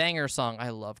 Oh, banger song. I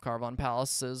love Carvon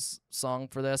Palace's song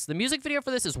for this. The music video for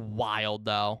this is wild,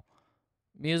 though.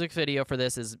 Music video for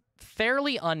this is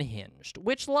fairly unhinged,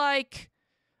 which, like...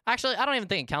 Actually, I don't even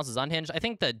think it counts as unhinged. I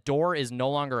think the door is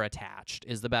no longer attached,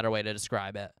 is the better way to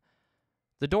describe it.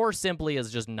 The door simply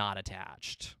is just not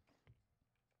attached.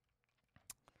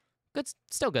 Good,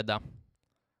 still good, though.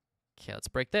 Okay, let's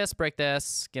break this, break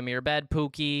this. Give me your bed,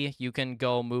 Pookie. You can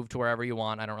go move to wherever you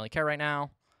want. I don't really care right now.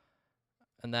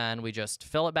 And then we just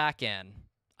fill it back in.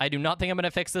 I do not think I'm going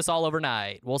to fix this all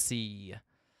overnight. We'll see.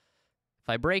 If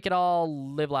I break it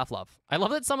all, live, laugh, love. I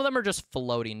love that some of them are just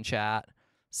floating, chat.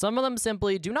 Some of them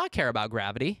simply do not care about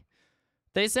gravity.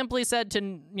 They simply said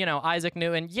to, you know, Isaac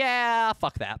Newton, yeah,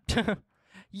 fuck that.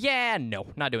 Yeah, no,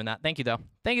 not doing that. Thank you, though.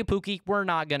 Thank you, Pookie. We're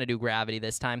not going to do gravity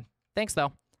this time. Thanks,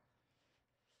 though.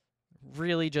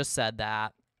 Really just said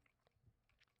that.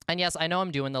 And yes, I know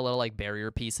I'm doing the little, like,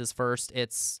 barrier pieces first.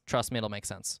 Trust me, it'll make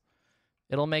sense.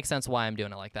 It'll make sense why I'm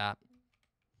doing it like that.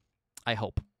 I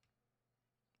hope.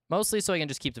 Mostly so I can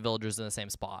just keep the villagers in the same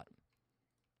spot.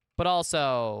 But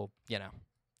also, you know,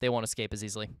 they won't escape as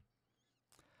easily.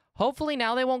 Hopefully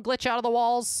now they won't glitch out of the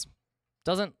walls.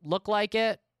 Doesn't look like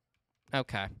it.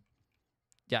 Okay.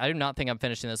 Yeah, I do not think I'm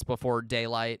finishing this before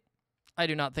daylight. I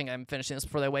do not think I'm finishing this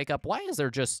before they wake up. Why is there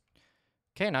just...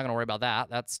 Okay, not going to worry about that.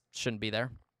 That shouldn't be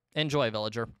there. Enjoy,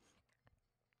 villager.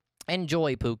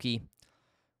 Enjoy, Pookie.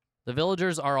 The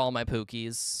villagers are all my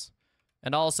Pookies.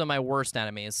 And also my worst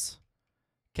enemies.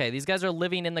 Okay, these guys are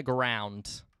living in the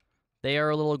ground. They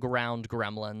are little ground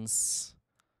gremlins.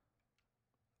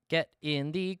 Get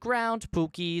in the ground,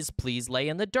 Pookies. Please lay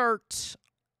in the dirt.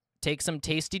 Take some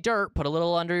tasty dirt. Put a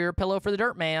little under your pillow for the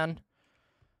dirt man.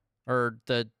 Or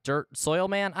the dirt soil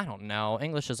man? I don't know.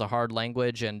 English is a hard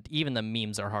language, and even the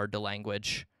memes are hard to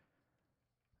language.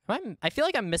 I feel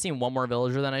like I'm missing one more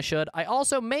villager than I should. I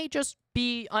also may just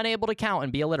be unable to count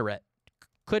and be illiterate.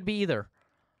 Could be either.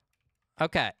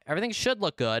 Okay, everything should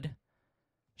look good.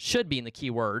 Should be in the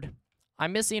keyword.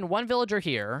 I'm missing one villager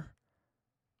here.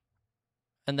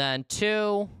 And then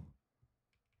 2.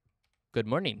 Good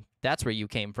morning. That's where you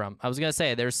came from. I was going to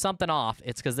say, there's something off.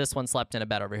 It's because this one slept in a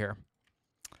bed over here.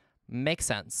 Makes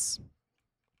sense.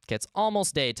 Okay, it's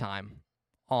almost daytime.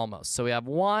 Almost. So we have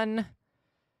 1,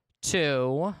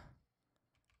 2,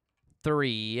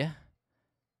 3,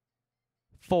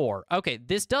 4. Okay,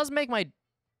 this does make my...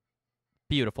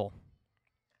 Beautiful.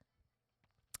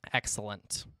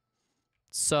 Excellent.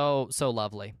 So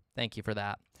lovely. Thank you for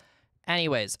that.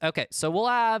 Anyways, okay, so we'll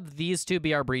have these two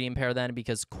be our breeding pair then,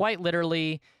 because quite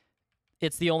literally,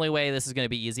 it's the only way this is going to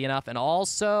be easy enough. And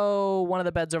also, one of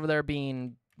the beds over there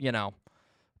being, you know,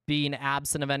 being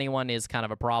absent of anyone is kind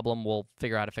of a problem. We'll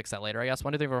figure out how to fix that later, I guess.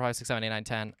 1, 2, 3, 4, 5, 6, 7, 8, 9,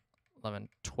 10, 11,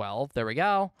 12. There we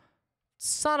go.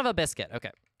 Son of a biscuit.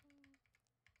 Okay.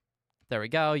 There we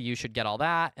go. You should get all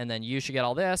that, and then you should get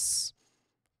all this.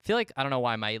 I feel like, I don't know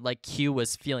why my, like, queue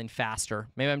was feeling faster.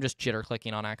 Maybe I'm just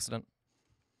jitter-clicking on accident.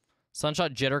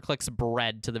 Sunshot jitter-clicks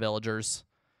bread to the villagers.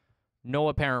 No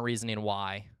apparent reasoning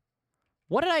why.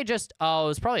 What did I just... Oh, it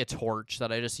was probably a torch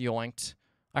that I just yoinked.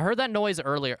 I heard that noise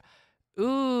earlier.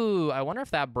 Ooh, I wonder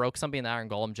if that broke something in the iron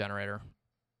golem generator.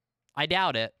 I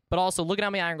doubt it, but also, look at how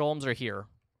many iron golems are here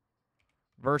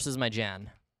versus my gen.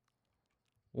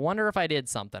 Wonder if I did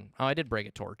something. Oh, I did break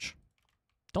a torch.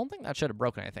 Don't think that should have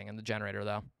broken anything in the generator,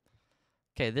 though.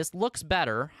 Okay, this looks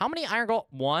better. How many iron golem?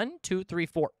 1, 2, 3,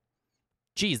 4.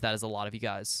 Jeez, that is a lot of you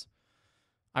guys.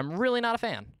 I'm really not a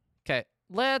fan. Okay,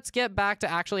 let's get back to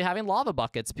actually having lava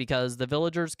buckets because the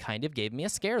villagers kind of gave me a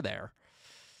scare there.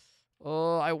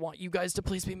 Oh, I want you guys to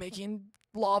please be making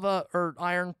lava or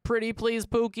iron pretty, please,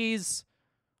 Pookies.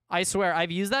 I swear,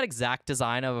 I've used that exact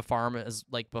design of a farm as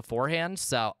like beforehand,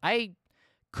 so I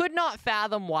could not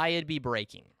fathom why it'd be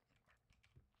breaking.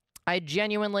 I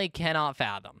genuinely cannot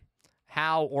fathom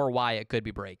how or why it could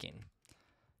be breaking.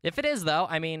 If it is, though,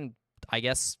 I mean, I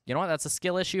guess, you know what? That's a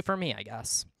skill issue for me, I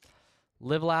guess.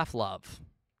 Live, laugh, love.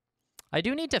 I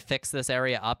do need to fix this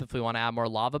area up if we want to add more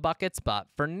lava buckets, but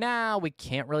for now, we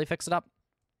can't really fix it up.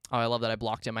 Oh, I love that I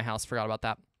blocked in my house. Forgot about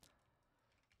that.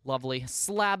 Lovely.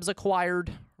 Slabs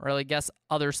acquired, or I guess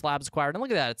other slabs acquired. And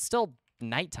look at that. It's still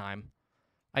nighttime.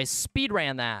 I speed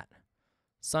ran that.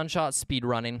 Sunshot speed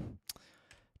running.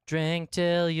 Drink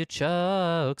till you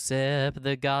choke, sip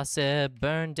the gossip,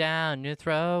 burn down your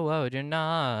throat. You're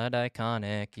not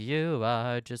iconic. You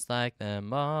are just like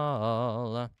them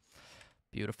all.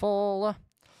 Beautiful.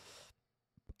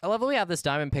 I love that we have this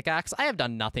diamond pickaxe. I have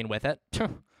done nothing with it.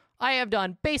 I have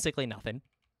done basically nothing.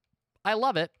 I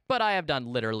love it, but I have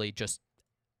done literally just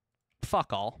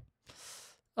fuck all.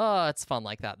 Oh, it's fun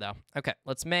like that, though. Okay,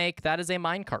 let's make... That is a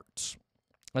minecart.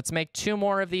 Let's make 2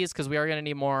 more of these, because we are going to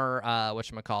need more,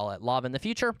 whatchamacallit, lava in the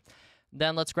future.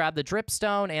 Then let's grab the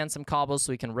dripstone and some cobbles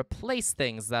so we can replace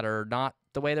things that are not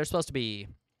the way they're supposed to be.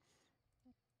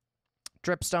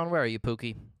 Dripstone, where are you,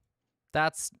 Pookie?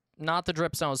 That's not the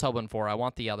dripstone I was hoping for. I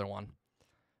want the other one.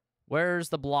 Where's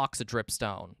the blocks of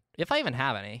dripstone? If I even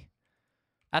have any.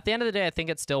 At the end of the day, I think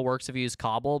it still works if you use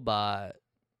cobble, but...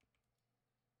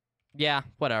 yeah,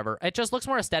 whatever. It just looks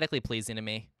more aesthetically pleasing to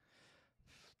me.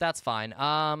 That's fine.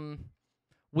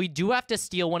 We do have to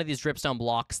steal one of these dripstone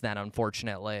blocks then,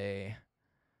 unfortunately.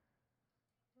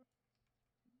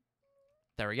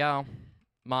 There we go.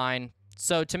 Mine.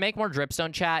 So to make more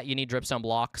dripstone, chat, you need dripstone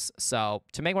blocks. So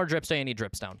to make more dripstone, you need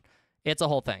dripstone. It's a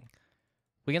whole thing.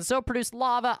 We can still produce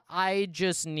lava. I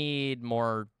just need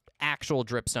more actual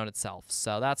dripstone itself.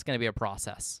 So that's going to be a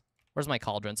process. Where's my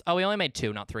cauldrons? Oh, we only made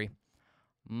 2, not 3.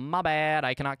 My bad.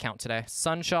 I cannot count today.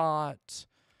 Sunshot.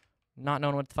 Not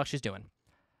knowing what the fuck she's doing.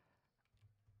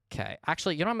 Okay.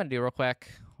 Actually, you know what I'm going to do real quick?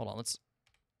 Hold on. Let's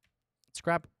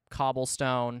grab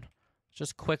cobblestone.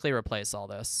 Just quickly replace all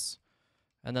this.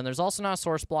 And then there's also now a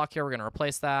source block here. We're going to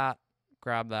replace that.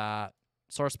 Grab that.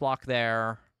 Source block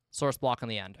there. Source block on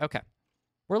the end. Okay.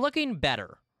 We're looking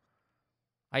better.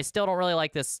 I still don't really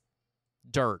like this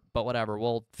dirt, but whatever.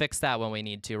 We'll fix that when we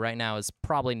need to. Right now is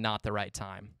probably not the right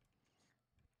time.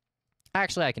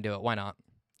 Actually, I can do it. Why not?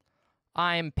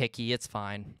 I'm picky. It's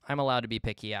fine. I'm allowed to be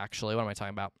picky, actually. What am I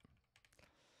talking about?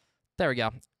 There we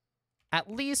go. At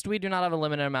least we do not have a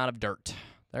limited amount of dirt.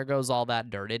 There goes all that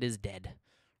dirt. It is dead.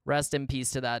 Rest in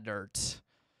peace to that dirt.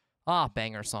 Ah,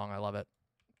 banger song. I love it.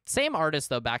 Same artist,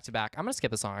 though, back-to-back. I'm going to skip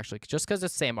the song, actually, just because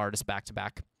it's same artist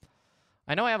back-to-back.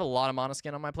 I know I have a lot of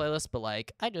Monoskin on my playlist, but,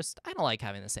 like, I don't like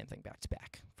having the same thing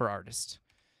back-to-back for artists.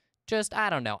 Just, I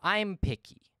don't know. I'm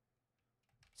picky.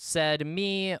 Said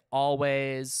me,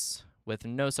 always, with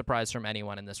no surprise from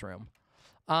anyone in this room.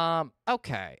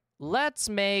 Okay. Let's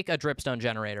make a dripstone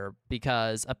generator,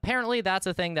 because apparently that's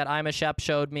a thing that I'm a Shep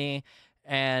showed me,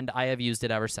 and I have used it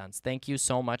ever since. Thank you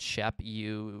so much, Shep,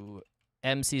 you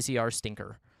MCCR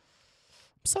stinker.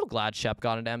 I'm so glad Shep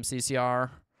got into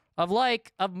MCCR. Of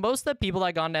most of the people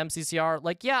that got into MCCR,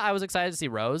 like, yeah, I was excited to see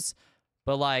Rose,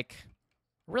 but, like,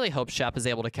 I really hope Shep is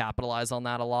able to capitalize on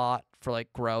that a lot for,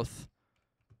 like, growth.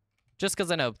 Just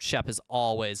because I know Shep is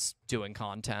always doing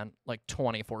content, like,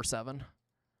 24/7.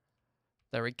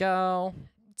 There we go.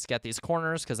 Let's get these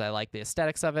corners because I like the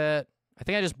aesthetics of it. I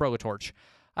think I just broke a torch.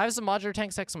 I have some modular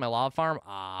tank sticks on my lava farm.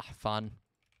 Ah, fun.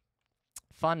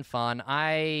 Fun.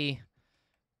 I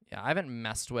haven't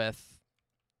messed with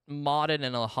modded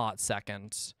in a hot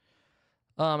second.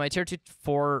 My tier 2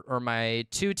 4 or my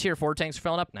 2 tier 4 tanks are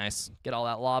filling up. Nice. Get all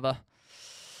that lava.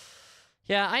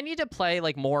 Yeah, I need to play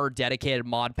like more dedicated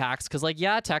mod packs because like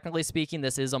yeah, technically speaking,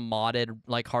 this is a modded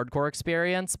like hardcore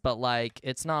experience, but like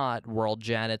it's not world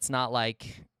gen. It's not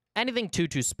like anything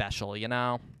too special, you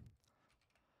know.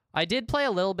 I did play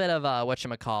a little bit of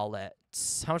whatchamacallit.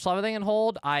 How much lava they can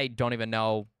hold? I don't even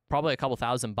know. Probably a couple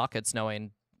thousand buckets,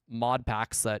 knowing mod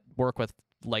packs that work with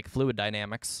like fluid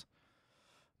dynamics.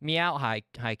 Meow, high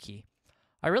key.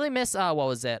 I really miss, what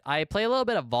was it? I play a little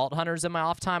bit of Vault Hunters in my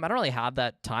off time. I don't really have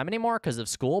that time anymore because of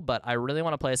school, but I really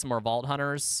want to play some more Vault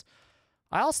Hunters.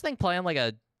 I also think playing like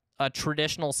a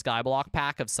traditional Skyblock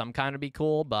pack of some kind would be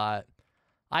cool, but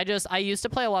I used to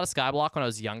play a lot of Skyblock when I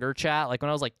was younger, chat. Like when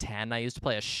I was like 10, I used to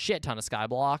play a shit ton of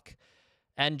Skyblock.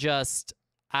 And just,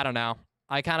 I don't know.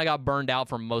 I kind of got burned out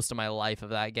for most of my life of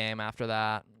that game after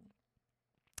that.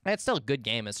 It's still a good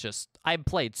game. It's just, I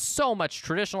played so much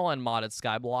traditional and modded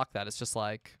Skyblock that it's just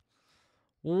like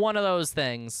one of those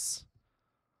things.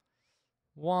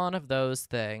 One of those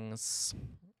things.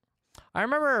 I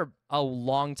remember a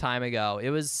long time ago, it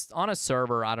was on a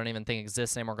server I don't even think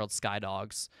exists anymore called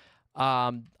Skydogs.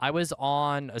 I was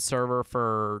on a server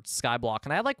for Skyblock,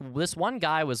 and I had like this one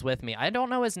guy was with me. I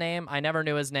don't know his name. I never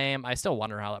knew his name. I still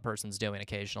wonder how that person's doing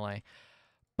occasionally.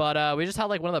 But we just had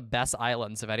like one of the best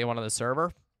islands of anyone on the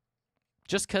server.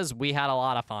 Just because we had a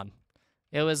lot of fun.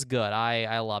 It was good.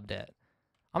 I loved it.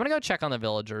 I'm going to go check on the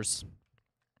villagers.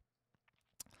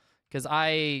 Because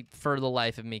I, for the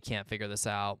life of me, can't figure this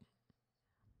out.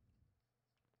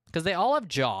 Because they all have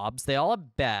jobs. They all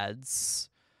have beds.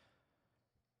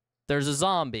 There's a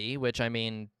zombie, which, I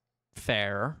mean,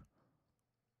 fair.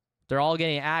 They're all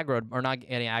getting aggroed, or not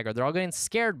getting aggroed. They're all getting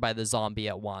scared by the zombie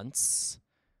at once.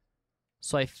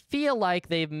 So I feel like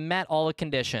they've met all the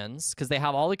conditions, because they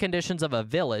have all the conditions of a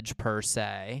village, per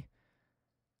se.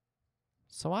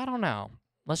 So I don't know.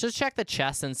 Let's just check the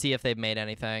chest and see if they've made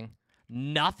anything.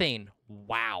 Nothing.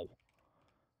 Wow.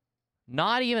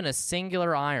 Not even a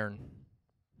singular iron.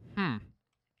 Let's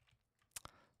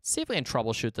see if we can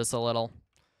troubleshoot this a little.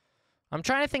 I'm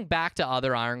trying to think back to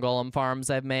other iron golem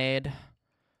farms I've made.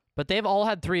 But they've all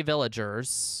had 3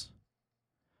 villagers.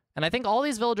 And I think all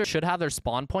these villagers should have their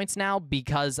spawn points now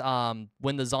because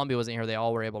when the zombie wasn't here, they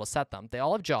all were able to set them. They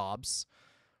all have jobs.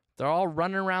 They're all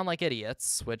running around like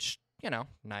idiots, which, you know,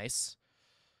 nice.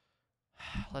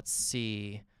 Let's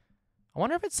see. I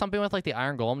wonder if it's something with, like, the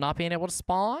iron golem not being able to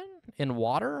spawn in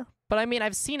water. But, I mean,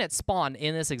 I've seen it spawn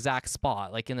in this exact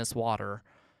spot, like in this water.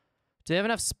 Do they have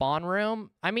enough spawn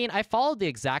room? I mean, I followed the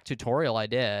exact tutorial I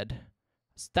did.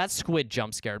 That squid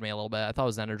jump scared me a little bit. I thought it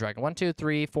was Ender Dragon. 1, 2,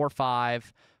 3, 4,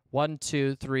 5. 1,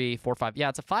 2, 3, 4, 5. Yeah,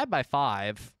 it's a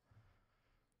 5x5.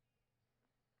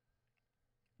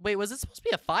 Wait, was it supposed to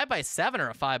be a 5x7 or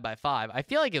a 5x5? I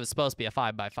feel like it was supposed to be a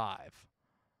 5x5.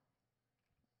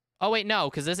 Oh, wait, no,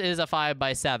 because this is a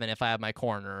 5x7 if I have my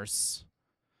corners.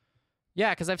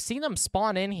 Yeah, because I've seen them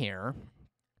spawn in here.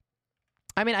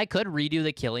 I mean, I could redo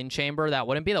the killing chamber. That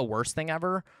wouldn't be the worst thing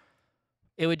ever.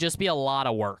 It would just be a lot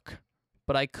of work.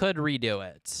 But I could redo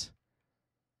it.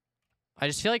 I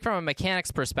just feel like from a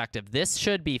mechanics perspective, this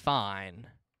should be fine.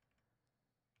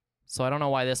 So I don't know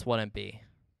why this wouldn't be.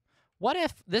 What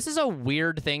if... This is a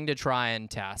weird thing to try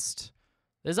and test.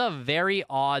 This is a very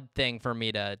odd thing for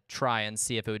me to try and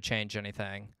see if it would change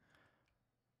anything.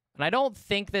 And I don't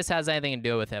think this has anything to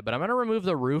do with it, but I'm going to remove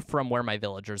the roof from where my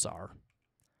villagers are.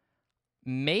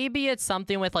 Maybe it's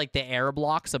something with, like, the air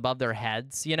blocks above their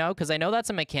heads, you know? Because I know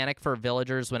that's a mechanic for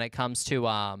villagers when it comes to...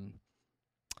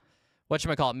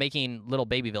 whatchamacallit, making little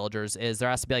baby villagers, is there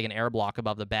has to be like an air block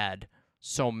above the bed.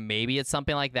 So maybe it's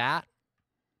something like that.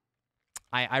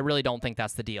 I really don't think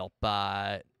that's the deal,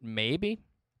 but maybe.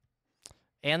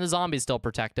 And the zombie's still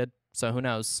protected, so who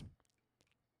knows?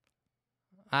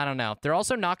 I don't know. They're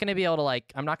also not going to be able to,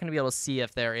 like, I'm not going to be able to see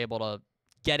if they're able to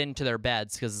get into their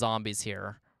beds because zombie's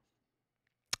here.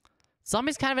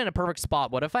 Zombie's kind of in a perfect spot.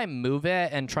 What if I move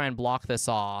it and try and block this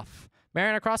off?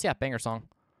 Mariana Cross, yeah, banger song.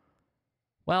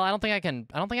 Well, I don't think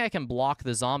I can block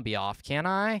the zombie off, can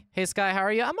I? Hey, Sky, how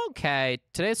are you? I'm okay.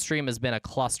 Today's stream has been a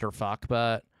clusterfuck,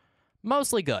 but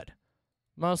mostly good.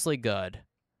 Mostly good.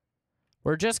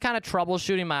 We're just kind of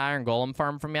troubleshooting my iron golem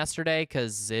farm from yesterday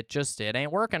because it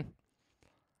ain't working.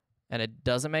 And it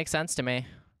doesn't make sense to me.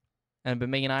 And I've been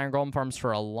making iron golem farms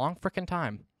for a long freaking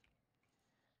time.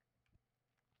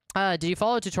 Did you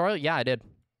follow a tutorial? Yeah, I did.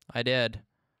 I did.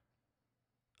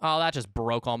 Oh, that just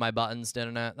broke all my buttons,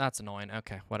 didn't it? That's annoying.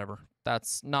 Okay, whatever.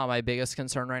 That's not my biggest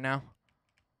concern right now.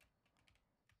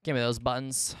 Give me those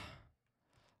buttons.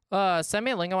 Send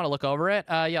me a link. I want to look over it.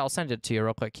 Yeah, I'll send it to you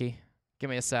real quick, Key. Give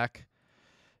me a sec.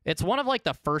 It's one of like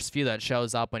the first few that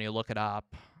shows up when you look it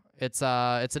up. It's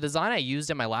a design I used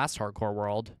in my last hardcore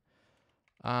world.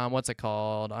 What's it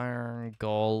called? Iron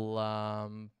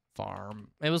Golem Farm.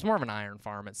 It was more of an iron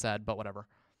farm, it said, but whatever.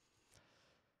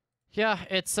 Yeah,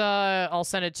 it's I'll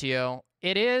send it to you.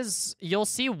 It is, you'll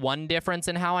see one difference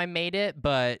in how I made it,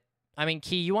 but I mean,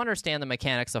 Key, you understand the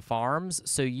mechanics of farms,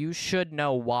 so you should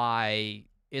know why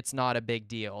it's not a big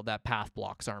deal that path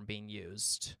blocks aren't being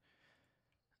used.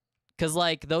 Because,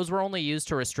 like, those were only used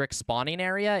to restrict spawning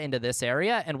area into this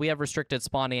area, and we have restricted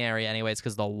spawning area anyways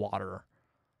because of the water.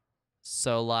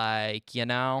 So, like, you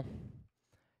know?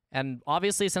 And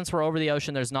obviously, since we're over the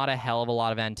ocean, there's not a hell of a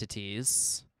lot of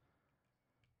entities.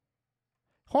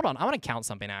 Hold on, I want to count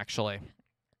something, actually.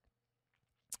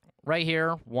 Right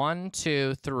here, 1,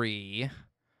 2, 3,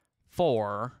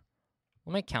 4.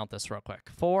 Let me count this real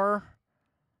quick. 4,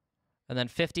 and then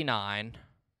 59.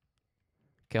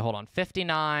 Okay, hold on.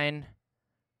 59,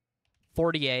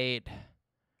 48,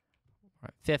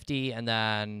 50, and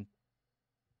then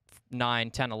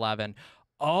 9, 10, 11.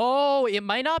 Oh, it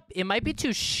might be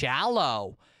too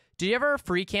shallow. Did you ever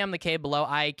free cam the cave below?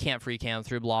 I can't free cam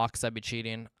through blocks. That'd be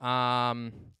cheating.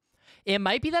 It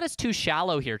might be that it's too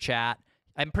shallow here, chat.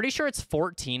 I'm pretty sure it's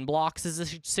 14 blocks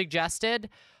is suggested,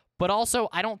 but also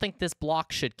I don't think this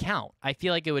block should count. I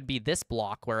feel like it would be this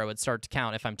block where it would start to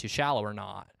count if I'm too shallow or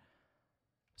not.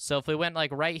 So if we went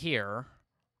like right here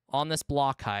on this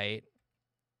block height,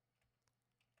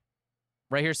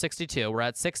 right here 62, we're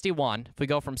at 61. If we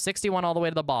go from 61 all the way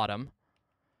to the bottom,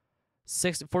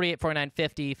 48, 49,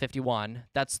 50, 51,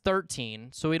 that's 13.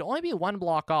 So we'd only be one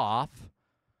block off.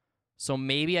 So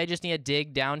maybe I just need to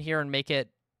dig down here and make it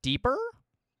deeper?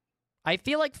 I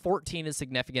feel like 14 is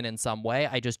significant in some way.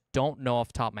 I just don't know off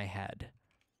the top of my head.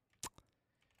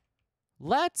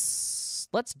 Let's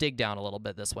dig down a little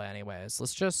bit this way anyways.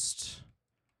 Let's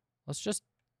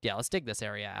dig this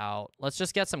area out. Let's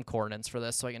just get some coordinates for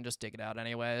this so I can just dig it out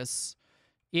anyways.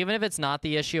 Even if it's not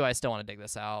the issue, I still want to dig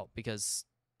this out because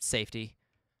safety.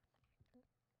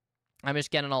 I'm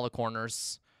just getting all the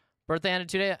corners. Birthday ended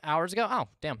 2 hours ago? Oh,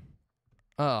 damn.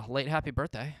 Late happy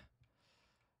birthday.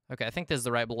 Okay, I think this is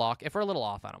the right block. If we're a little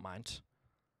off, I don't mind.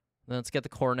 Then let's get the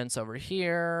coordinates over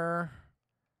here.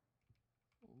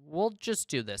 We'll just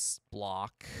do this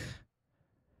block.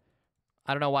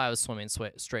 I don't know why I was swimming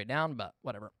straight down, but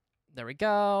whatever. There we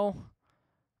go.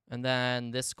 And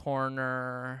then this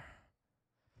corner.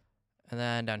 And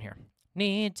then down here.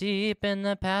 Knee deep in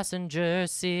the passenger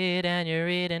seat and you're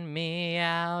eating me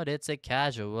out. It's a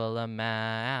casual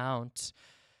amount.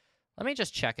 Let me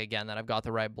just check again that I've got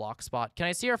the right block spot. Can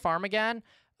I see our farm again?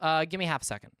 Give me half a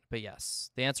second. But yes,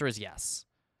 the answer is yes.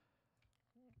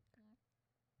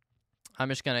 I'm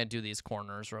just going to do these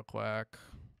corners real quick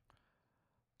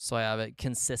so I have it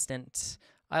consistent.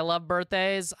 I love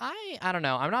birthdays. I don't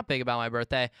know. I'm not big about my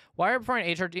birthday. Why are you preferring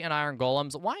HRD and Iron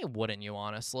Golems? Why wouldn't you,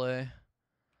 honestly?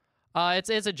 It's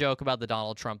a joke about the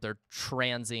Donald Trump. They're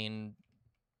transing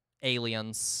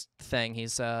aliens thing, he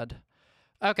said.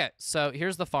 Okay, so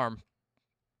here's the farm.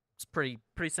 It's pretty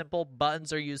simple.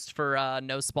 Buttons are used for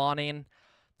no spawning.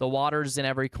 The water's in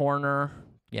every corner.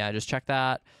 Yeah, just check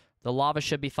that. The lava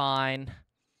should be fine.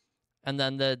 And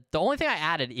then the only thing I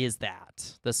added is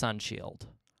the sun shield.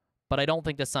 But I don't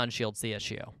think the sun shield's the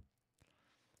issue.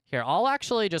 Here, I'll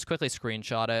actually just quickly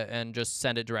screenshot it and just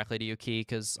send it directly to you, Key,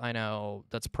 because I know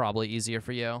that's probably easier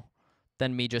for you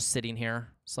than me just sitting here.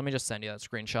 So let me just send you that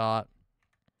screenshot.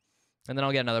 And then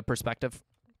I'll get another perspective.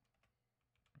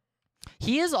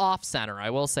 He is off-center, I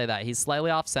will say that. He's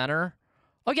slightly off-center.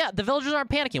 Oh, yeah, the villagers aren't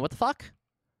panicking. What the fuck?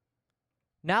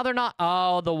 Now they're not.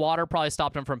 Oh, the water probably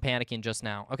stopped them from panicking just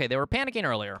now. Okay, they were panicking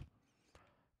earlier.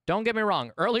 Don't get me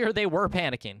wrong. Earlier, they were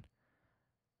panicking.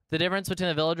 The difference between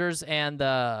the villagers and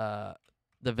the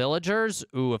villagers.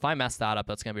 Ooh, if I mess that up,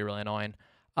 that's going to be really annoying.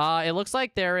 It looks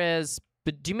like there is.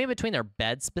 But do you mean between their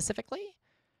beds specifically?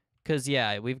 Because,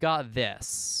 yeah, we've got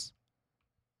this.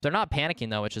 They're not panicking,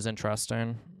 though, which is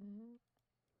interesting.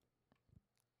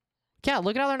 Yeah,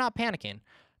 look at how they're not panicking.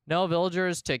 No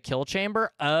villagers to kill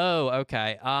chamber. Oh,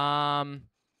 okay. I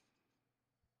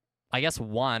guess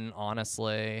one,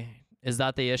 honestly. Is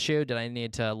that the issue? Did I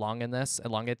need to elongate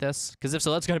this? Because if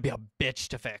so, that's going to be a bitch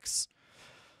to fix.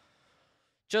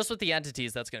 Just with the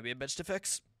entities, that's going to be a bitch to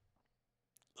fix.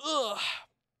 Ugh.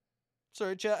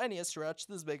 Sorry, chat. I need a stretch.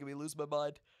 This is making me lose my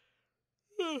mind.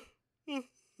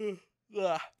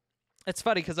 It's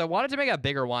funny because I wanted to make a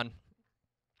bigger one.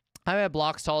 I have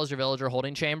blocks tall as your villager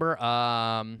holding chamber.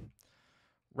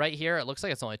 Right here, it looks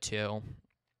like it's only 2.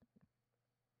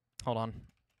 Hold on.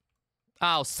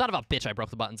 Oh, son of a bitch, I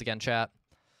broke the buttons again, chat.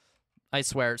 I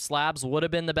swear, slabs would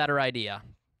have been the better idea.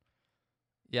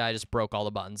 Yeah, I just broke all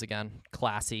the buttons again.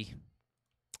 Classy.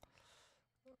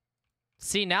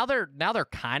 See, now they're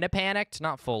kind of panicked.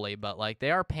 Not fully, but, like,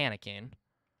 they are panicking.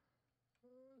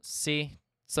 See?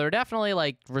 So they're definitely,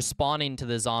 like, responding to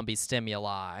the zombie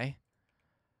stimuli.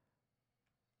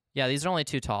 Yeah, these are only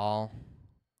too tall.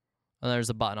 And there's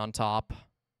a button on top.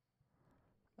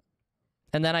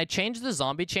 And then I changed the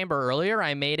zombie chamber earlier.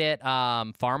 I made it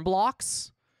farm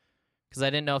blocks. Because I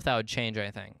didn't know if that would change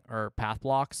anything. Or path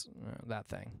blocks. That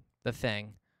thing. The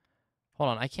thing. Hold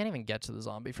on. I can't even get to the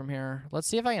zombie from here. Let's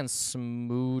see if I can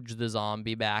smooge the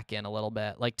zombie back in a little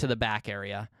bit. Like to the back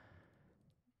area.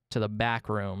 To the back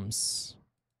rooms.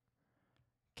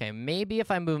 Okay, maybe if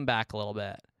I move him back a little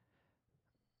bit.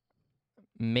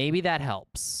 Maybe that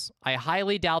helps. I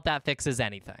highly doubt that fixes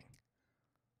anything.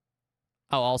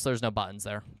 Oh, also there's no buttons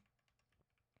there.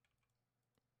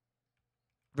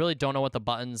 Really don't know what the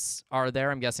buttons are there.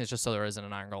 I'm guessing it's just so there isn't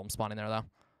an iron golem spawning there, though.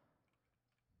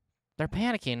 They're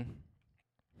panicking.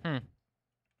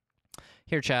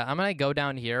 Here, chat. I'm going to go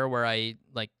down here where I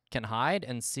like can hide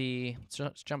and see.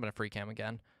 Let's jump into free cam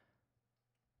again.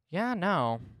 Yeah,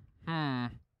 no.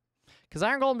 Because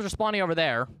iron golems are spawning over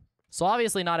there. So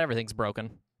obviously not everything's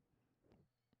broken.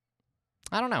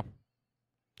 I don't know.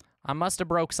 I must have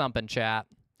broke something, chat.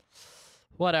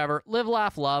 Whatever. Live,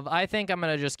 laugh, love. I think I'm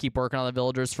going to just keep working on the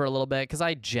villagers for a little bit because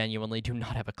I genuinely do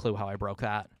not have a clue how I broke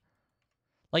that.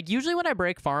 Like, usually when I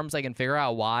break farms, I can figure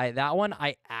out why. That one,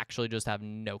 I actually just have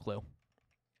no clue.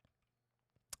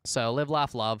 So, live,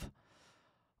 laugh, love.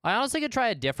 I honestly could try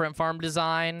a different farm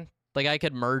design. Like, I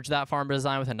could merge that farm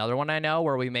design with another one I know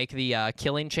where we make the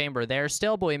killing chamber there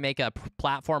still, but we make a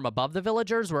platform above the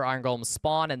villagers where iron golems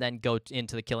spawn and then go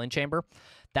into the killing chamber.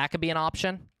 That could be an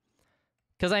option.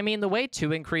 Because, I mean, the way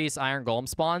to increase iron golem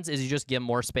spawns is you just give them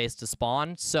more space to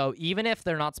spawn. So, even if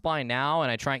they're not spawning now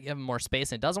and I try and give them more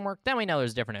space and it doesn't work, then we know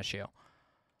there's a different issue.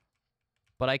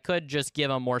 But I could just give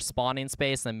them more spawning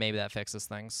space and then maybe that fixes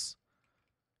things.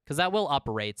 Because that will up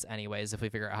rates anyways if we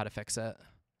figure out how to fix it.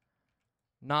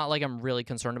 Not like I'm really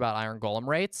concerned about iron golem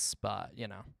rates, but, you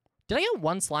know. Did I get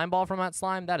one slime ball from that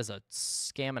slime? That is a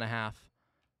scam and a half.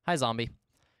 Hi, zombie.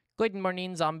 Good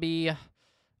morning, zombie.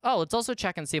 Oh, let's also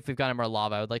check and see if we've got any more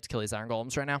lava. I would like to kill these iron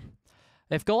golems right now.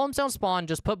 If golems don't spawn,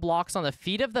 just put blocks on the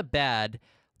feet of the bed.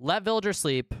 Let villagers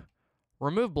sleep.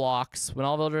 Remove blocks. When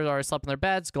all villagers already slept in their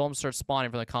beds, golems start spawning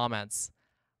from the comments.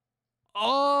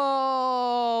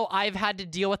 Oh, I've had to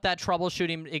deal with that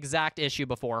troubleshooting exact issue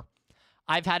before.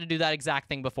 I've had to do that exact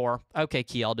thing before. Okay,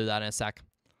 Key, I'll do that in a sec.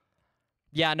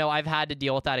 Yeah, no, I've had to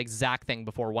deal with that exact thing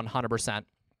before, 100%.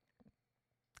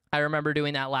 I remember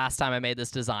doing that last time I made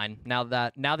this design. Now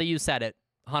that you said it,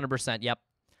 100%, yep.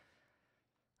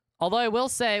 Although I will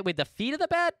say, with the feet of the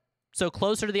bed, so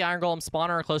closer to the iron golem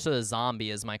spawner or closer to the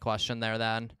zombie is my question there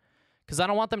then. Because I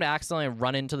don't want them to accidentally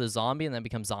run into the zombie and then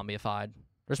become zombified.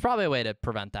 There's probably a way to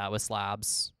prevent that with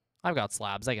slabs. I've got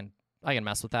slabs. I can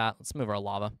mess with that. Let's move our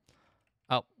lava.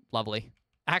 Oh, lovely.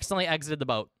 Accidentally exited the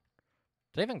boat.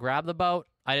 Did I even grab the boat?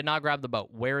 I did not grab the boat.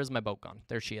 Where is my boat gone?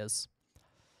 There she is.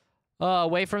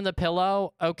 Away from the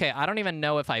pillow. Okay, I don't even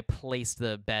know if I placed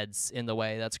the beds in the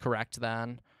way. That's correct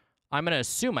then. I'm going to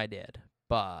assume I did,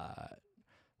 but...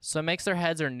 So it makes their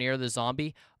heads are near the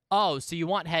zombie. Oh, so you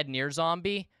want head near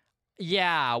zombie?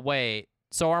 Yeah, wait.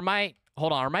 So are my...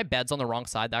 Hold on, are my beds on the wrong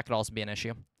side? That could also be an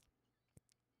issue.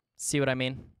 See what I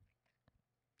mean?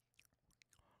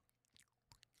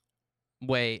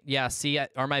 Wait, yeah, see,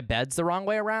 are my beds the wrong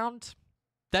way around?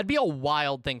 That'd be a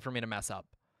wild thing for me to mess up.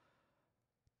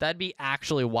 That'd be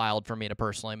actually wild for me to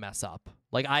personally mess up.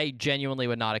 Like, I genuinely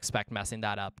would not expect messing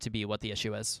that up to be what the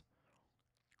issue is.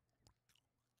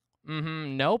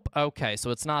 Nope. Okay, so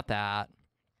it's not that.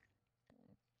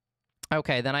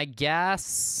 Okay, then I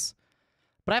guess...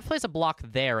 But I have to place a block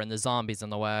there and the zombie's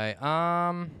in the way.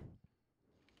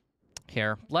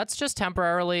 Here, let's just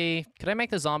temporarily... Could I make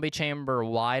the zombie chamber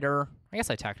wider? I guess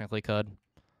I technically could.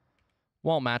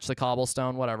 Won't match the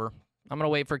cobblestone, whatever. I'm going to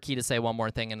wait for Key to say one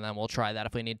more thing, and then we'll try that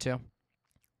if we need to.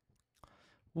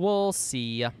 We'll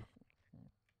see.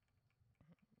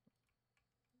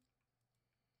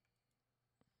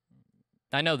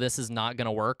 I know this is not going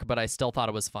to work, but I still thought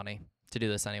it was funny to do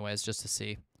this anyways, just to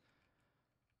see.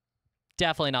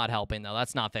 Definitely not helping, though.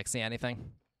 That's not fixing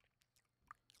anything.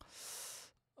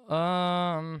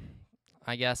 I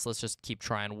guess let's just keep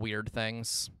trying weird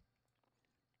things.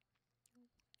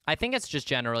 I think it's just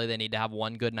generally they need to have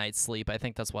one good night's sleep. I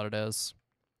think that's what it is.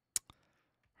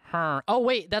 Oh,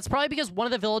 wait. That's probably because one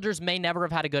of the villagers may never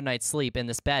have had a good night's sleep in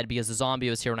this bed because the zombie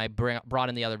was here when I brought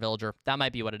in the other villager. That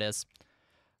might be what it is.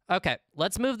 Okay,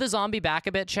 let's move the zombie back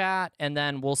a bit, chat, and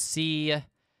then we'll see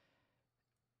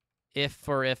if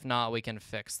or if not we can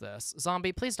fix this.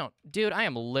 Zombie, please don't. Dude, I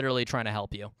am literally trying to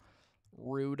help you.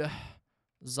 Rude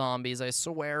zombies, I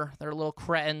swear. They're little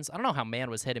cretins. I don't know how man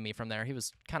was hitting me from there. He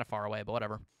was kind of far away, but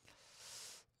whatever.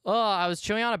 Oh, I was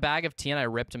chewing on a bag of tea and I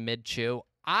ripped mid-chew.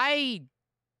 I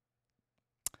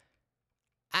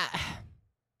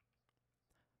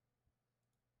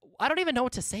don't even know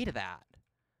what to say to that.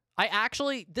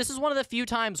 This is one of the few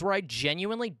times where I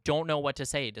genuinely don't know what to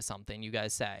say to something you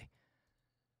guys say.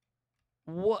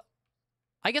 What?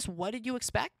 I guess, what did you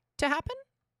expect to happen?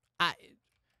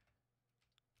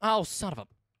 Oh, son of a...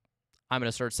 I'm going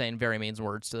to start saying very mean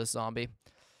words to this zombie.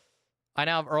 I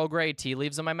now have Earl Grey tea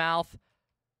leaves in my mouth.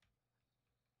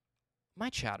 My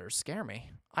chatters scare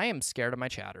me. I am scared of my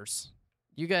chatters.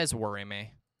 You guys worry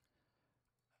me.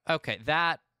 Okay,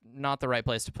 not the right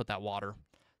place to put that water.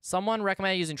 Someone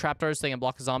recommended using trapdoors so they can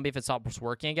block the zombie if it stops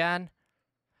working again.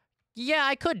 Yeah,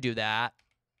 I could do that.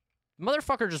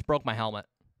 Motherfucker just broke my helmet.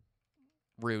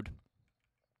 Rude.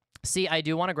 See, I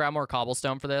do want to grab more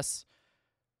cobblestone for this.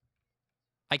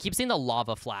 I keep seeing the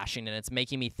lava flashing, and it's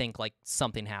making me think like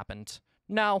something happened.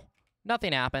 No,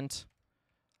 nothing happened.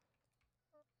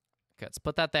 Okay, let's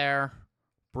put that there.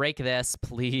 Break this,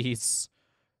 please.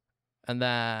 And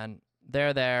then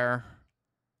there.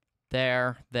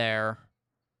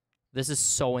 This is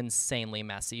so insanely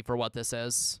messy for what this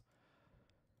is.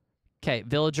 Okay,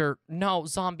 villager. No,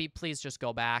 zombie, please just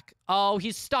go back. Oh,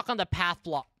 he's stuck on the path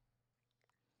block.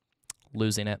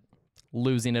 Losing it.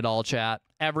 Losing it all, chat.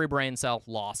 Every brain cell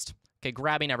lost. Okay,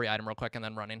 grabbing every item real quick and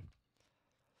then running.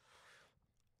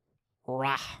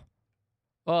 Rah.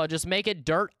 Oh, just make it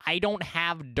dirt. I don't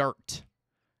have dirt.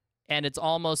 And it's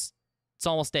almost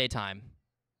daytime.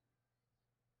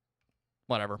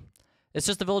 Whatever. It's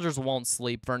just the villagers won't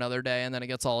sleep for another day, and then it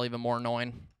gets all even more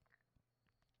annoying.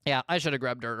 Yeah, I should have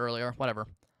grabbed dirt earlier. Whatever.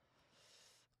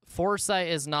 Foresight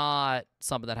is not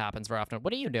something that happens very often.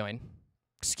 What are you doing?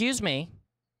 Excuse me.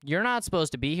 You're not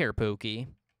supposed to be here, Pookie.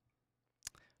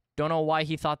 Don't know why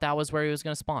he thought that was where he was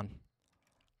going to spawn.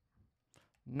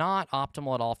 Not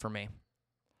optimal at all for me.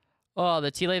 Oh,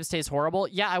 the tea leaves taste horrible.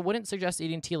 Yeah, I wouldn't suggest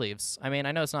eating tea leaves. I mean,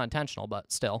 I know it's not intentional,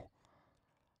 but still.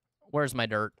 Where's my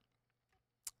dirt?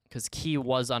 Because Key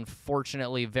was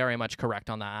unfortunately very much correct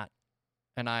on that.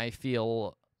 And I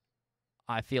feel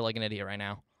like an idiot right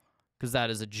now. Because that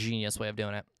is a genius way of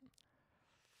doing it.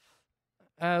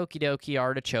 Okie dokie,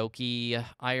 artichokey,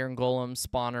 iron golem,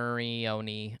 spawnery,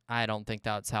 oni. I don't think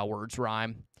that's how words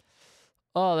rhyme.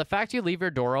 Oh, the fact you leave your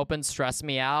door open stressed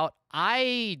me out.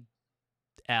 I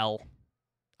don't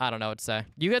know what to say.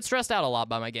 You get stressed out a lot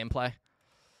by my gameplay.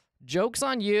 Joke's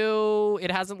on you.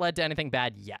 It hasn't led to anything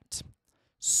bad yet.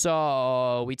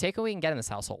 So, we take what we can get in this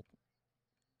household.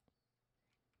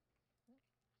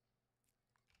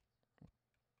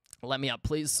 Let me up,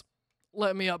 please.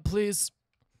 Let me up, please.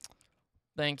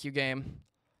 Thank you, game.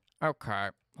 Okay,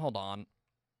 hold on.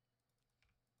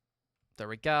 There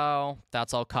we go.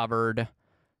 That's all covered.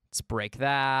 Let's break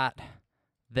that.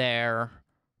 There.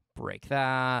 Break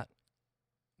that.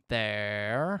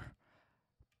 There.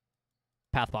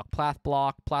 Path block, path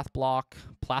block, path block,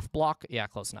 path block. Yeah,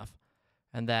 close enough.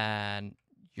 And then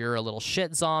you're a little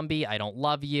shit zombie. I don't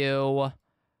love you.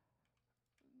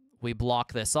 We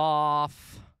block this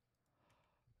off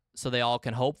so they all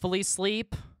can hopefully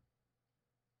sleep.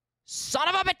 Son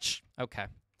of a bitch. Okay.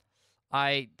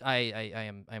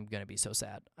 I'm gonna be so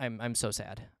sad. I'm so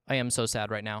sad. I am so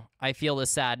sad right now. I feel the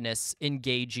sadness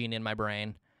engaging in my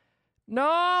brain.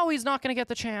 No, he's not gonna get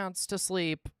the chance to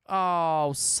sleep.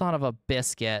 Oh, son of a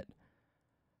biscuit.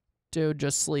 Dude,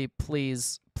 just sleep,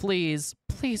 please. Please,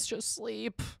 please just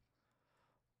sleep.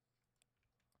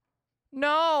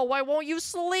 No, why won't you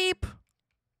sleep?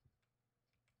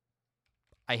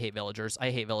 I hate villagers. I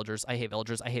hate villagers. I hate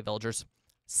villagers. I hate villagers.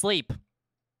 Sleep.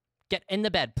 Get in the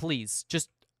bed, please. Just,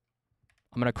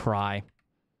 I'm gonna cry.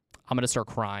 I'm gonna start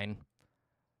crying.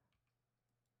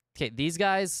 Okay, these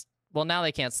guys, well, now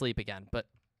they can't sleep again, but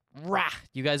rah,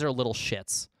 you guys are little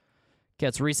shits. Okay,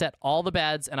 let's reset all the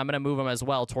beds, and I'm going to move them as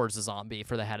well towards the zombie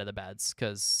for the head of the beds,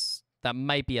 because that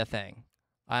might be a thing.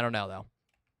 I don't know, though.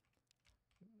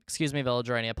 Excuse me,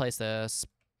 villager, I need to place this.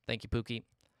 Thank you, Pookie.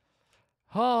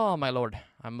 Oh, my lord.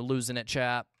 I'm losing it,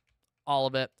 chat. All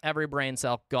of it. Every brain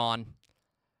cell gone.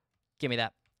 Give me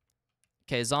that.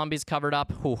 Okay, zombies covered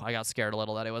up. Whew, I got scared a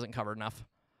little that it wasn't covered enough.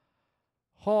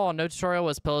 Oh, no tutorial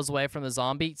was pillows away from the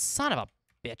zombie. Son of a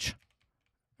bitch.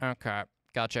 Okay,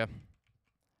 gotcha.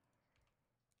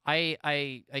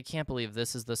 I can't believe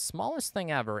this is the smallest thing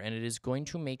ever, and it is going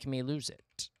to make me lose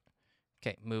it.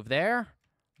 Okay, move there.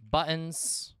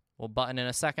 Buttons. We'll button in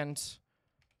a second.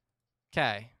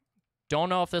 Okay. Don't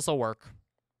know if this will work.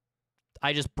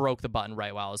 I just broke the button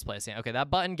right while I was placing it. Okay,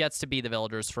 that button gets to be the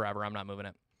villagers forever. I'm not moving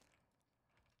it.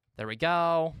 There we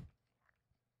go.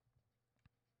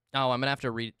 Oh, I'm going to have to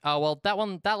read. Oh, well, that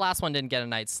last one didn't get a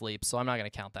night's sleep, so I'm not going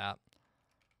to count that.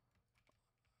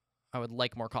 I would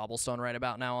like more cobblestone right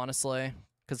about now, honestly.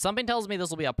 Because something tells me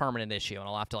this will be a permanent issue, and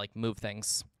I'll have to, like, move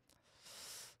things.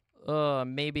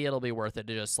 Maybe it'll be worth it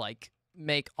to just, like,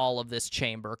 make all of this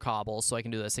chamber cobble so I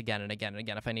can do this again and again and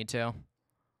again if I need to.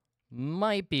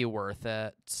 Might be worth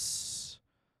it. Let's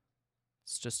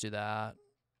just do that.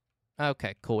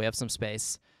 Okay, cool. We have some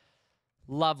space.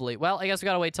 Lovely. Well, I guess we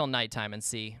gotta wait till nighttime and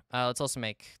see. Let's also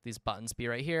make these buttons be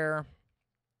right here.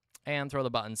 And throw the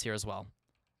buttons here as well.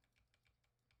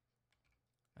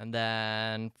 And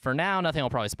then, for now, nothing will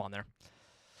probably spawn there.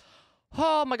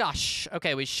 Oh my gosh.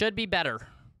 Okay, we should be better.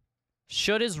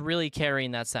 Should is really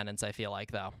carrying that sentence, I feel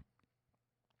like, though.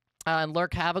 And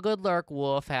lurk, have a good lurk,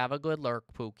 Wolf. Have a good lurk,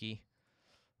 Pookie.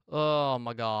 Oh,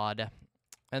 my God.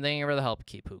 And thank you for the help,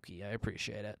 Key Pookie. I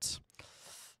appreciate it.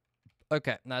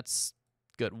 Okay, that's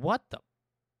good. What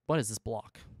is this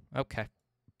block? Okay.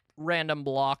 Random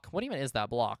block. What even is that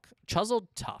block? Chiseled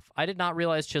Tuff. I did not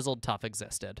realize Chiseled Tuff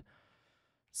existed.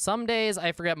 Some days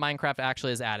I forget Minecraft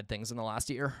actually has added things in the last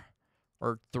year.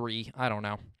 Or 3. I don't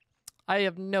know. I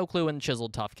have no clue when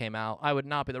Chiseled Tuff came out. I would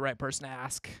not be the right person to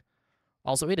ask.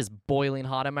 Also, it is boiling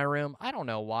hot in my room. I don't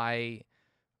know why,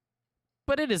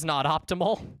 but it is not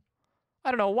optimal.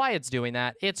 I don't know why it's doing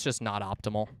that. It's just not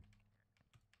optimal.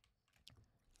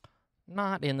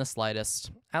 Not in the slightest.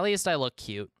 At least I look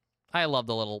cute. I love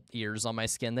the little ears on my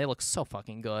skin. They look so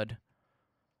fucking good.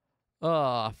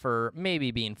 For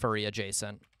maybe being furry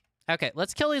adjacent. Okay,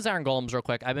 let's kill these iron golems real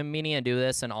quick. I've been meaning to do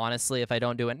this, and honestly, if I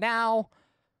don't do it now,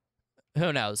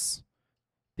 who knows?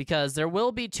 Because there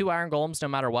will be 2 iron golems no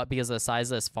matter what because of the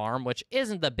size of this farm, which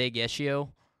isn't the big issue.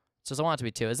 It's just I want it to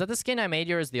be 2. Is that the skin I made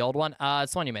you or is the old one?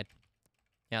 It's the one you made.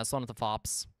 Yeah, it's the one with the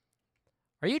fops.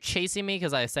 Are you chasing me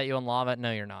because I set you in lava?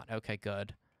 No, you're not. Okay,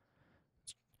 good.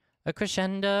 A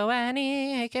crescendo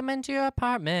Annie came into your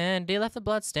apartment. He left the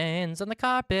bloodstains on the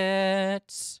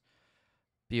carpet.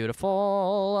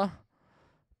 Beautiful.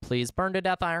 Please burn to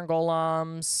death, iron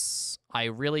golems. I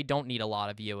really don't need a lot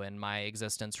of you in my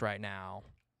existence right now.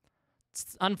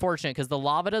 It's unfortunate because the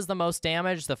lava does the most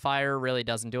damage. The fire really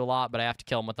doesn't do a lot, but I have to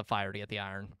kill him with the fire to get the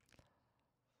iron.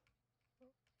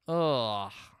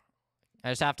 Ugh. I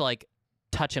just have to, like,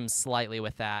 touch him slightly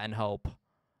with that and hope.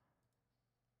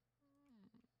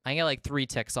 I can get, like, 3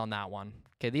 ticks on that one.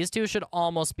 Okay, these 2 should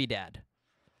almost be dead.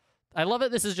 I love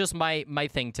it. This is just my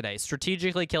thing today.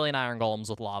 Strategically killing iron golems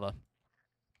with lava.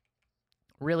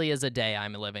 Really is a day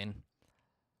I'm living.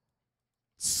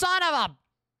 Son of a...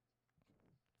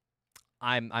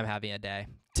 I'm having a day.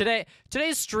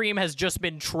 Today's stream has just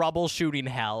been troubleshooting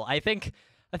hell. I think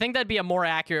that'd be a more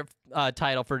accurate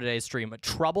title for today's stream.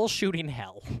 Troubleshooting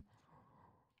hell.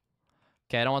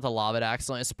 Okay, I don't want the lava to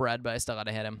accidentally spread, but I still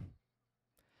gotta hit him.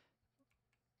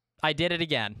 I did it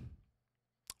again.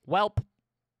 Welp.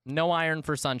 No iron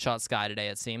for SunShotSkye today,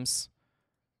 it seems.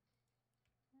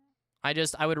 I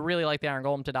would really like the iron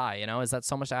golem to die, you know? Is that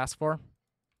so much to ask for?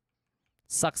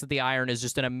 Sucks that the iron is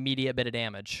just an immediate bit of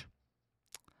damage.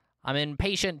 I'm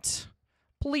impatient.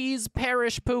 Please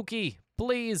perish, Pookie.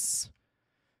 Please.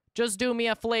 Just do me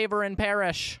a flavor and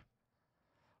perish.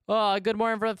 Oh, good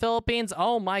morning for the Philippines.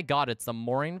 Oh my God, it's the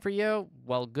morning for you?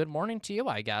 Well, good morning to you,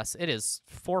 I guess. It is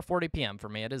 4:40 p.m. for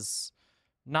me. It is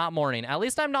not morning. At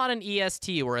least I'm not an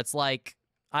EST where it's like,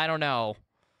 I don't know,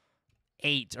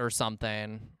 8 or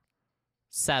something.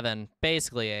 7.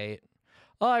 Basically 8.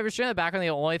 Oh, I was in the background. The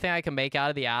only thing I can make out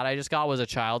of the ad I just got was a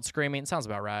child screaming. Sounds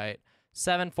about right.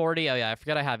 7:40. Oh, yeah, I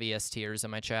forgot I have ESTers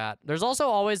in my chat. There's also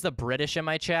always the British in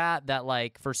my chat that,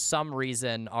 like, for some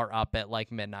reason are up at,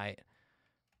 like, midnight.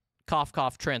 Cough,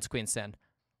 cough, trans queen sin.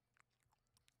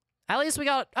 At least we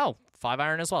got, 5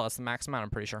 iron as well. That's the max amount, I'm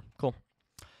pretty sure. Cool.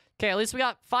 Okay, at least we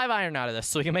got 5 iron out of this,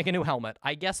 so we can make a new helmet.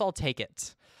 I guess I'll take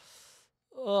it.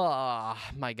 Oh,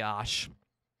 my gosh.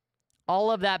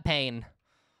 All of that pain.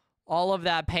 All of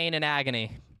that pain and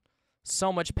agony.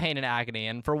 So much pain and agony.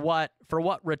 And for what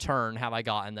return have I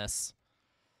gotten this?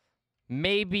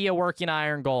 Maybe a working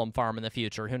iron golem farm in the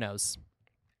future. Who knows?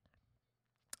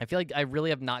 I feel like I really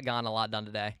have not gotten a lot done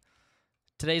today.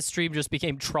 Today's stream just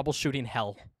became troubleshooting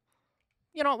hell.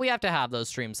 You know, we have to have those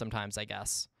streams sometimes, I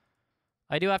guess.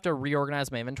 I do have to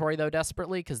reorganize my inventory, though,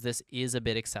 desperately, because this is a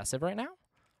bit excessive right now.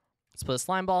 Let's put a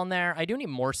slime ball in there. I do need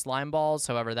more slime balls.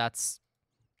 However, that's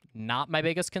not my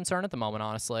biggest concern at the moment,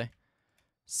 honestly.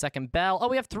 Second bell. Oh,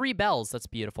 we have 3 bells. That's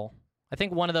beautiful. I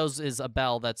think one of those is a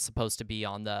bell that's supposed to be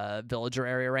on the villager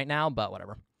area right now, but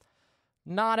whatever.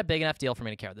 Not a big enough deal for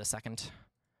me to care this second.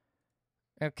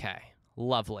 Okay,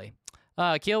 lovely.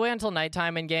 Key will wait until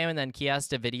nighttime in game, and then Key has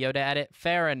to video to edit.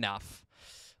 Fair enough.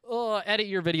 Oh, edit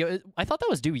your video. I thought that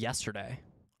was due yesterday.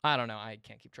 I don't know. I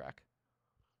can't keep track.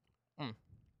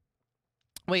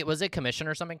 Wait, was it commission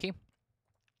or something, Key?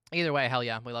 Either way, hell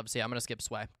yeah, we love to see it. I'm gonna skip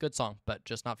Sway. Good song, but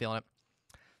just not feeling it.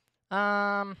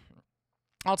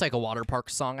 I'll take a water park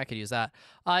song. I could use that.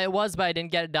 It was, but I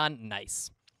didn't get it done.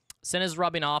 Nice. Sin is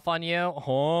rubbing off on you.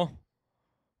 Huh?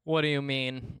 What do you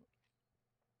mean?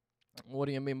 What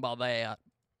do you mean by that?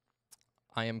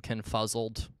 I am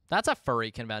confuzzled. That's a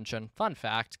furry convention. Fun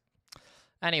fact.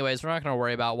 Anyways, we're not going to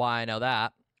worry about why I know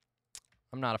that.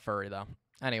 I'm not a furry, though.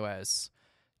 Anyways.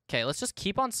 Okay, let's just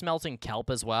keep on smelting kelp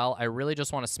as well. I really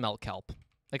just want to smelt kelp.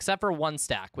 Except for one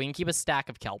stack. We can keep a stack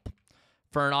of kelp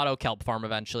for an auto kelp farm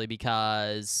eventually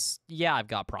because, yeah, I've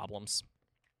got problems.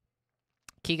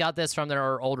 Key got this from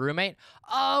their old roommate.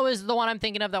 Oh, is the one I'm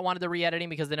thinking of that wanted the re-editing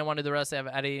because they didn't want to do the rest of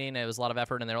editing. It was a lot of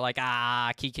effort, and they were like,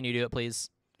 Key, can you do it, please?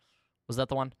 Was that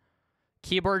the one?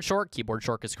 Keyboard short. Keyboard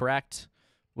short is correct.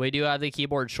 We do have the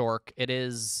keyboard short. It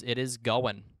is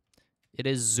going. It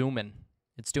is zooming.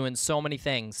 It's doing so many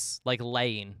things, like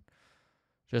laying.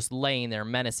 Just laying there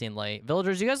menacingly.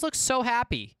 Villagers, you guys look so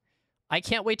happy. I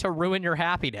can't wait to ruin your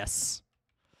happiness.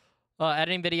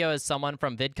 Editing video is someone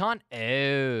from VidCon.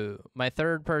 Oh, my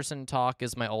third person talk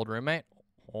is my old roommate.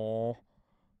 Oh,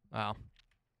 wow.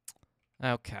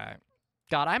 Okay.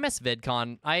 God, I miss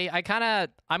VidCon.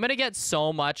 I'm gonna get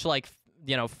so much like,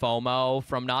 you know, FOMO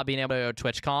from not being able to go to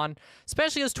TwitchCon,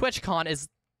 especially as TwitchCon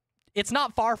it's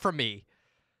not far from me.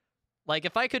 Like,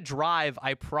 if I could drive,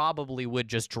 I probably would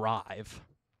just drive.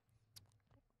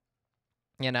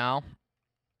 You know?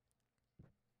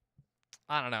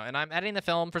 I don't know. And I'm editing the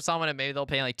film for someone, and maybe they'll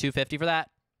pay like $250 for that.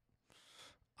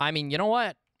 I mean, you know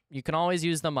what? You can always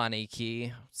use the money,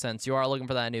 Key, since you are looking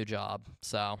for that new job.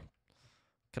 So,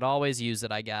 could always use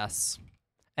it, I guess.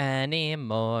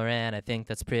 Anymore, and I think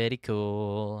that's pretty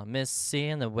cool. I miss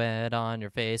seeing the wet on your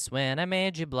face when I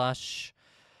made you blush.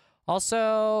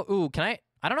 Also, ooh,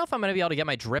 I don't know if I'm gonna be able to get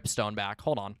my dripstone back.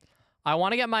 Hold on. I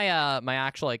want to get my my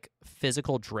actual like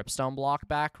physical dripstone block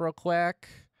back real quick.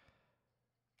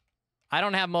 I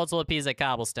don't have multiple pieces of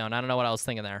cobblestone. I don't know what I was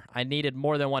thinking there. I needed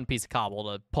more than one piece of cobble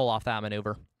to pull off that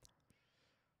maneuver.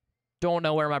 Don't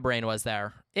know where my brain was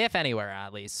there. If anywhere,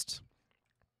 at least.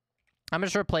 I'm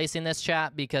just replacing this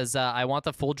chat because I want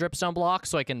the full dripstone block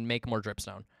so I can make more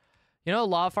dripstone. You know,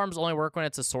 lava farms only work when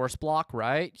it's a source block,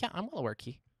 right? Yeah, I'm well aware,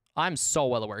 Key. I'm so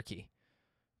well aware, Key.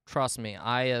 Trust me,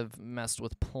 I have messed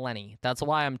with plenty. That's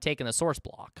why I'm taking the source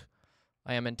block.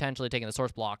 I am intentionally taking the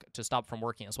source block to stop from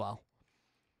working as well.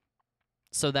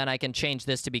 So then I can change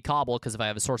this to be cobble, because if I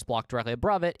have a source block directly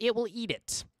above it, it will eat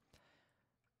it.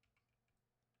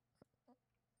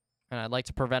 And I'd like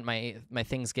to prevent my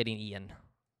things getting eaten.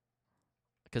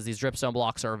 Because these dripstone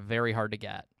blocks are very hard to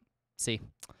get. See?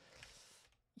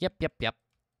 Yep.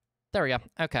 There we go.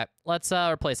 Okay, let's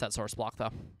replace that source block,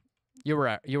 though. You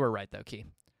were right, though, Key.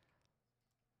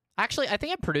 Actually, I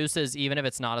think it produces even if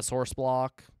it's not a source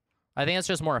block. I think it's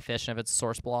just more efficient if it's a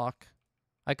source block.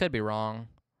 I could be wrong.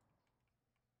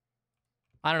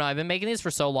 I don't know. I've been making these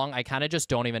for so long, I kind of just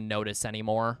don't even notice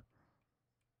anymore.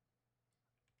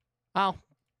 Oh.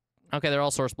 Okay, they're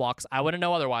all source blocks. I wouldn't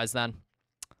know otherwise, then.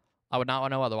 I would not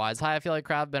know otherwise. Hi, I feel like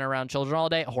Crab been around children all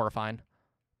day. Horrifying.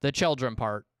 The children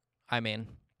part. I mean,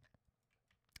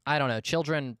 I don't know.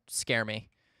 Children scare me.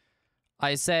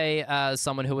 I say as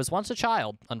someone who was once a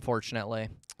child, unfortunately.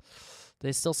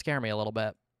 They still scare me a little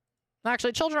bit.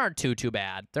 Actually, children aren't too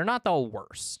bad. They're not the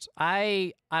worst.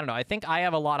 I don't know. I think I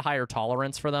have a lot higher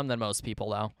tolerance for them than most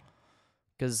people, though.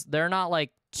 Because they're not,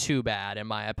 like, too bad, in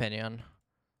my opinion.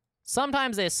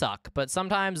 Sometimes they suck, but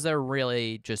sometimes they're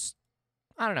really just...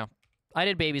 I don't know. I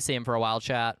did babysitting for a while,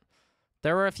 chat.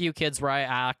 There were a few kids where I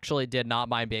actually did not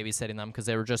mind babysitting them because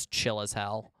they were just chill as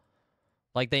hell.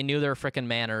 Like, they knew their freaking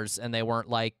manners, and they weren't,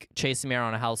 like, chasing me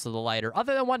around a house with a lighter.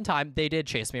 Other than one time, they did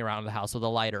chase me around the house with a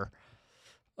lighter.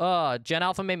 Gen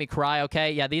Alpha made me cry,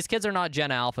 okay? Yeah, these kids are not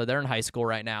Gen Alpha. They're in high school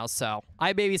right now, so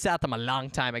I babysat them a long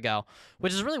time ago,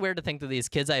 which is really weird to think that these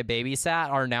kids I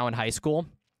babysat are now in high school.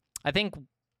 I think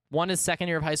one is second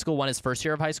year of high school, one is first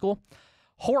year of high school.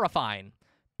 Horrifying,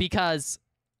 because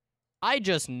I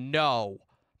just know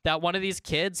that one of these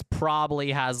kids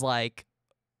probably has, like,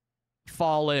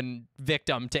 fallen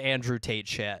victim to Andrew Tate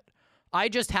shit. I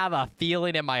just have a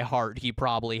feeling in my heart he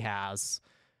probably has.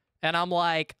 And I'm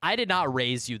like, I did not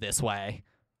raise you this way.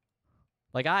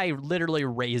 Like, I literally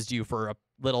raised you for a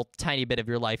little tiny bit of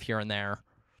your life here and there.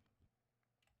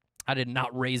 I did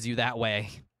not raise you that way.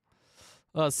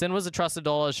 Sin was a trusted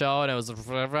adult on the show, and it was...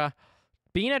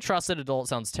 Being a trusted adult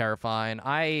sounds terrifying.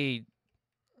 I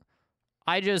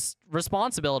just...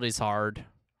 Responsibility's hard.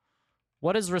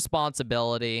 What is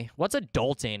responsibility? What's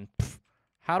adulting? Pfft,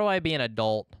 how do I be an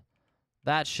adult?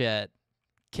 That shit...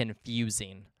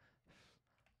 confusing.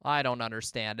 I don't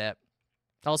understand it.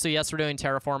 Also, yes, we're doing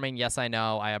terraforming. Yes, I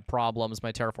know. I have problems.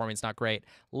 My terraforming's not great.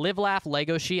 Live, laugh,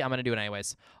 Lego sheet. I'm going to do it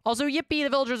anyways. Also, yippee, the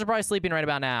villagers are probably sleeping right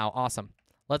about now. Awesome.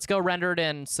 Let's go render it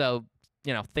in so,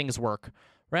 you know, things work.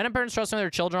 Random parents trust their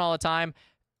children all the time.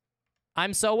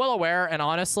 I'm so well aware, and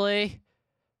honestly,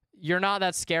 you're not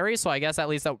that scary, so I guess at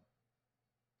least that...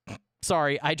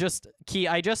 Sorry, I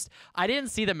didn't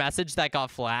see the message that got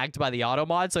flagged by the auto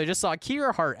mod, so I just saw Key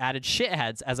Your Heart added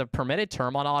shitheads as a permitted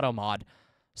term on auto mod.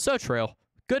 So true.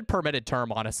 Good permitted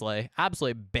term, honestly.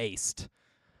 Absolutely based.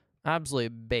 Absolutely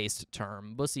based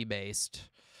term. Bussy based.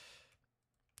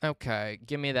 Okay,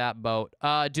 give me that boat.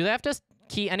 Do they have to...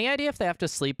 Key, any idea if they have to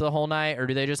sleep the whole night, or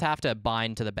do they just have to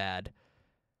bind to the bed?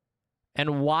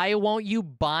 And why won't you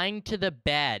bind to the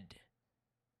bed?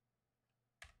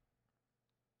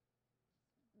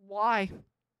 Why?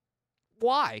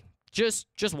 Why? Just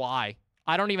why?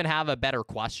 I don't even have a better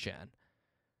question.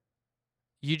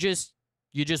 You just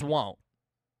won't.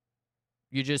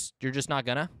 You're just not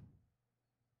gonna?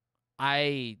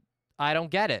 I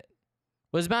don't get it.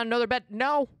 Was about another bed?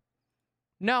 No.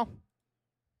 No.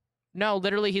 No,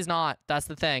 literally he's not. That's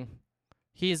the thing.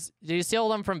 Do you steal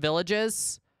them from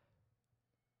villages?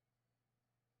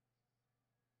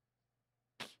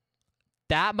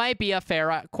 That might be a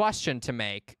fair question to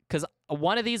make, because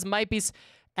one of these might be...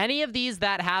 Any of these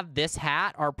that have this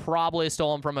hat are probably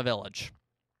stolen from a village.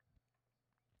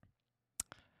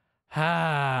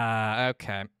 Ah,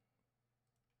 okay.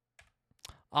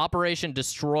 Operation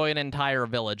Destroy an Entire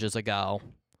Village is a go.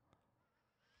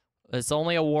 It's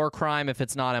only a war crime if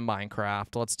it's not in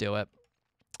Minecraft. Let's do it.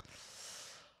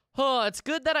 Oh, it's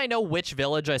good that I know which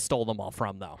village I stole them all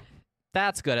from, though.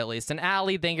 That's good, at least. And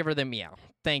Allie, thank you for the meow.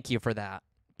 Thank you for that.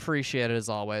 Appreciate it, as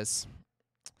always.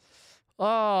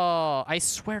 Oh, I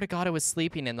swear to God I was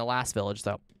sleeping in the last village,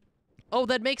 though. Oh,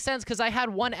 that makes sense, because I had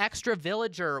one extra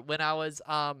villager when I was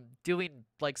doing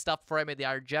like stuff before I made the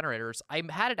iron generators. I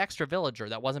had an extra villager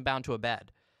that wasn't bound to a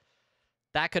bed.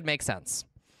 That could make sense.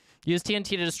 Use TNT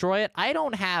to destroy it. I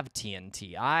don't have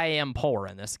TNT. I am poor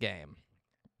in this game.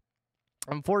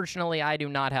 Unfortunately, I do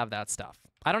not have that stuff.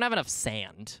 I don't have enough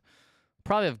sand.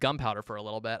 Probably have gunpowder for a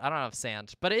little bit. I don't have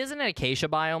sand. But it isn't an acacia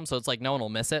biome, so it's like no one will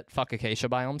miss it. Fuck acacia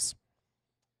biomes.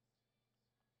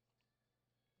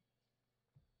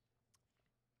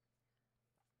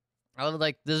 I would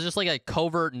like, there's just like a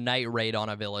covert night raid on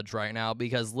a village right now,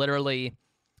 because literally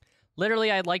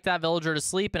I'd like that villager to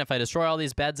sleep, and if I destroy all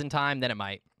these beds in time, then it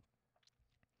might.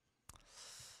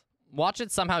 Watch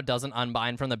it somehow doesn't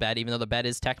unbind from the bed, even though the bed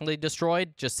is technically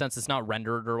destroyed, just since it's not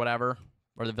rendered or whatever,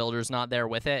 or the villager's not there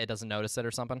with it, it doesn't notice it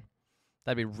or something.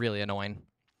 That'd be really annoying.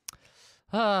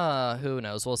 Who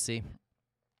knows? We'll see.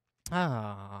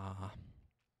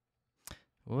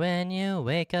 When you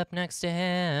wake up next to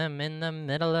him in the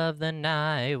middle of the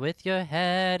night with your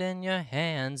head in your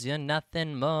hands, you're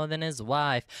nothing more than his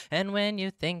wife. And when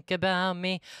you think about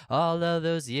me all of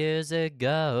those years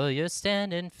ago, you're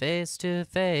standing face to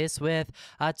face with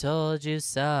I told you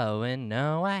so. And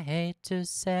no, I hate to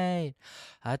say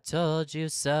I told you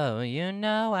so. You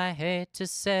know I hate to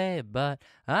say, but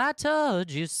I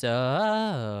told you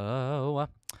so.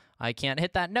 I can't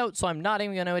hit that note, so I'm not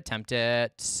even going to attempt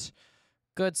it.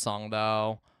 Good song,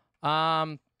 though.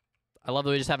 I love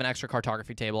that we just have an extra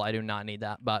cartography table. I do not need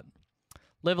that, but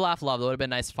live, laugh, love. That would have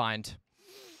been nice to find.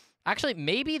 Actually,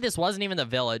 maybe this wasn't even the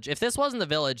village. If this wasn't the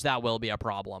village, that will be a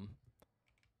problem.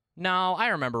 No, I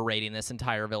remember raiding this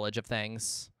entire village of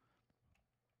things.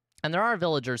 And there are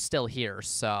villagers still here,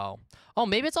 so... Oh,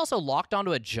 maybe it's also locked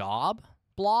onto a job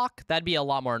block? That'd be a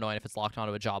lot more annoying if it's locked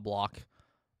onto a job block.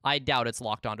 I doubt it's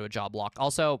locked onto a job block.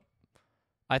 Also...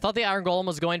 I thought the Iron Golem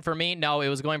was going for me. No, it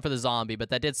was going for the zombie, but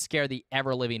that did scare the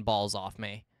ever-living balls off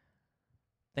me.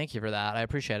 Thank you for that. I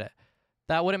appreciate it.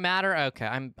 That wouldn't matter? Okay,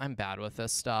 I'm bad with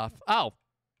this stuff. Oh.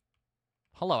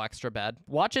 Hello, extra bed.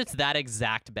 Watch it's that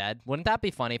exact bed. Wouldn't that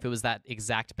be funny if it was that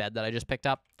exact bed that I just picked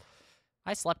up?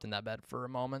 I slept in that bed for a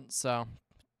moment, so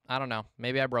I don't know.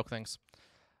 Maybe I broke things.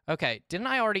 Okay, didn't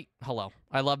I already... Hello.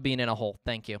 I love being in a hole.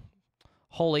 Thank you.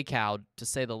 Holy cow, to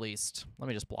say the least. Let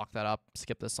me just block that up.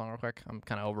 Skip this song real quick. I'm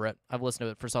kind of over it. I've listened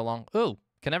to it for so long. Ooh,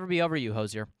 can never be over you,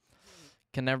 Hosier.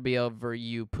 Can never be over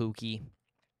you, Pookie.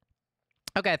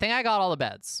 Okay, I think I got all the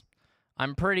beds.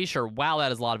 I'm pretty sure. Wow,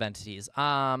 that is a lot of entities.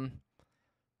 I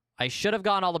I should have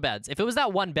gotten all the beds. If it was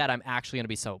that one bed, I'm actually going to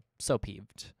be so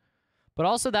peeved. But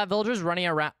also, that villager's running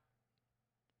around.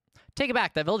 Take it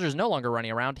back. That villager's no longer running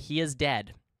around. He is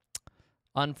dead.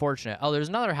 Unfortunate. Oh, there's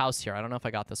another house here. I don't know if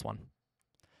I got this one.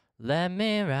 Let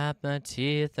me wrap my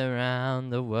teeth around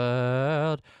the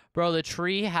world. Bro, the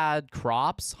tree had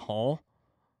crops? Huh? What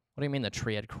do you mean the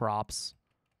tree had crops?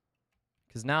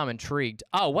 Because now I'm intrigued.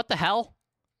 Oh, what the hell?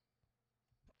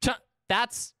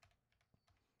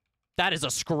 That is a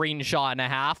screenshot and a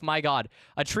half. My God.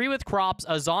 A tree with crops,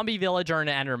 a zombie villager, and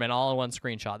an Enderman all in one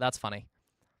screenshot. That's funny.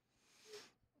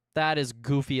 That is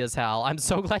goofy as hell. I'm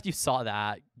so glad you saw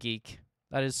that, geek.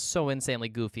 That is so insanely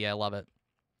goofy. I love it.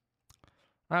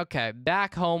 Okay,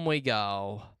 back home we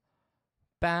go.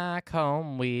 Back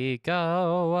home we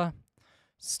go.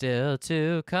 Still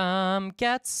to come,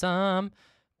 get some.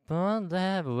 But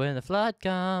when the flood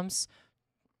comes.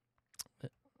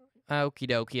 Okie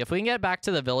dokie. If we can get back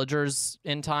to the villagers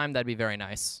in time, that'd be very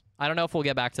nice. I don't know if we'll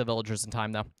get back to the villagers in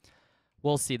time, though.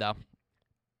 We'll see, though.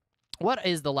 What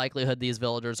is the likelihood these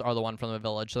villagers are the one from the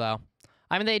village, though?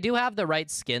 I mean, they do have the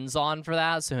right skins on for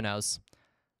that, so who knows?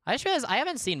 I just realized I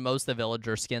haven't seen most of the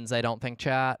villager skins, I don't think,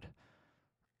 chat.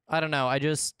 I don't know.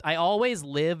 I always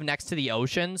live next to the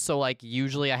ocean, so, like,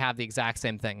 usually I have the exact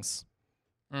same things.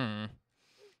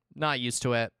 Not used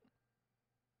to it.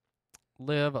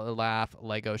 Live, laugh,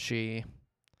 Lego she.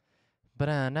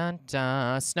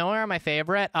 Snowy are my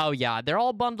favorite. Oh, yeah. They're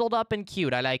all bundled up and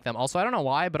cute. I like them. Also, I don't know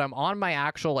why, but I'm on my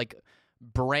actual, like,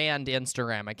 brand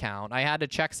Instagram account. I had to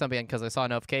check something because I saw a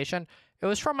notification. It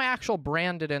was from my actual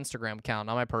branded Instagram account,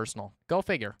 not my personal. Go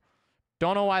figure.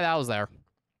 Don't know why that was there.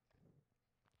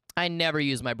 I never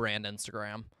use my brand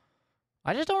Instagram.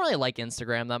 I just don't really like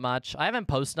Instagram that much. I haven't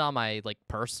posted on my, like,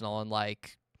 personal in,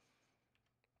 like,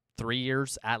 3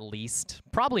 years at least.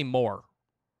 Probably more.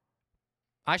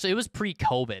 Actually, it was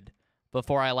pre-COVID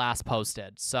before I last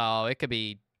posted, so it could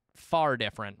be far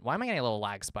different. Why am I getting a little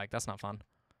lag spike? That's not fun.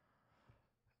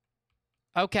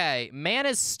 Okay, man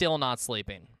is still not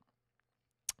sleeping.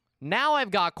 Now I've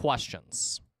got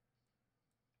questions.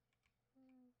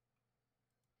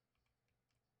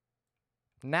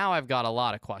 Now I've got a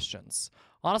lot of questions.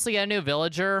 Honestly, get a new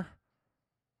villager.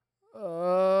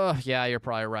 Yeah, you're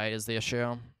probably right is the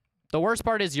issue. The worst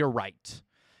part is you're right.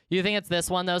 You think it's this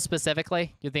one, though,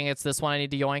 specifically? You think it's this one I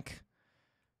need to yoink?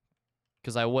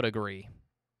 Because I would agree.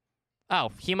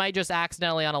 Oh, he might just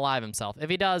accidentally unalive himself. If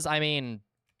he does, I mean...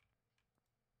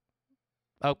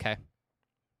 Okay.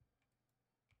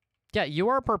 Yeah, you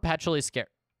are perpetually scared.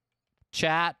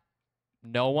 Chat,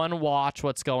 no one watch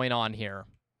what's going on here.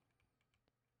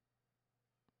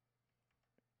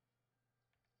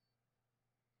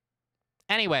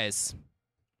 Anyways.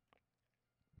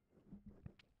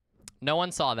 No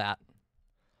one saw that.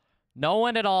 No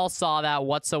one at all saw that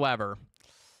whatsoever.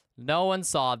 No one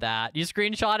saw that. You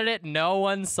screenshotted it? No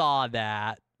one saw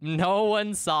that. No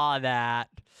one saw that.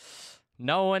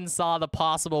 No one saw the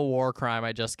possible war crime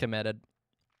I just committed.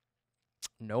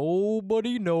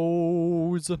 Nobody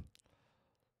knows.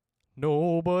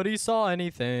 Nobody saw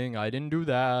anything. I didn't do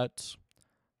that.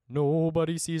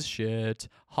 Nobody sees shit.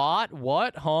 Hot?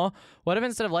 What? Huh? What if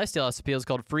instead of lifestyle SMP it was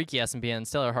called Freaky SMP and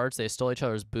instead of hearts they stole each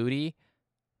other's booty?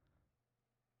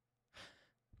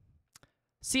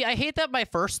 See, I hate that my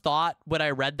first thought when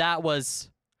I read that was,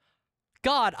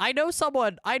 God, I know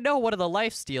one of the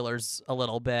life stealers a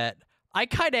little bit. I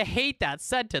kind of hate that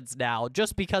sentence now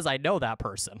just because I know that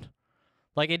person.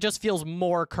 Like, it just feels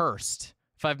more cursed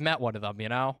if I've met one of them, you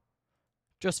know?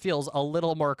 Just feels a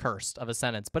little more cursed of a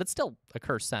sentence, but it's still a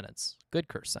cursed sentence. Good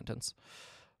cursed sentence.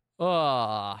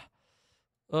 Oh,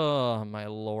 my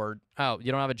lord. Oh,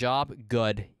 you don't have a job?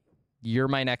 Good. You're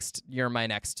my next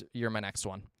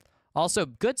one. Also,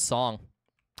 good song.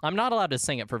 I'm not allowed to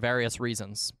sing it for various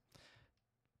reasons.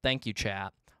 Thank you,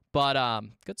 chat. But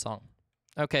good song.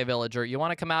 Okay, villager, you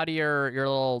want to come out of your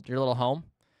little home?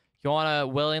 You want to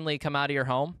willingly come out of your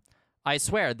home? I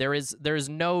swear there's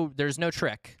no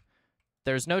trick.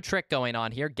 There's no trick going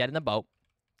on here. Get in the boat.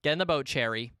 Get in the boat,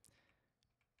 Cherry.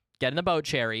 Get in the boat,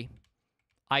 Cherry.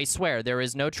 I swear there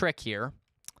is no trick here.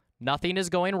 Nothing is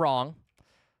going wrong.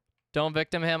 Don't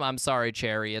victim him. I'm sorry,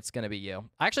 Cherry. It's going to be you.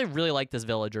 I actually really like this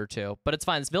villager, too. But it's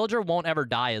fine. This villager won't ever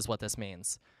die is what this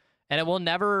means. And it will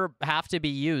never have to be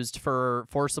used for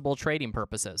forcible trading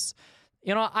purposes.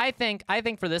 You know, I think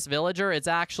for this villager, it's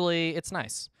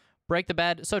nice. Break the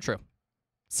bed. So true.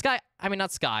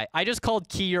 Not Skye. I just called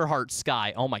Key Your Heart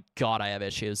Skye. Oh my God, I have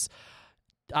issues.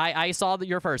 I saw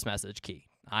your first message, Key.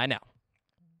 I know.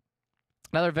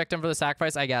 Another victim for the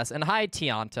sacrifice, I guess. And hi,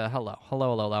 Tianta. Hello.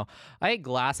 Hello, hello, hello. I ate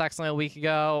glass accidentally a week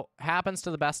ago. Happens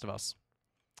to the best of us.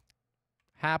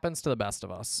 Happens to the best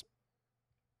of us.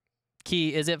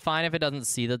 Key, is it fine if it doesn't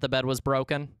see that the bed was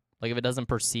broken? Like, if it doesn't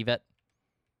perceive it?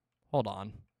 Hold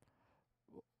on.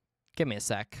 Give me a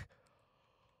sec.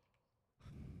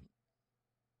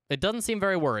 It doesn't seem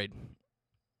very worried.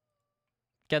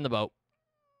 Get in the boat.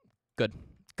 Good.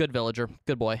 Good villager.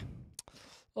 Good boy.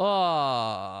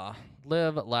 Oh,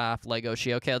 live, laugh, Lego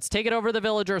she. Okay, let's take it over the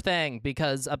villager thing,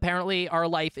 because apparently our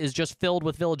life is just filled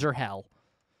with villager hell.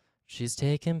 She's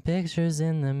taking pictures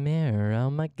in the mirror. Oh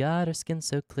my god, her skin's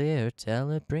so clear. Tell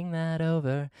her, bring that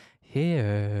over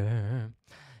here.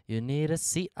 You need a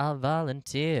seat, I'll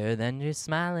volunteer. Then you're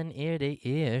smiling ear to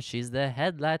ear. She's the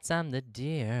headlights, I'm the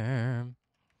deer.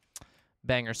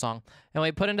 Banger song. And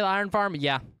we put into the iron farm?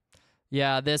 Yeah.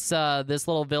 Yeah, this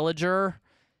little villager...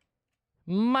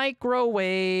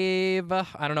 Microwave.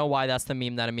 I don't know why that's the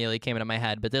meme that immediately came into my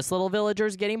head, but this little villager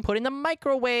is getting put in the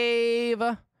microwave.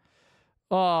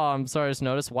 Oh, I'm sorry to just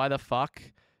notice. Why the fuck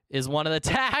is one of the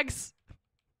tags?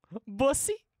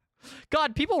 Bussy?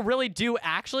 God, people really do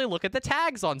actually look at the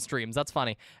tags on streams. That's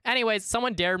funny. Anyways,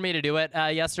 someone dared me to do it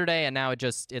yesterday, and now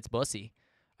it's Bussy.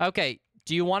 Okay,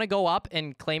 do you want to go up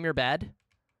and claim your bed?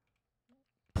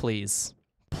 Please.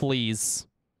 Please.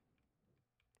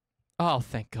 Oh,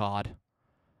 thank God.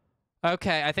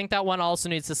 Okay, I think that one also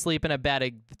needs to sleep in a bed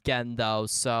again, though,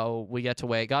 so we get to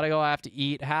wait. Gotta go, I have to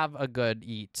eat. Have a good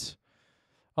eat.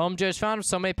 Just found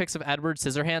so many pics of Edward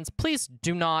Scissorhands. Please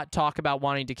do not talk about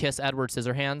wanting to kiss Edward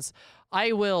Scissorhands. I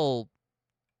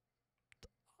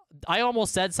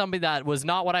almost said something that was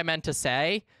not what I meant to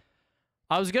say.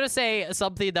 I was gonna say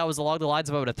something that was along the lines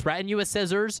of I would have threatened you with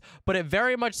scissors, but it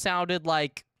very much sounded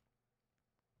like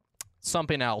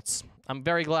something else. I'm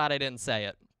very glad I didn't say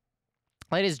it.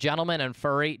 Ladies, gentlemen, and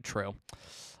furry, true.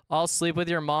 I'll sleep with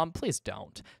your mom. Please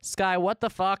don't. Skye, what the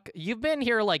fuck? You've been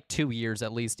here like 2 years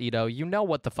at least, Ito. You know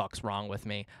what the fuck's wrong with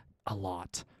me. A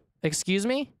lot. Excuse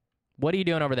me? What are you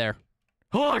doing over there?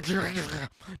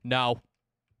 No.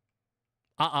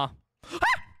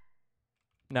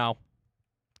 No.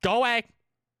 Go away.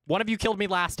 One of you killed me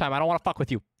last time. I don't want to fuck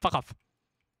with you. Fuck off.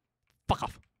 Fuck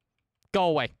off. Go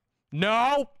away.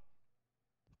 No.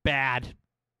 Bad.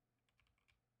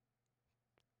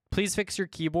 Please fix your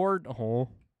keyboard. Oh.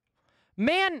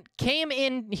 Man came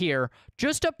in here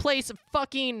just to place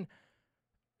fucking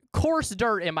coarse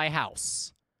dirt in my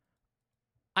house.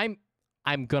 I'm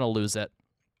gonna lose it.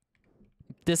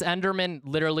 This Enderman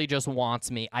literally just wants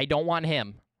me. I don't want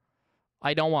him.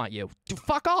 I don't want you. Dude,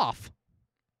 fuck off.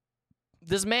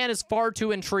 This man is far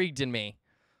too intrigued in me.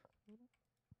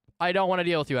 I don't want to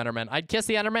deal with you, Enderman. I'd kiss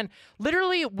the Enderman.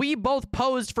 Literally, we both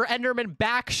posed for Enderman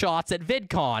back shots at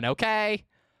VidCon, okay?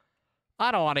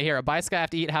 I don't want to hear it. Bye, Skye. I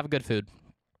have to eat. Have a good food.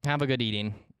 Have a good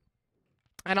eating.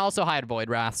 And also, hi to Void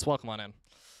Wraths. Welcome on in.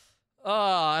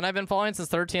 And I've been following since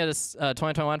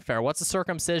 2021. Fair. What's a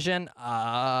circumcision?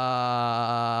 A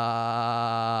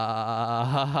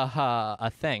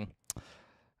thing.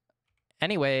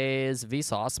 Anyways,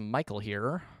 Vsauce, Michael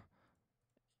here.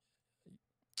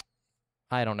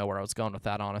 I don't know where I was going with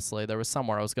that, honestly. There was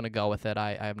somewhere I was going to go with it.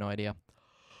 I have no idea.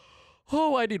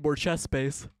 Oh, I need more chest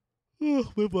space.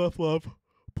 Live, laugh, love.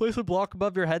 Place a block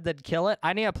above your head, then kill it.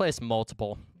 I need to place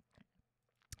multiple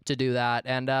to do that.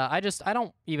 And I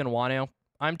don't even want to.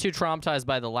 I'm too traumatized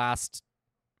by the last...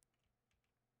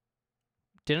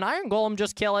 Did an iron golem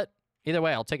just kill it? Either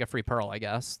way, I'll take a free pearl, I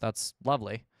guess. That's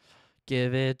lovely.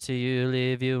 Give it to you,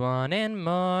 leave you wanting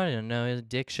more. You know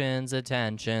addiction's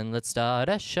attention. Let's start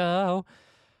a show.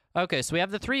 Okay, so we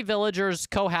have the 3 villagers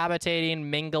cohabitating,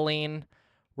 mingling.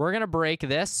 We're going to break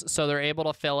this so they're able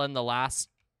to fill in the last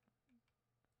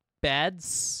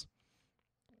beds,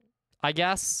 I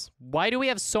guess. Why do we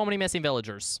have so many missing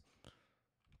villagers?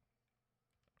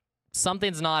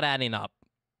 Something's not adding up.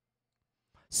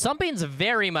 Something's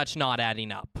very much not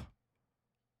adding up.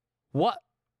 What?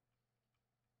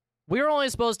 We were only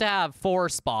supposed to have 4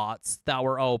 spots that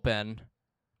were open.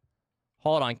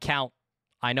 Hold on, count.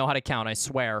 I know how to count, I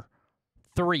swear.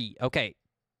 3, okay.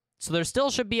 So there still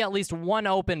should be at least 1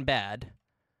 open bed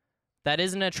that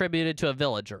isn't attributed to a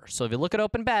villager. So if you look at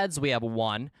open beds, we have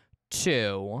 1,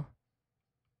 2,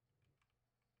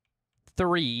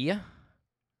 3,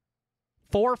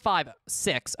 4, 5,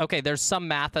 6. Okay, there's some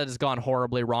math that has gone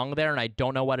horribly wrong there, and I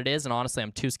don't know what it is, and honestly,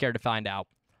 I'm too scared to find out.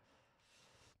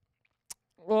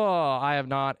 Oh, I have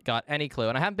not got any clue.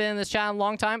 And I haven't been in this chat in a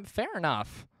long time. Fair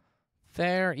enough.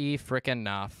 Fair-y-frickin'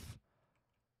 enough.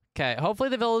 Okay, hopefully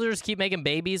the villagers keep making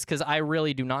babies, because I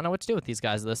really do not know what to do with these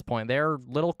guys at this point. They're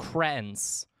little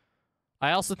cretins.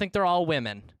 I also think they're all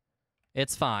women.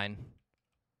 It's fine.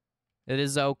 It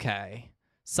is okay.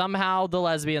 Somehow the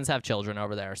lesbians have children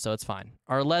over there, so it's fine.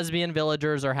 Our lesbian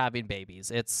villagers are having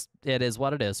babies. It is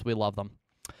what it is. We love them.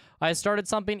 I started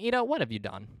something. Ito, what have you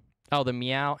done? Oh, the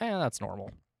meow. That's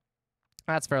normal.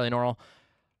 That's fairly normal.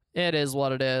 It is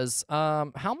what it is.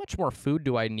 How much more food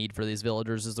do I need for these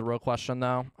villagers is the real question,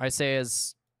 though. I say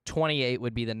is 28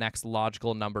 would be the next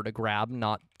logical number to grab,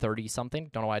 not 30-something.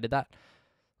 Don't know why I did that.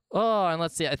 Oh, and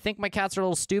let's see. I think my cats are a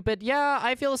little stupid. Yeah,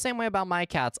 I feel the same way about my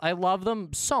cats. I love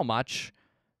them so much.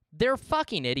 They're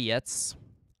fucking idiots.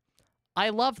 I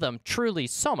love them truly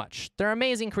so much. They're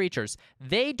amazing creatures.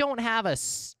 They don't have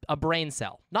a brain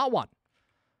cell. Not one.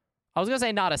 I was going to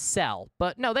say not a cell,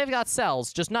 but no, they've got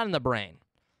cells, just not in the brain.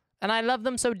 And I love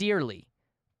them so dearly.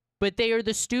 But they are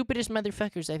the stupidest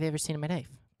motherfuckers I've ever seen in my life.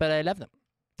 But I love them.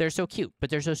 They're so cute, but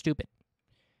they're so stupid.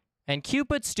 And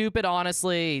Cupid stupid,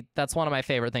 honestly, that's one of my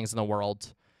favorite things in the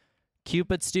world.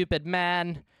 Cupid stupid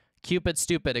man, Cupid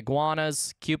stupid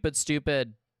iguanas, Cupid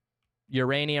stupid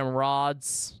uranium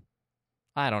rods.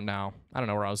 I don't know. I don't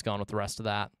know where I was going with the rest of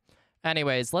that.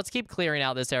 Anyways, let's keep clearing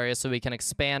out this area so we can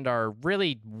expand our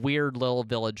really weird little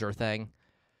villager thing.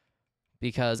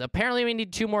 Because apparently we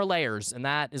need 2 more layers, and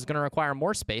that is going to require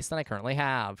more space than I currently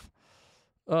have.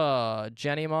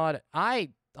 Jenny Mod,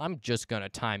 I'm just going to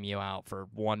time you out for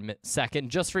 1 second.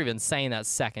 Just for even saying that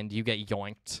second, you get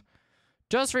yoinked.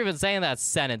 Just for even saying that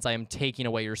sentence, I am taking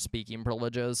away your speaking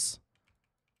privileges.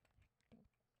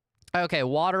 Okay,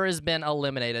 water has been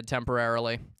eliminated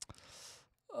temporarily.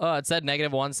 It said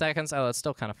 -1 seconds. Oh, that's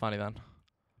still kind of funny then.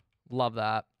 Love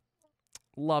that.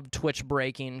 Love Twitch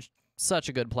breaking. Such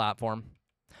a good platform.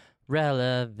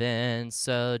 Relevant,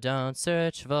 so don't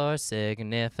search for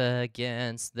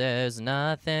significance. There's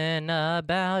nothing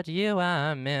about you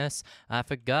I miss. I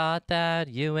forgot that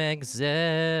you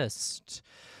exist.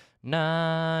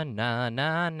 Na, na,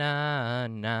 na, na,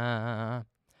 na.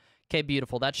 Okay,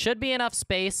 beautiful. That should be enough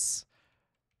space.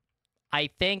 I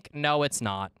think. No, it's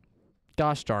not.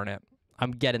 Gosh darn it.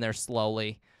 I'm getting there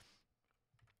slowly.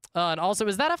 And also,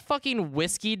 is that a fucking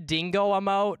whiskey dingo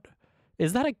emote?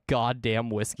 Is that a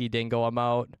goddamn whiskey dingo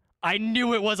emote? I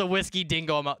knew it was a whiskey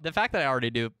dingo emote. The fact that I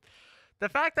already knew. The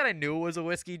fact that I knew it was a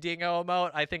whiskey dingo emote,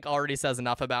 I think already says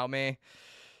enough about me.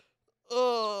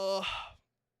 I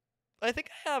think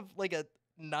I have like a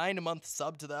 9-month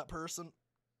sub to that person.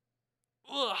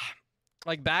 Ugh.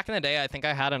 Like back in the day, I think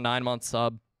I had a 9-month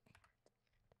sub.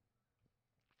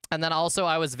 And then also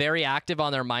I was very active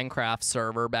on their Minecraft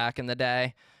server back in the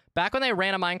day. Back when they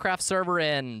ran a Minecraft server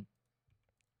in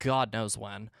God knows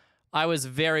when. I was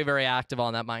very, very active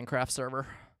on that Minecraft server.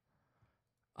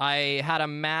 I had a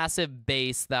massive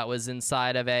base that was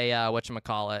inside of a,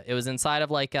 whatchamacallit. It was inside of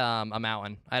like a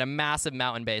mountain. I had a massive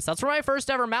mountain base. That's where my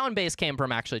first ever mountain base came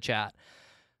from, actually, chat.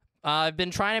 I've been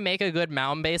trying to make a good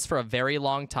mountain base for a very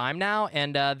long time now,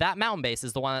 and that mountain base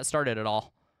is the one that started it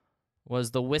all.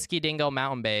 Was the Whiskey Dingo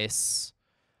mountain base.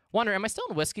 Wonder, am I still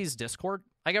in Whiskey's Discord?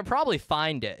 I could probably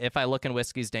find it if I look in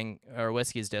Whiskey's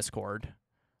Discord.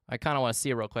 I kind of want to see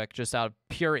it real quick, just out of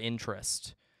pure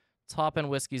interest. Top in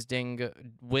Whiskey's Dingo.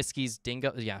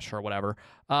 Yeah, sure, whatever.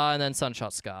 And then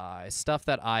SunShotSkye. Stuff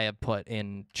that I have put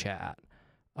in chat.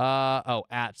 Oh,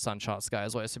 at SunShotSkye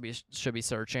is what I should be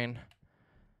searching.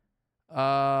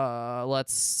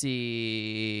 Let's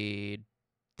see.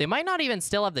 They might not even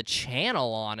still have the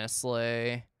channel,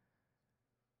 honestly.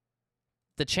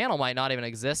 The channel might not even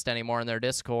exist anymore in their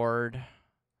Discord.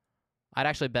 I'd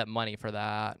actually bet money for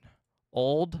that.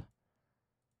 Old?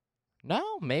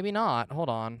 No, maybe not. Hold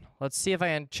on. Let's see if I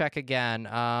can check again.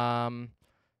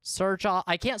 Search all.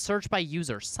 I can't search by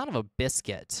user. Son of a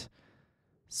biscuit.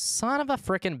 Son of a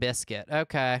frickin' biscuit.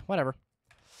 Okay, whatever.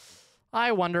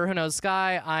 I wonder. Who knows?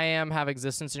 Sky, I have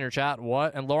existence in your chat.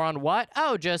 What? And lore on what?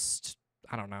 Oh, just,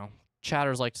 I don't know.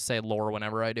 Chatters like to say lore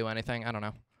whenever I do anything. I don't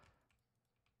know.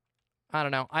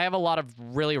 I have a lot of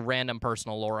really random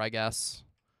personal lore, I guess.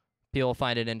 People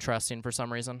find it interesting for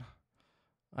some reason.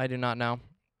 I do not know.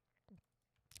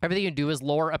 Everything you do is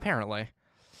lore, apparently.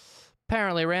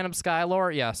 Apparently, random sky lore.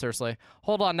 Yeah, seriously.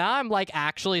 Hold on. Now I'm, like,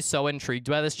 actually so intrigued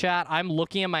by this chat. I'm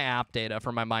looking at my app data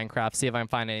for my Minecraft, see if I can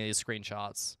find any of these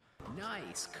screenshots.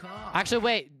 Nice car. Actually,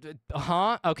 wait.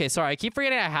 Huh? Okay, sorry. I keep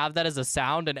forgetting I have that as a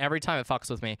sound, and every time it fucks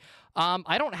with me.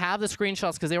 I don't have the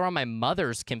screenshots because they were on my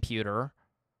mother's computer.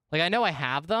 Like, I know I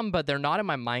have them, but they're not in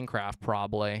my Minecraft,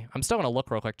 probably. I'm still going to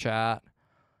look real quick, chat.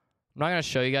 I'm not going to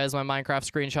show you guys my Minecraft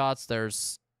screenshots.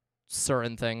 There's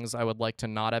certain things I would like to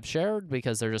not have shared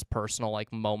because they're just personal,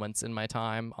 like, moments in my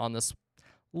time on this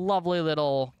lovely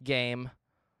little game.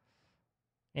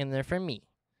 And they're for me.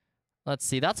 Let's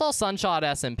see. That's all Sunshot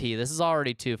SMP. This is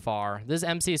already too far. This is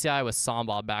MCCI with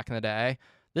Samba back in the day.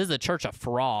 This is the Church of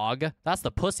Frog. That's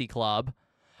the Pussy Club.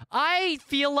 I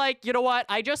feel like, you know what?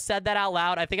 I just said that out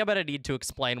loud. I think I'm going to need to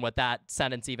explain what that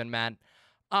sentence even meant.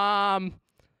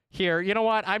 Here, you know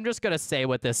what? I'm just going to say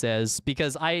what this is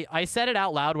because I said it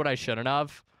out loud when I shouldn't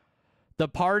have. The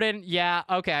pardon, yeah,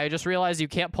 okay, I just realized you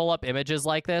can't pull up images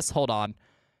like this. Hold on.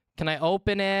 Can I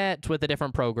open it with a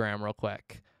different program real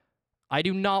quick? I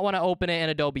do not want to open it in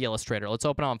Adobe Illustrator. Let's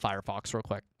open it on Firefox real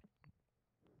quick.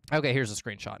 Okay, here's a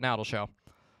screenshot. Now it'll show.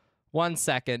 1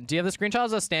 second. Do you have the screenshots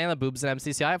of us standing the boobs in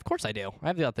MCCI? Of course I do.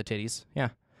 I've got the titties. Yeah.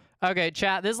 Okay,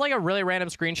 chat. This is like a really random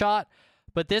screenshot,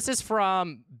 but this is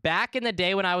from back in the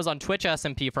day when I was on Twitch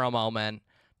SMP for a moment.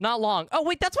 Not long. Oh,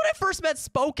 wait, that's when I first met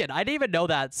Spoken. I didn't even know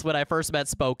that's when I first met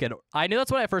Spoken. I knew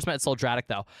that's when I first met Soldratic,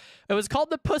 though. It was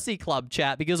called the Pussy Club,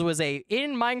 chat, because it was a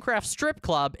in Minecraft strip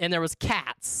club, and there was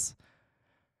cats.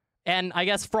 And I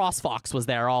guess Frost Fox was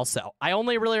there also. I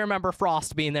only really remember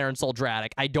Frost being there in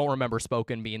Soldratic. I don't remember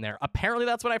Spoken being there. Apparently,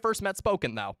 that's when I first met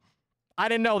Spoken, though. I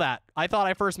didn't know that. I thought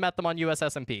I first met them on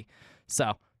USSMP.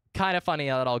 So, kind of funny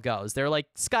how it all goes. They're like,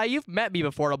 Skye, you've met me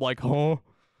before. I'm like, huh?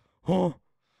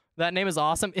 That name is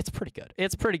awesome. It's pretty good.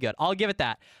 It's pretty good. I'll give it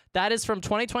that. That is from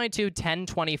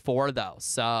 2022-10-24, though.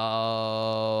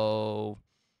 So,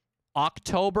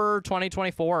 October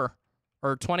 2024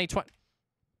 or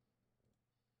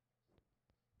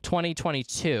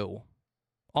 2022.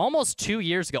 Almost 2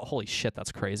 years ago. Holy shit,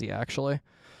 that's crazy, actually.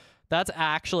 That's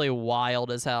actually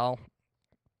wild as hell.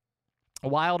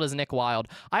 Wild as Nick Wild.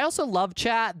 I also love,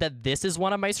 chat, that this is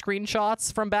one of my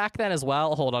screenshots from back then as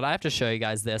well. Hold on, I have to show you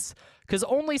guys this, because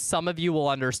only some of you will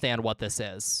understand what this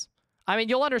is. I mean,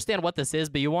 you'll understand what this is,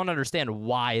 but you won't understand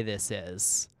why this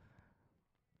is.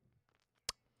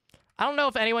 I don't know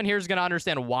if anyone here is going to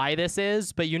understand why this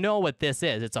is, but you know what this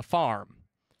is. It's a farm.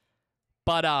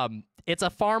 But it's a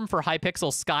farm for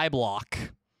Hypixel Skyblock.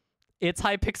 It's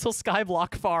Hypixel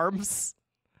Skyblock Farms.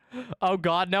 Oh,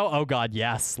 God, no. Oh, God,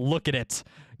 yes. Look at it.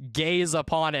 Gaze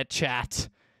upon it, chat.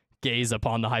 Gaze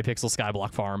upon the Hypixel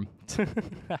Skyblock farm.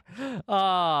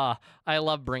 I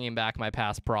love bringing back my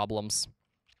past problems.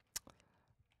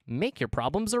 Make your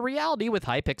problems a reality with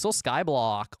Hypixel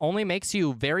Skyblock. Only makes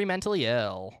you very mentally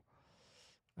ill.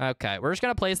 Okay, we're just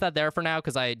going to place that there for now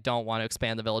because I don't want to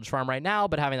expand the village farm right now,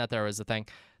 but having that there was the thing.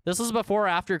 This was before or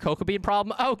after Cocoa Bean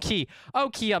problem. Oh, Key. Oh,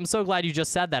 Key, I'm so glad you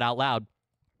just said that out loud.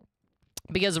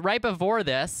 Because right before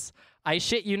this, I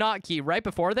shit you not, Key, right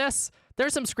before this,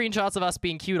 there's some screenshots of us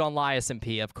being cute on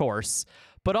LiSMP, of course.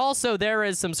 But also there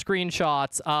is some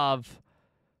screenshots of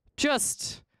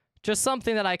just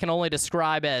something that I can only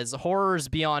describe as horrors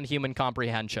beyond human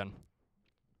comprehension.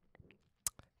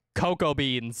 Cocoa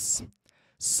beans.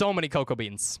 So many cocoa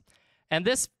beans. And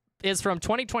this is from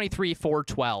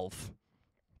 2023-4/12.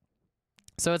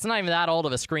 So it's not even that old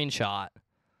of a screenshot.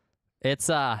 It's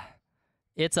a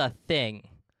thing,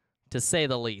 to say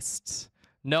the least.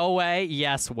 No way,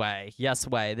 yes way, yes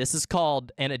way. This is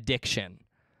called an addiction.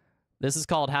 This is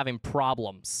called having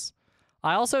problems.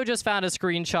 I also just found a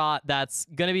screenshot that's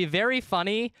going to be very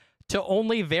funny to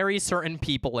only very certain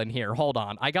people in here. Hold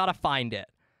on, I gotta find it.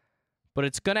 But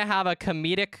it's going to have a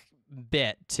comedic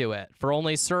bit to it for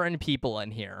only certain people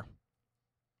in here.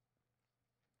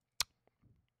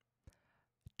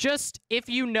 Just, if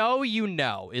you know,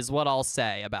 is what I'll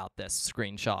say about this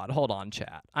screenshot. Hold on,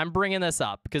 chat. I'm bringing this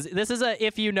up because this is a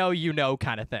if you know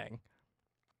kind of thing.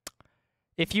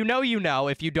 If you know, you know.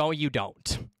 If you don't, you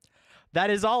don't. That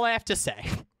is all I have to say.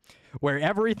 Where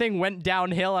everything went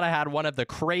downhill and I had one of the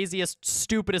craziest,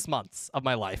 stupidest months of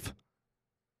my life.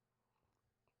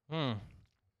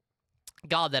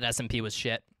 God, that SMP was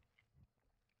shit.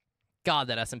 God,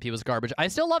 that SMP was garbage. I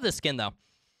still love this skin, though.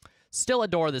 Still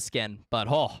adore the skin, but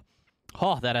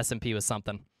that SMP was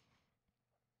something.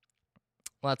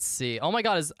 Let's see. Oh my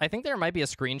God, I think there might be a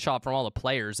screenshot from all the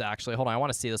players, actually. Hold on, I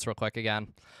want to see this real quick again.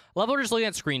 I love we're just looking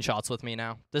at screenshots with me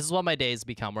now. This is what my days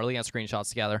become. We're looking at screenshots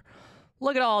together.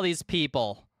 Look at all these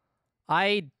people.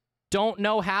 I don't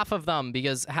know half of them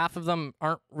because half of them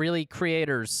aren't really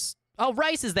creators. Oh,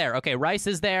 Rice is there. Okay, Rice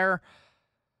is there.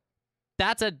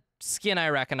 That's a skin I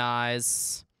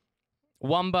recognize.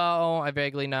 Wumbo, I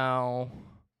vaguely know.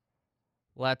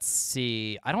 Let's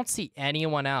see. I don't see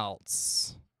anyone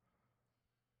else.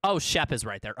 Oh, Shep is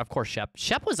right there. Of course, Shep.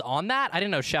 Shep was on that? I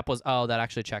didn't know Shep was... Oh, that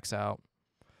actually checks out.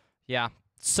 Yeah.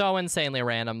 So insanely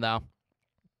random, though.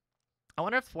 I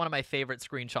wonder if one of my favorite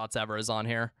screenshots ever is on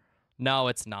here. No,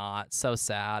 it's not. So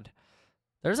sad.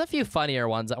 There's a few funnier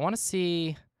ones. I want to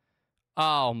see...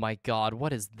 Oh, my God.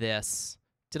 What is this?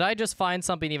 Did I just find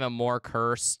something even more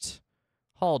cursed?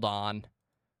 Hold on.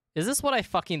 Is this what I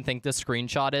fucking think this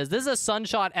screenshot is? This is a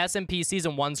Sunshot SMP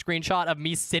Season 1 screenshot of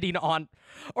me sitting on...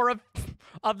 Or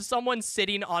of someone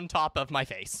sitting on top of my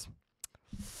face.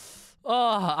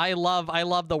 Oh, I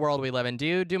love the world we live in. Do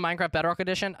you do Minecraft Bedrock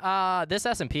Edition? This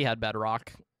SMP had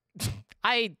Bedrock.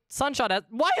 Sunshot,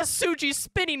 why is Suji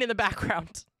spinning in the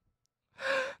background?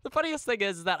 The funniest thing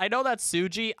is that I know that's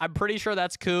Suji. I'm pretty sure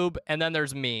that's Coob, and then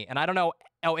there's me. And I don't know.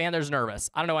 Oh, and there's Nervous.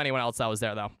 I don't know anyone else that was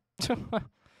there, though.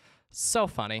 So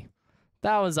funny.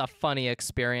 That was a funny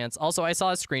experience. Also, I saw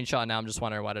a screenshot now. I'm just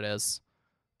wondering what it is.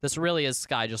 This really is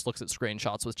Skye just looks at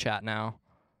screenshots with chat now.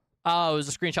 Oh, it was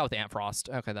a screenshot with Ant Frost.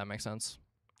 Okay, that makes sense.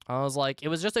 I was like, it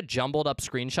was just a jumbled up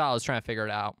screenshot. I was trying to figure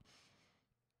it out.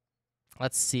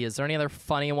 Let's see. Is there any other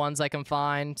funny ones I can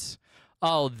find?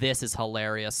 Oh, this is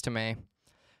hilarious to me.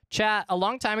 Chat, a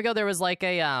long time ago, there was like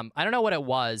a, I don't know what it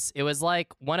was. It was like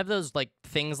one of those like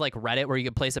things like Reddit where you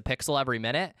could place a pixel every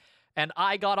minute. And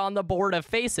I got on the board of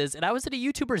faces, and I was in a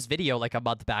YouTuber's video like a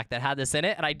month back that had this in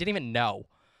it, and I didn't even know.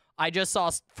 I just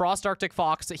saw Frost Arctic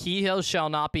Fox, he shall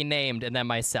not be named, and then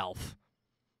myself.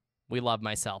 We love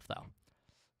myself, though.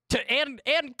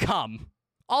 And cum.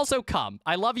 Also cum.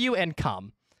 I love you and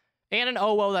cum. And an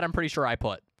OO that I'm pretty sure I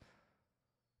put.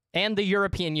 And the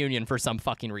European Union for some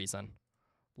fucking reason.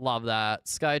 Love that.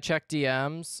 Skye, check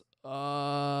DMs.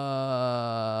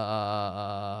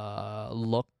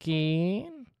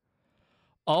 Looking.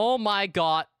 Oh my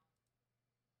god.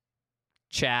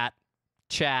 Chat.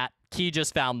 Key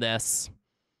just found this.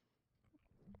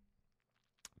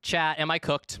 Chat, am I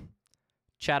cooked?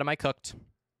 Chat, am I cooked?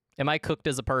 Am I cooked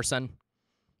as a person?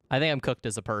 I think I'm cooked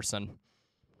as a person.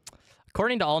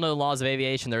 According to all known laws of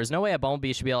aviation, there is no way a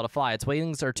bumblebee should be able to fly. Its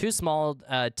wings are too small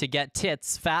to get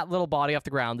tits, fat little body off the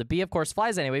ground. The bee, of course,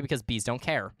 flies anyway because bees don't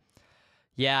care.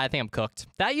 Yeah, I think I'm cooked.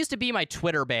 That used to be my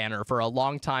Twitter banner for a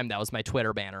long time. That was my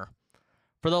Twitter banner.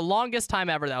 For the longest time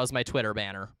ever, that was my Twitter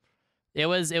banner. It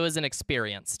was an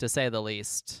experience, to say the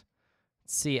least.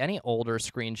 Let's see, any older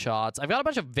screenshots? I've got a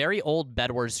bunch of very old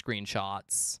Bedwars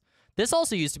screenshots. This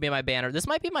also used to be my banner. This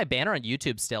might be my banner on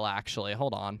YouTube still, actually.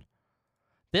 Hold on.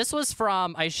 This was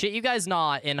from, I shit you guys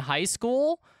not, in high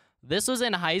school. This was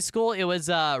in high school. It was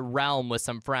Realm with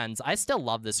some friends. I still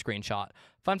love this screenshot.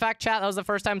 Fun fact, chat, that was the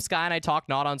first time Skye and I talked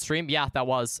not on stream. Yeah, that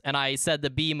was. And I said the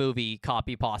B movie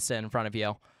copy pasta in front of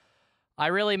you. I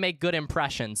really make good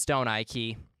impressions, don't I,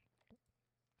 Key?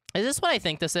 Is this what I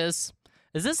think this is?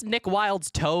 Is this Nick Wilde's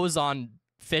toes on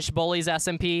Fish Bullies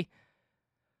SMP?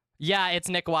 Yeah, it's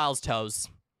Nick Wilde's toes.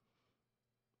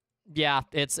 Yeah,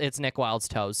 it's Nick Wilde's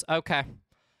toes. Okay.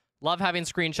 Love having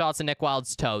screenshots of Nick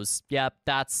Wilde's toes. Yep,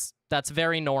 that's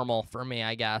very normal for me,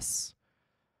 I guess.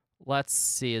 Let's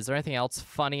see. Is there anything else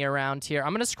funny around here?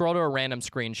 I'm gonna scroll to a random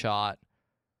screenshot.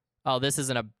 Oh, this is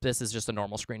just a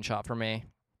normal screenshot for me.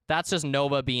 That's just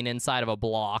Nova being inside of a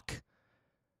block.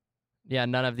 Yeah,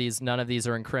 none of these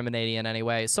are incriminating in any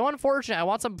way. So unfortunate. I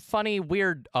want some funny,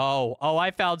 weird. Oh, I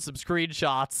found some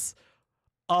screenshots.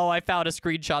 Oh, I found a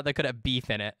screenshot that could have beef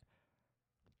in it.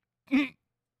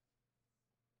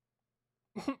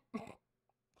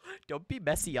 Don't be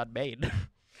messy on main.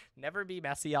 Never be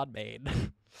messy on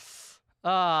main.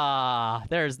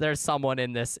 There's someone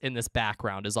in this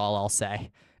background is all I'll say.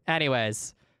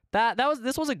 Anyways,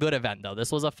 this was a good event though.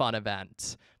 This was a fun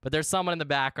event. But there's someone in the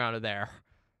background of there.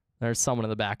 There's someone in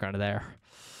the background of there.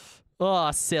 Oh,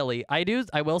 silly.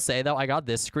 I will say though, I got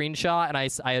this screenshot and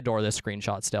I adore this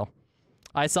screenshot still.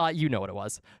 I saw it, you know what it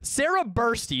was. Sarah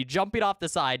Bursty jumping off the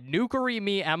side, Nukery,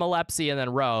 me, Epilepsy, and then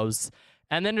Rose.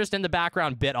 And then just in the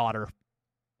background, Bit Otter.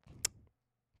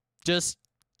 Just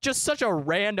such a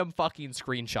random fucking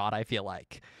screenshot, I feel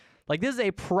like. Like, this is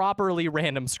a properly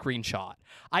random screenshot.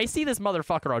 I see this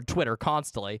motherfucker on Twitter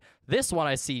constantly. This one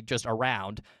I see just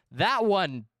around. That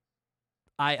one,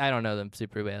 I don't know them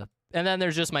super well. And then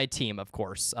there's just my team, of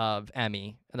course, of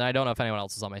Emmy. And then I don't know if anyone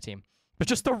else is on my team. But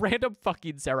just the random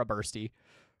fucking Sarah Bursty.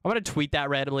 I'm going to tweet that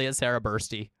randomly at Sarah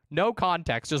Bursty. No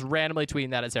context, just randomly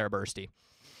tweeting that at Sarah Bursty.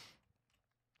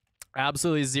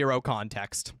 Absolutely zero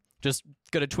context. Just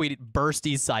going to tweet it,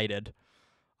 Bursty cited.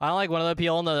 I don't like one of the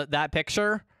people in that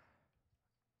picture.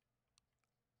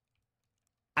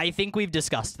 I think we've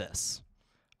discussed this.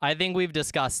 I think we've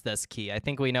discussed this, Key. I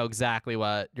think we know exactly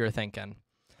what you're thinking.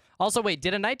 Also, wait,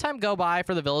 did a nighttime go by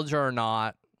for the villager or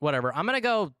not? Whatever. I'm going to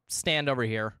go stand over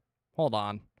here. Hold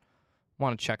on.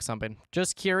 Want to check something.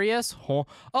 Just curious.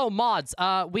 Oh, mods.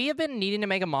 We have been needing to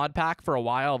make a mod pack for a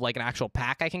while of like an actual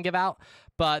pack I can give out.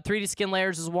 But 3D skin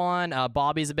layers is one.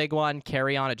 Bobby's a big one.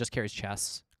 Carry on. It just carries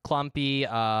chests. Clumpy,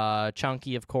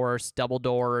 Chunky, of course. Double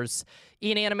doors.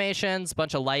 Ian animations.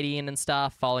 Bunch of lighting and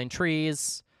stuff. Falling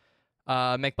trees.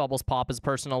 Make bubbles pop is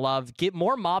personal love. Get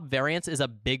more mob variants is a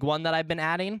big one that I've been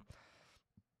adding.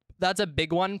 That's a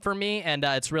big one for me, and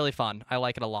it's really fun. I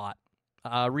like it a lot.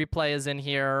 Replay is in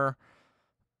here.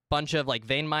 Bunch of like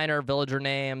vein miner, villager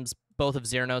names, both of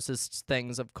Xernos'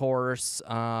 things, of course.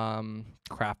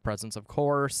 Craft presence, of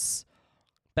course.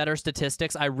 Better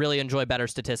statistics. I really enjoy better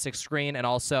statistics screen, and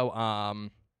also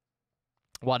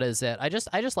what is it? I just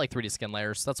like 3D skin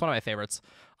layers. That's one of my favorites.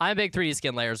 I'm a big 3D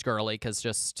skin layers girly because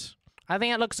just I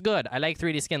think it looks good. I like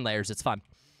 3D skin layers. It's fun.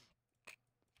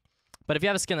 But if you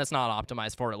have a skin that's not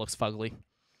optimized for it, it looks fugly.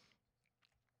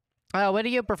 What do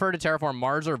you prefer to terraform,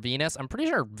 Mars or Venus? I'm pretty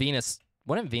sure Venus.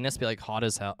 Wouldn't Venus be like hot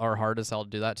as hell or hard as hell to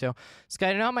do that too? Sky,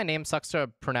 do you know how my name sucks to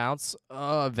pronounce?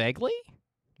 Vaguely?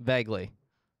 Vaguely.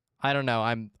 I don't know.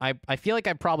 I feel like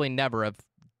I probably never have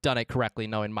done it correctly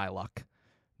knowing my luck.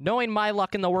 Knowing my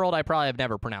luck in the world, I probably have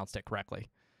never pronounced it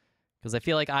correctly. Because I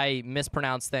feel like I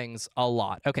mispronounce things a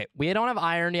lot. Okay, we don't have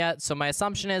iron yet, so my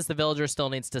assumption is the villager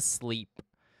still needs to sleep.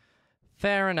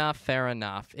 Fair enough, fair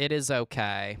enough. It is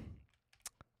okay.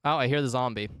 Oh, I hear the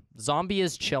zombie. Zombie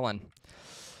is chilling.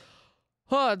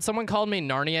 Oh, someone called me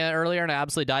Narnia earlier and I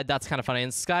absolutely died. That's kind of funny.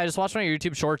 And Sky, just watch my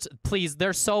YouTube shorts. Please,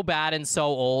 they're so bad and so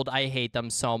old. I hate them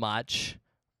so much.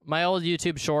 My old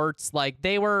YouTube shorts, like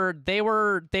they were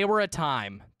a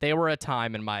time. They were a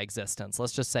time in my existence.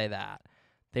 Let's just say that.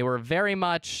 They were very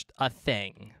much a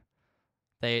thing.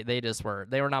 They just were.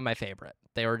 They were not my favorite.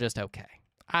 They were just okay.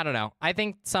 I don't know. I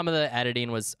think some of the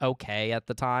editing was okay at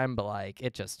the time, but like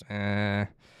it just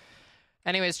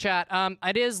Anyways, chat,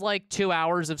 it is like 2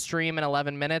 hours of stream and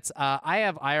 11 minutes. I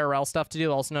have IRL stuff to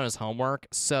do, also known as homework.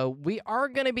 So we are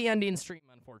going to be ending stream,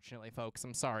 unfortunately, folks.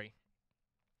 I'm sorry.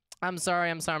 I'm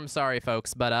sorry,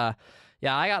 folks. But,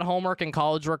 yeah, I got homework and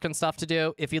college work and stuff to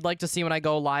do. If you'd like to see when I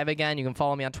go live again, you can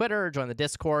follow me on Twitter or join the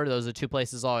Discord. Those are two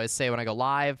places I always say when I go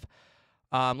live.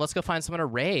 Let's go find someone to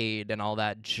raid and all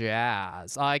that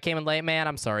jazz. I came in late, man.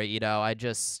 I'm sorry, Ito.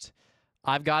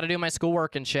 I've got to do my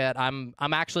schoolwork and shit. I'm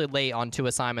actually late on 2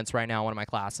 assignments right now, one of my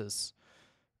classes.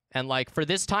 And like for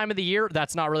this time of the year,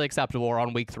 that's not really acceptable. We're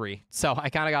on week 3. So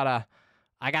I kind of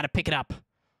gotta pick it up.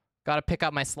 Gotta pick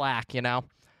up my slack, you know?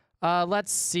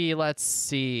 Let's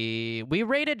see. We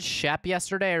raided Shep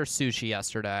yesterday or Sushi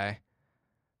yesterday?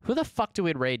 Who the fuck did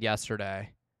we raid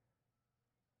yesterday?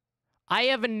 I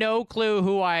have no clue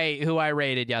who I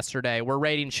raided yesterday. We're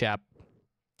raiding Shep.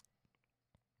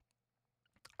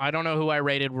 I don't know who I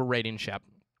raided. We're raiding Shep.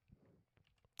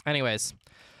 Anyways,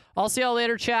 I'll see y'all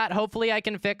later, chat. Hopefully I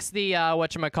can fix the,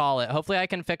 whatchamacallit. Hopefully I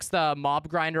can fix the mob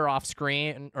grinder off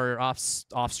screen, or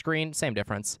off screen. Same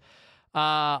difference.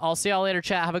 I'll see y'all later,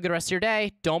 chat. Have a good rest of your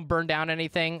day. Don't burn down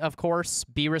anything, of course.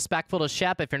 Be respectful to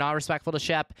Shep. If you're not respectful to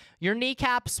Shep, your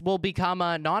kneecaps will become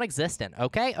non-existent,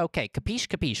 okay? Okay, capiche,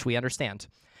 capiche. We understand.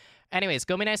 Anyways,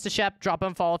 go be nice to Shep. Drop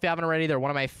them a follow if you haven't already. They're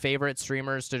one of my favorite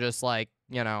streamers to just, like,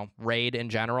 you know, raid in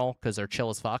general because they're chill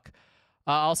as fuck.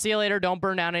 I'll see you later. Don't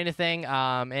burn down anything.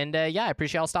 Yeah, I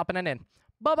appreciate y'all stopping in.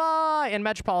 Bye-bye. And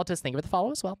Metropolitus, thank you for the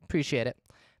follow as well. Appreciate it.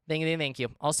 Thank you.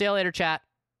 I'll see you later, chat.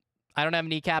 I don't have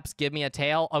kneecaps. Give me a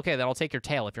tail. Okay, then I'll take your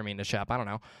tail if you're mean to Shep. I don't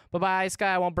know. Bye-bye,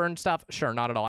 Sky. I won't burn stuff. Sure, not at all.